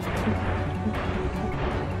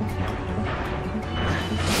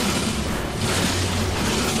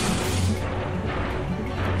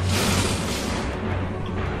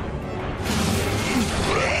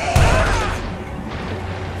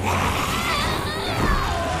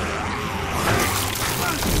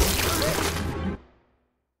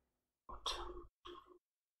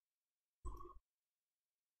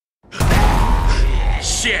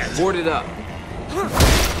 Shit! Board it up.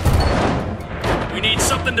 We need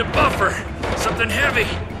something to buffer. Something heavy.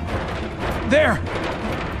 There!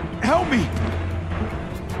 Help me!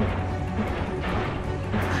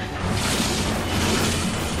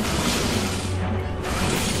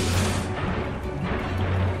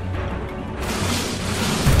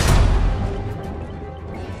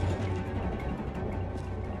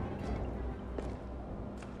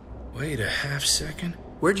 Wait a half second.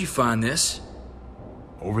 Where'd you find this?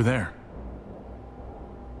 Over there.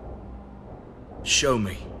 Show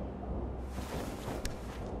me.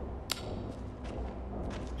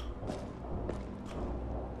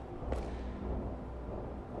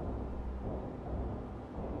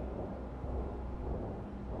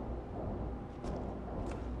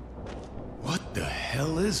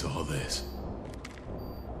 hell is all this?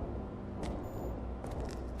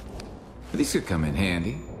 These could come in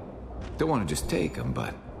handy. Don't want to just take them,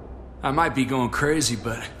 but... I might be going crazy,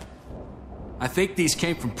 but... I think these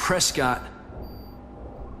came from Prescott.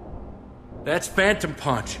 That's Phantom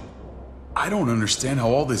Punch. I don't understand how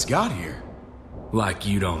all this got here. Like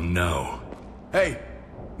you don't know. Hey,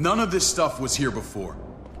 none of this stuff was here before.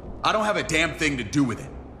 I don't have a damn thing to do with it.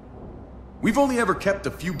 We've only ever kept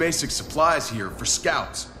a few basic supplies here for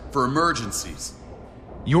scouts, for emergencies.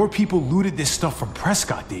 Your people looted this stuff from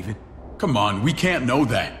Prescott, David. Come on, we can't know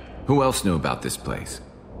that. Who else knew about this place?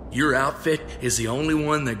 Your outfit is the only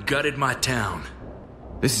one that gutted my town.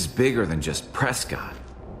 This is bigger than just Prescott.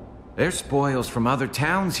 There's spoils from other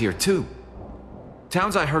towns here, too.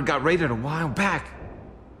 Towns I heard got raided a while back.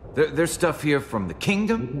 There's stuff here from the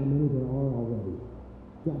kingdom.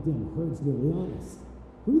 Goddamn herd's really honest.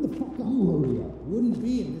 Who the fuck you hurry up? Wouldn't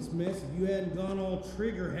be in this mess if you hadn't gone all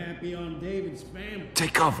trigger happy on David's family.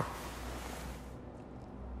 Take cover.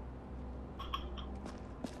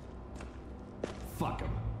 Fuck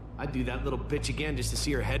him. I'd do that little bitch again just to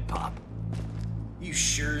see her head pop. You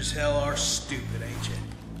sure as hell are stupid, ain't you?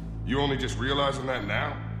 You only just realizing that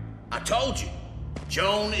now? I told you.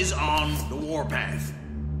 Joan is on the warpath.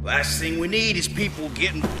 Last thing we need is people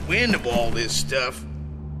getting wind of all this stuff.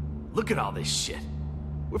 Look at all this shit.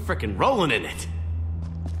 We're frickin' rolling in it.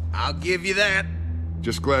 I'll give you that.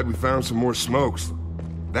 Just glad we found some more smokes.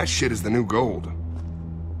 That shit is the new gold.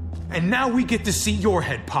 And now we get to see your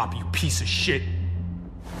head pop, you piece of shit.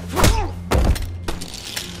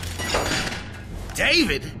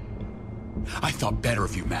 David? I thought better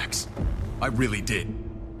of you, Max. I really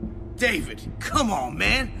did. David, come on,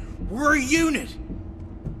 man. We're a unit.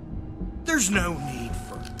 There's no need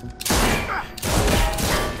for...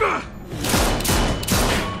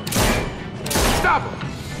 Stop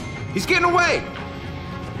him! He's getting away!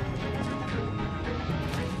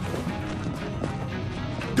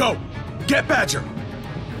 Go! Get Badger!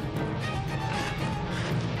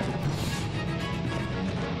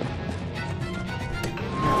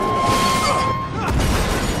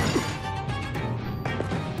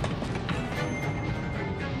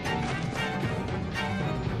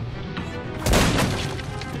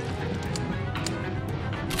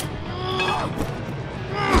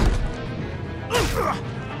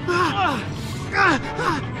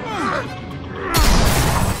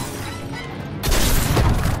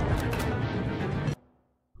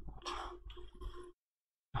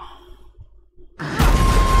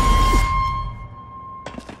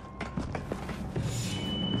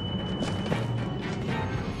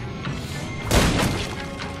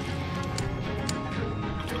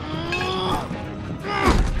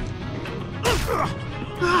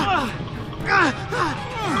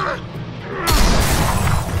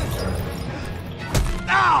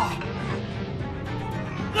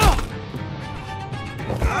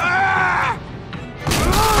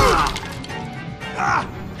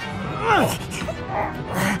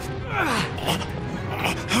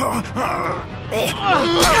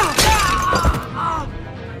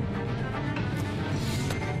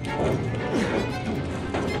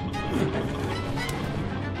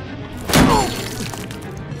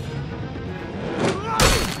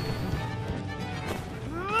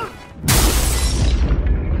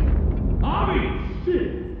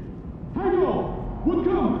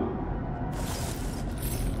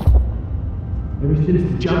 Ever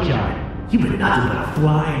since the junkyard, you've been nothing but a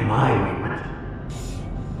fly in my ointment.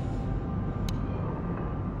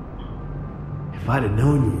 If I'd have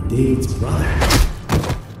known you were David's brother,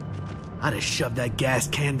 I'd have shoved that gas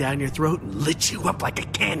can down your throat and lit you up like a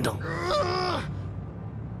candle.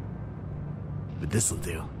 But this'll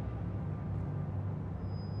do.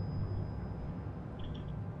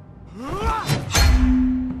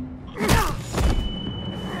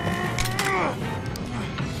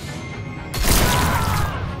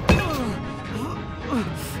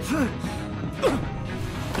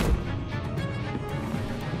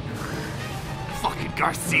 Fucking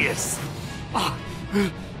Garcias. Oh,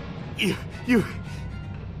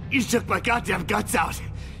 you took my goddamn guts out.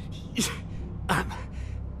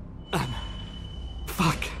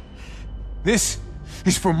 Fuck. This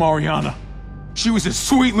is for Mariana. She was a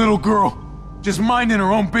sweet little girl, just minding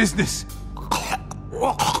her own business.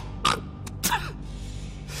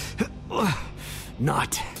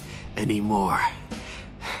 Not anymore.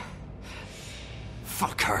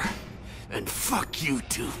 Fuck her, and fuck you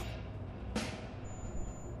too.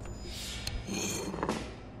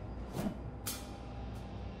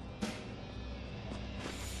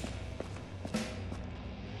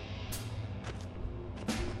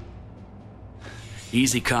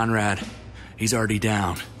 Easy, Conrad. He's already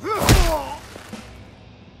down.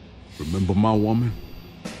 Remember my woman?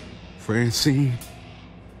 Francine?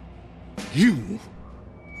 You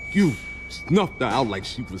snuffed her out like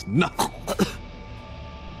she was nothing.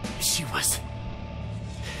 She was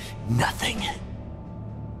nothing.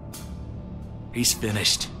 He's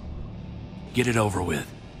finished. Get it over with.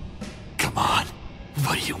 Come on.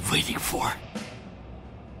 What are you waiting for?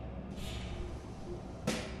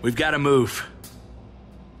 We've got to move.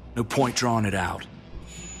 No point drawing it out.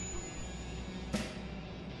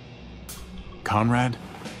 Conrad?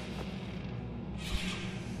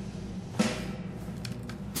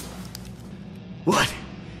 What?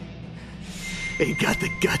 Ain't got the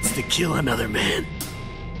guts to kill another man?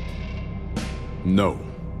 No.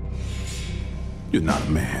 You're not a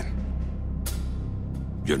man.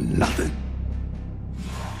 You're nothing.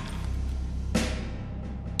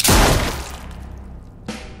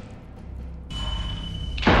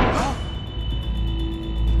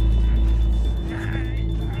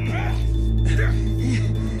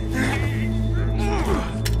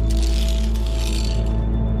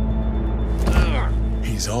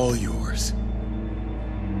 He's all yours.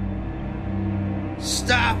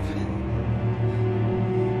 Stop.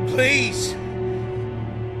 Please.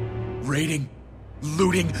 Raiding,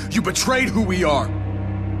 looting, you betrayed who we are.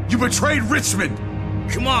 You betrayed Richmond.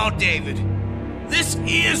 Come on, David. This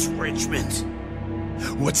is Richmond.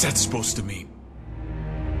 What's that supposed to mean?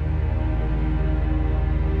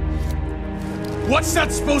 What's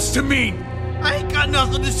that supposed to mean? I ain't got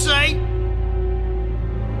nothing to say.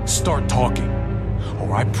 Start talking,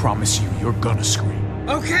 or I promise you, you're gonna scream.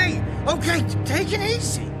 Okay, take it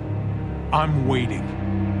easy. I'm waiting.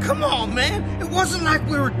 Come on, man. It wasn't like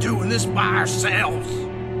we were doing this by ourselves.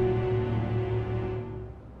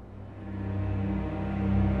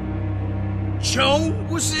 Joan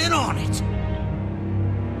was in on it.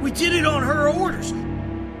 We did it on her orders.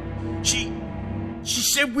 She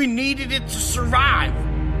said we needed it to survive.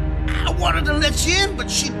 I wanted to let you in, but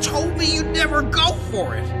she told me you'd never go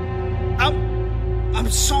for it. I'm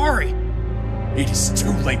sorry. It is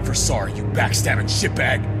too late for sorry, you backstabbing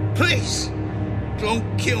shitbag. Please,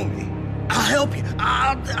 don't kill me. I'll help you.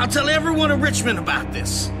 I'll tell everyone in Richmond about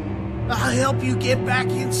this. I'll help you get back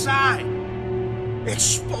inside.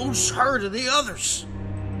 Expose her to the others.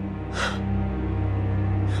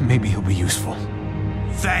 Maybe he'll be useful.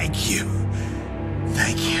 Thank you.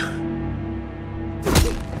 Thank you.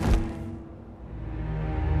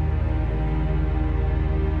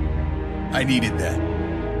 I needed that.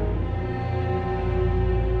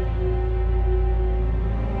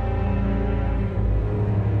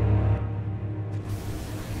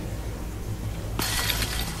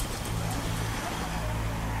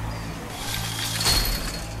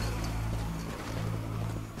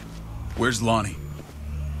 Where's Lonnie?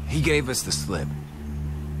 He gave us the slip.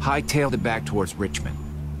 Hightailed it back towards Richmond.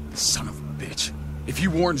 Son of a bitch. If he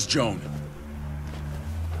warns Joan...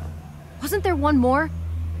 Wasn't there one more?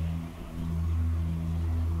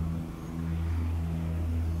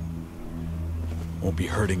 Won't be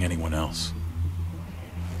hurting anyone else.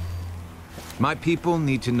 My people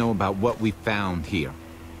need to know about what we found here.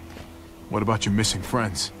 What about your missing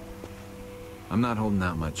friends? I'm not holding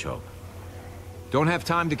out much hope. Don't have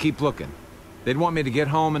time to keep looking. They'd want me to get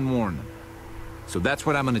home and warn them. So that's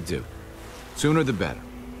what I'm gonna do. Sooner the better.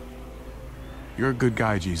 You're a good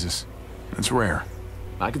guy, Jesus. That's rare.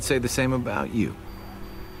 I could say the same about you.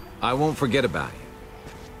 I won't forget about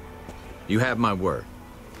you. You have my word.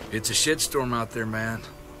 It's a shitstorm out there, man.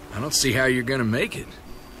 I don't see how you're gonna make it.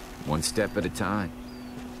 One step at a time.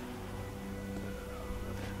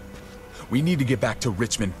 We need to get back to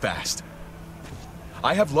Richmond fast.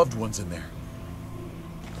 I have loved ones in there.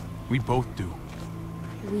 We both do.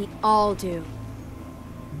 We all do.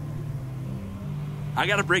 I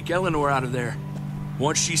gotta break Eleanor out of there.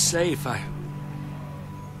 Once she's safe,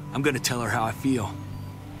 I'm gonna tell her how I feel.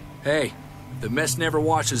 Hey, if the mess never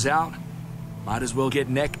washes out, might as well get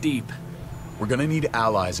neck deep. We're gonna need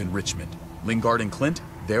allies in Richmond. Lingard and Clint,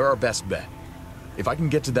 they're our best bet. If I can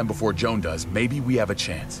get to them before Joan does, maybe we have a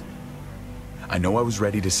chance. I know I was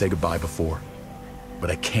ready to say goodbye before, but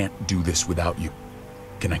I can't do this without you.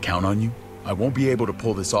 Can I count on you? I won't be able to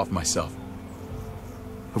pull this off myself.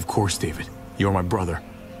 Of course, David. You're my brother.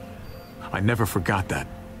 I never forgot that.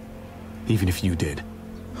 Even if you did.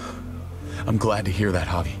 I'm glad to hear that,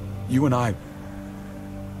 Javi. You and I...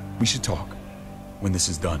 we should talk when this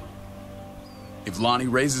is done. If Lonnie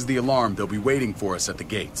raises the alarm, they'll be waiting for us at the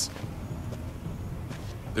gates.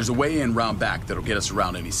 There's a way in round back that'll get us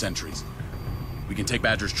around any sentries. We can take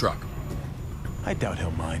Badger's truck. I doubt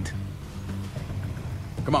he'll mind.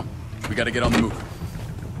 Come on, we gotta get on the move.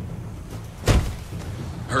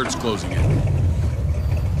 Herd's closing in.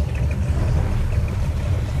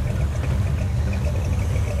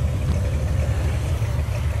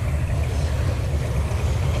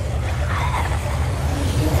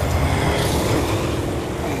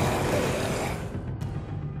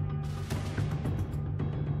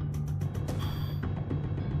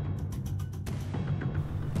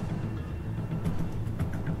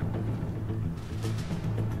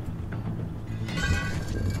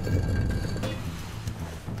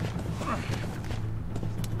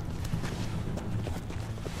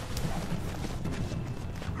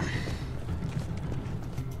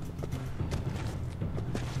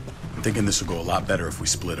 I'm thinking this will go a lot better if we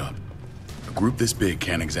split up. A group this big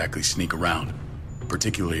can't exactly sneak around,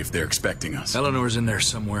 particularly if they're expecting us. Eleanor's in there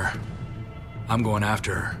somewhere. I'm going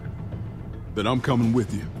after her. Then I'm coming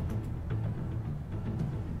with you.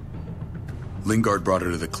 Lingard brought her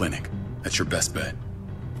to the clinic. That's your best bet.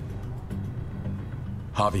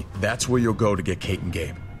 Javi, that's where you'll go to get Kate and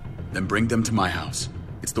Gabe. Then bring them to my house.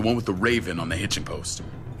 It's the one with the raven on the hitching post.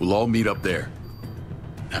 We'll all meet up there.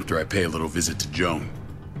 After I pay a little visit to Joan.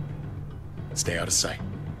 Stay out of sight.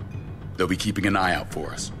 They'll be keeping an eye out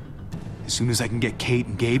for us. As soon as I can get Kate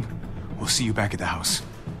and Gabe, we'll see you back at the house.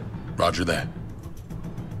 Roger that.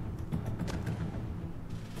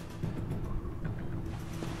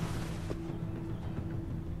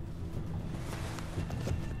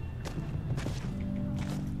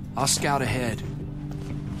 I'll scout ahead.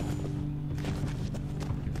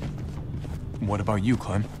 What about you,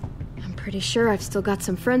 Clem? I'm pretty sure I've still got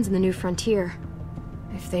some friends in the New Frontier.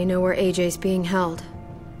 If they know where AJ's being held,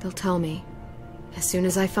 they'll tell me. As soon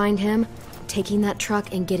as I find him, I'm taking that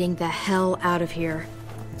truck and getting the hell out of here.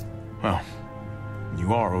 Well,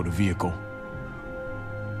 you are owed a vehicle.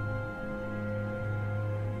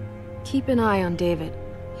 Keep an eye on David.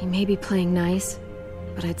 He may be playing nice,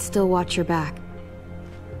 but I'd still watch your back.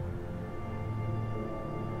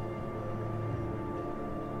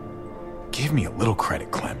 Give me a little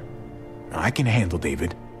credit, Clem. I can handle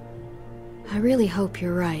David. I really hope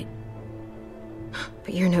you're right.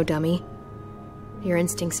 But you're no dummy. Your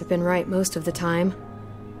instincts have been right most of the time.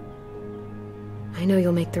 I know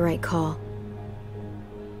you'll make the right call.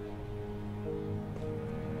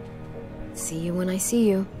 See you when I see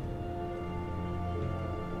you.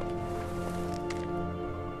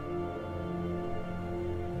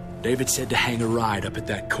 David said to hang a ride up at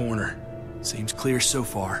that corner. Seems clear so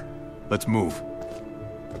far. Let's move.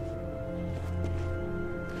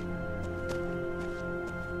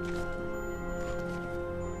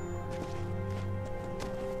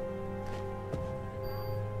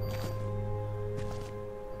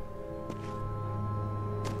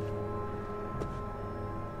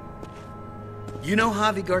 You know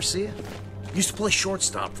Javi Garcia? Used to play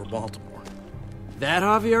shortstop for Baltimore. That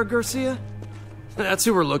Javier Garcia? That's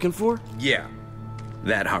who we're looking for? Yeah,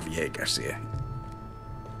 that Javier Garcia.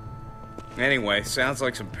 Anyway, sounds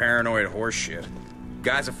like some paranoid horse shit.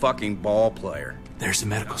 Guy's a fucking ball player. There's the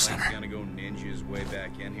medical center. He's gonna go ninja his way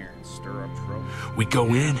back in here and stir up trouble. We go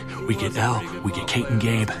in, we get Elle, we get Kate and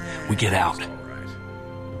Gabe, we get out.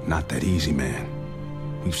 Not that easy, man.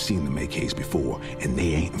 We've seen them AKs before, and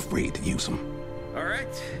they ain't afraid to use them. All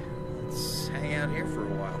right, let's hang out here for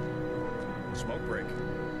a while. Smoke break.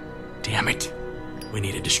 Damn it. We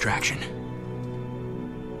need a distraction.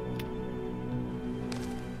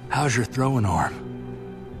 How's your throwing arm?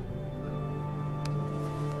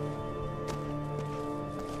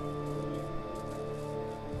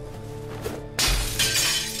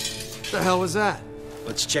 The hell was that?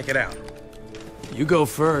 Let's check it out. You go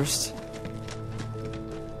first.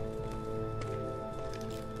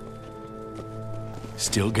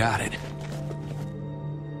 Still got it.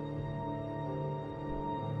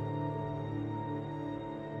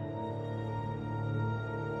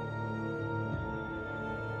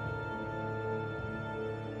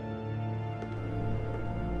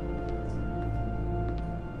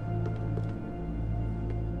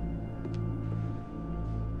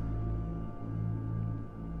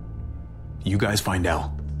 You guys find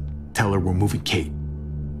Elle. Tell her we're moving Kate.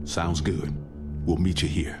 Sounds good. We'll meet you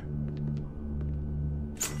here.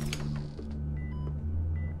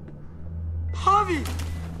 Javi!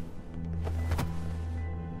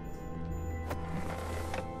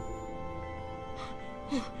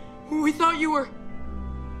 We thought you were...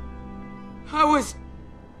 I was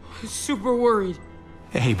super worried.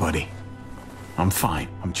 Hey, buddy. I'm fine.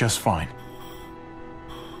 I'm just fine.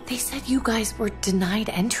 They said you guys were denied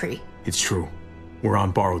entry. It's true. We're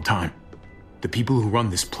on borrowed time. The people who run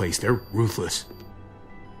this place, they're ruthless.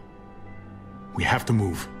 We have to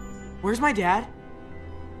move. Where's my dad?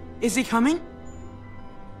 Is he coming?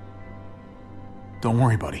 Don't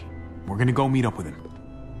worry, buddy. We're gonna go meet up with him.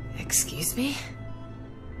 Excuse me?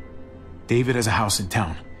 David has a house in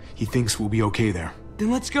town. He thinks we'll be okay there.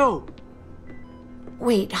 Then let's go.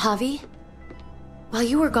 Wait, Javi? While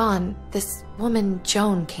you were gone, this woman,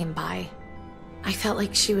 Joan, came by. I felt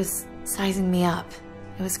like she was sizing me up.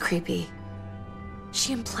 It was creepy.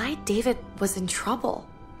 She implied David was in trouble,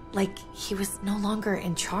 like he was no longer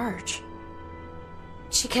in charge.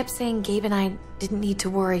 She kept saying Gabe and I didn't need to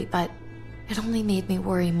worry, but it only made me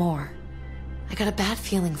worry more. I got a bad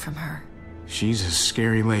feeling from her. She's a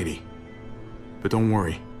scary lady. But don't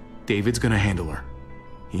worry, David's gonna handle her.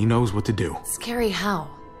 He knows what to do. Scary how?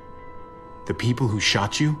 The people who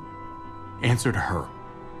shot you answered her.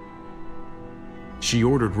 She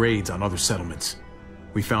ordered raids on other settlements.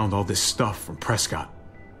 We found all this stuff from Prescott.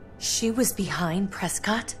 She was behind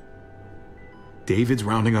Prescott? David's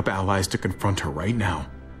rounding up allies to confront her right now.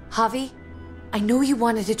 Javi, I know you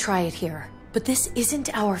wanted to try it here, but this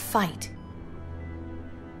isn't our fight.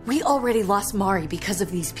 We already lost Mari because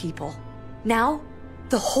of these people. Now,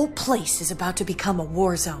 the whole place is about to become a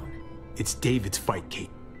war zone. It's David's fight, Kate.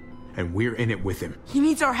 And we're in it with him. He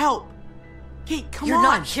needs our help. Kate, come on. You're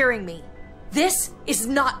not hearing me. This is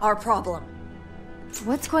not our problem.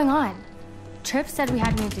 What's going on? Tripp said we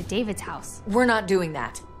had to move to David's house. We're not doing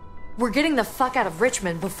that. We're getting the fuck out of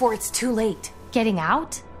Richmond before it's too late. Getting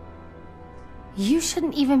out? You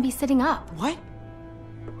shouldn't even be sitting up. What?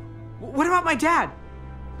 What about my dad?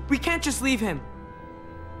 We can't just leave him.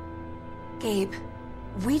 Gabe,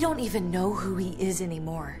 we don't even know who he is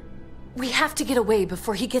anymore. We have to get away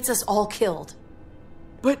before he gets us all killed.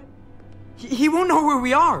 But he won't know where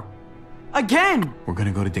we are. Again! We're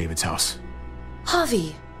gonna go to David's house.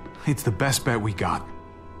 Javi! It's the best bet we got.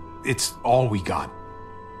 It's all we got.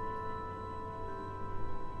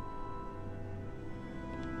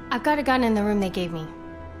 I've got a gun in the room they gave me.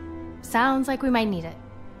 Sounds like we might need it.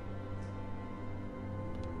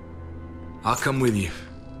 I'll come with you.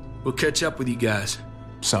 We'll catch up with you guys.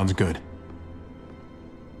 Sounds good.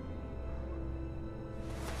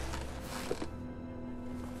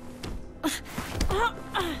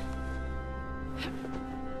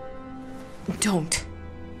 Don't.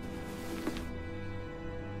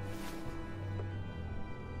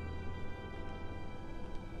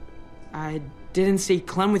 I didn't see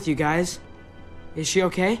Clem with you guys. Is she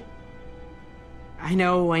okay? I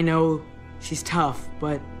know, she's tough,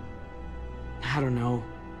 but I don't know.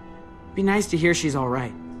 Be nice to hear she's all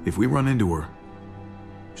right. If we run into her,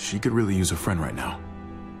 she could really use a friend right now.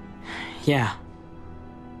 Yeah.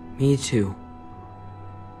 Me too.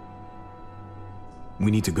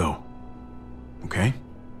 We need to go. Okay?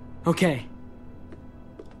 Okay.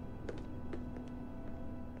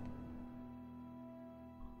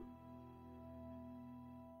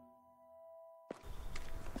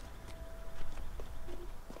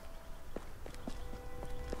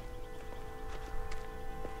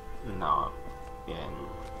 Not in.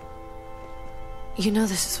 You know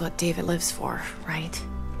this is what David lives for, right?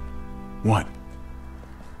 What?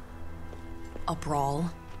 A brawl.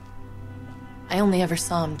 I only ever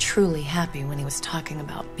saw him truly happy when he was talking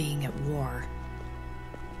about being at war.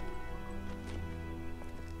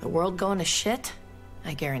 The world going to shit?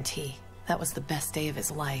 I guarantee. That was the best day of his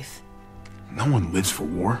life. No one lives for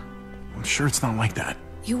war. I'm sure it's not like that.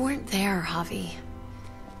 You weren't there, Javi.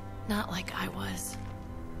 Not like I was.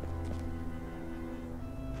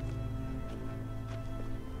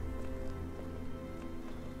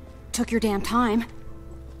 Took your damn time.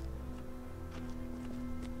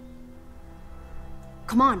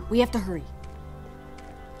 Come on, we have to hurry.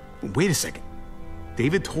 Wait a second.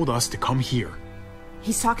 David told us to come here.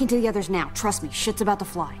 He's talking to the others now. Trust me, shit's about to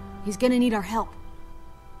fly. He's gonna need our help.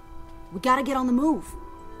 We gotta get on the move.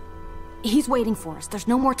 He's waiting for us. There's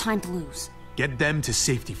no more time to lose. Get them to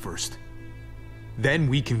safety first. Then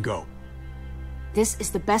we can go. This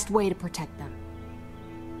is the best way to protect them.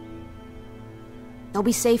 They'll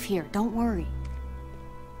be safe here, don't worry.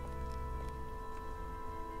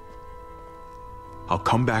 I'll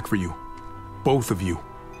come back for you. Both of you.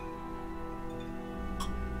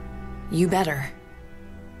 You better.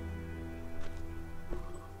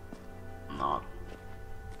 Not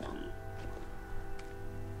in.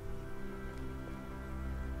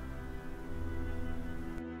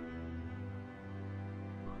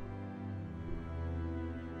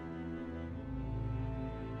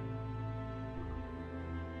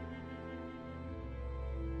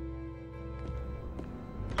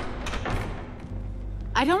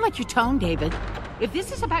 I don't like your tone, David. If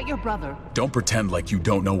this is about your brother... Don't pretend like you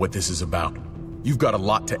don't know what this is about. You've got a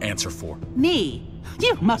lot to answer for. Me?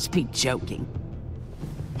 You must be joking.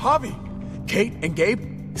 Javi! Kate and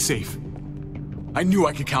Gabe? Safe. I knew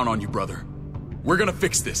I could count on you, brother. We're gonna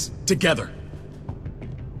fix this, together.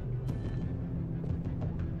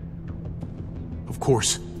 Of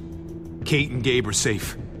course. Kate and Gabe are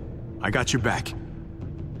safe. I got your back.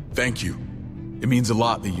 Thank you. It means a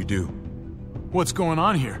lot that you do. What's going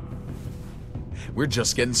on here? We're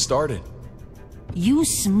just getting started. You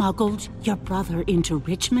smuggled your brother into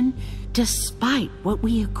Richmond despite what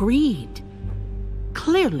we agreed.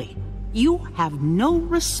 Clearly, you have no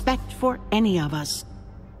respect for any of us.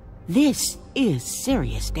 This is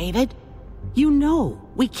serious, David. You know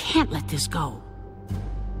we can't let this go.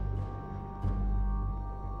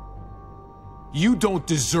 You don't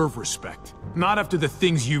deserve respect. Not after the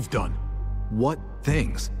things you've done. What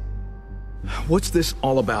things? What's this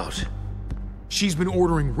all about? She's been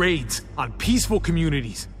ordering raids on peaceful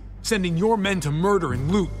communities, sending your men to murder and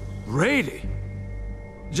loot. Raiding?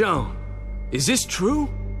 John, is this true?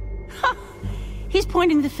 He's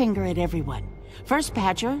pointing the finger at everyone. First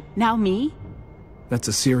Badger, now me. That's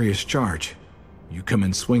a serious charge. You come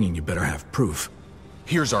in swinging, you better have proof.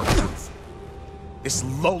 Here's our proof. This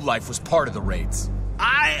lowlife was part of the raids.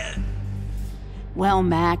 Well,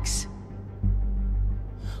 Max,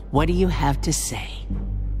 what do you have to say?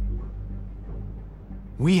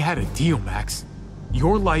 We had a deal, Max.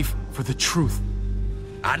 Your life for the truth.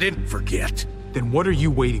 I didn't forget. Then what are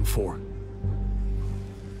you waiting for?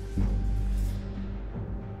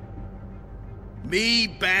 Me,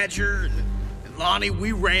 Badger, and Lonnie,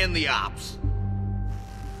 we ran the ops.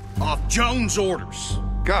 Off Jones' orders.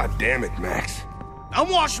 God damn it, Max. I'm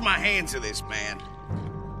washing my hands of this, man.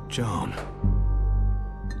 John.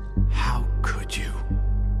 How could you?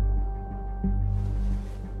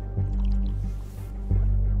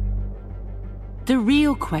 The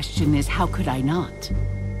real question is, how could I not?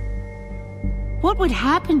 What would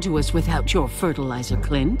happen to us without your fertilizer,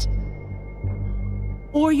 Clint?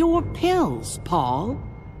 Or your pills, Paul?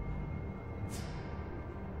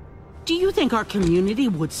 Do you think our community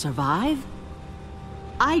would survive?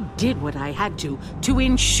 I did what I had to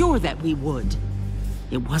ensure that we would.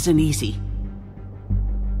 It wasn't easy.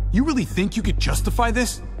 You really think you could justify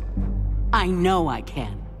this? I know I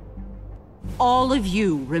can. All of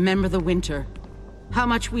you remember the winter. How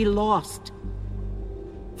much we lost.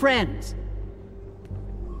 Friends.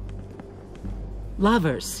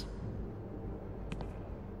 Lovers.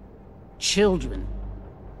 Children.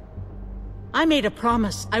 I made a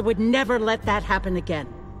promise I would never let that happen again.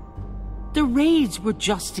 The raids were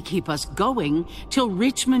just to keep us going till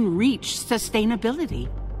Richmond reached sustainability.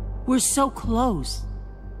 We're so close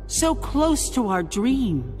to our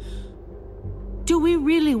dream. Do we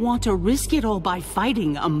really want to risk it all by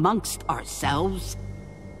fighting amongst ourselves?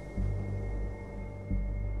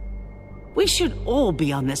 We should all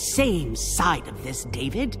be on the same side of this,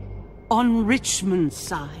 David. On Richmond's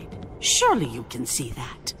side. Surely you can see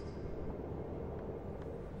that.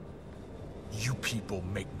 You people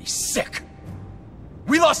make me sick.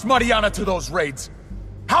 We lost Mariana to those raids.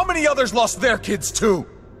 How many others lost their kids too?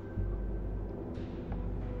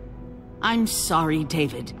 I'm sorry,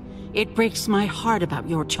 David. It breaks my heart about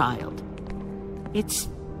your child. It's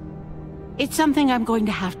something I'm going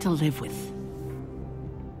to have to live with.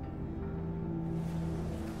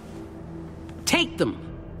 Take them.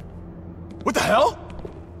 What the hell?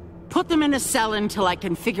 Put them in a cell until I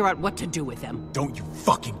can figure out what to do with them. Don't you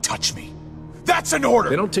fucking touch me. That's an order!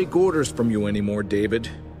 They don't take orders from you anymore, David.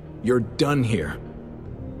 You're done here.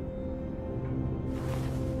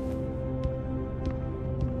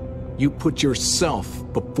 You put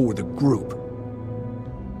yourself before the group.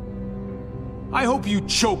 I hope you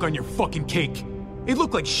choke on your fucking cake. It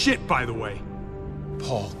looked like shit, by the way.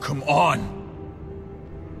 Paul, come on.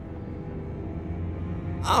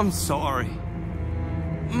 I'm sorry.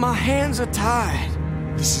 My hands are tied.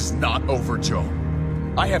 This is not over, Joe.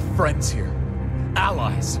 I have friends here.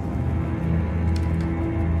 Allies.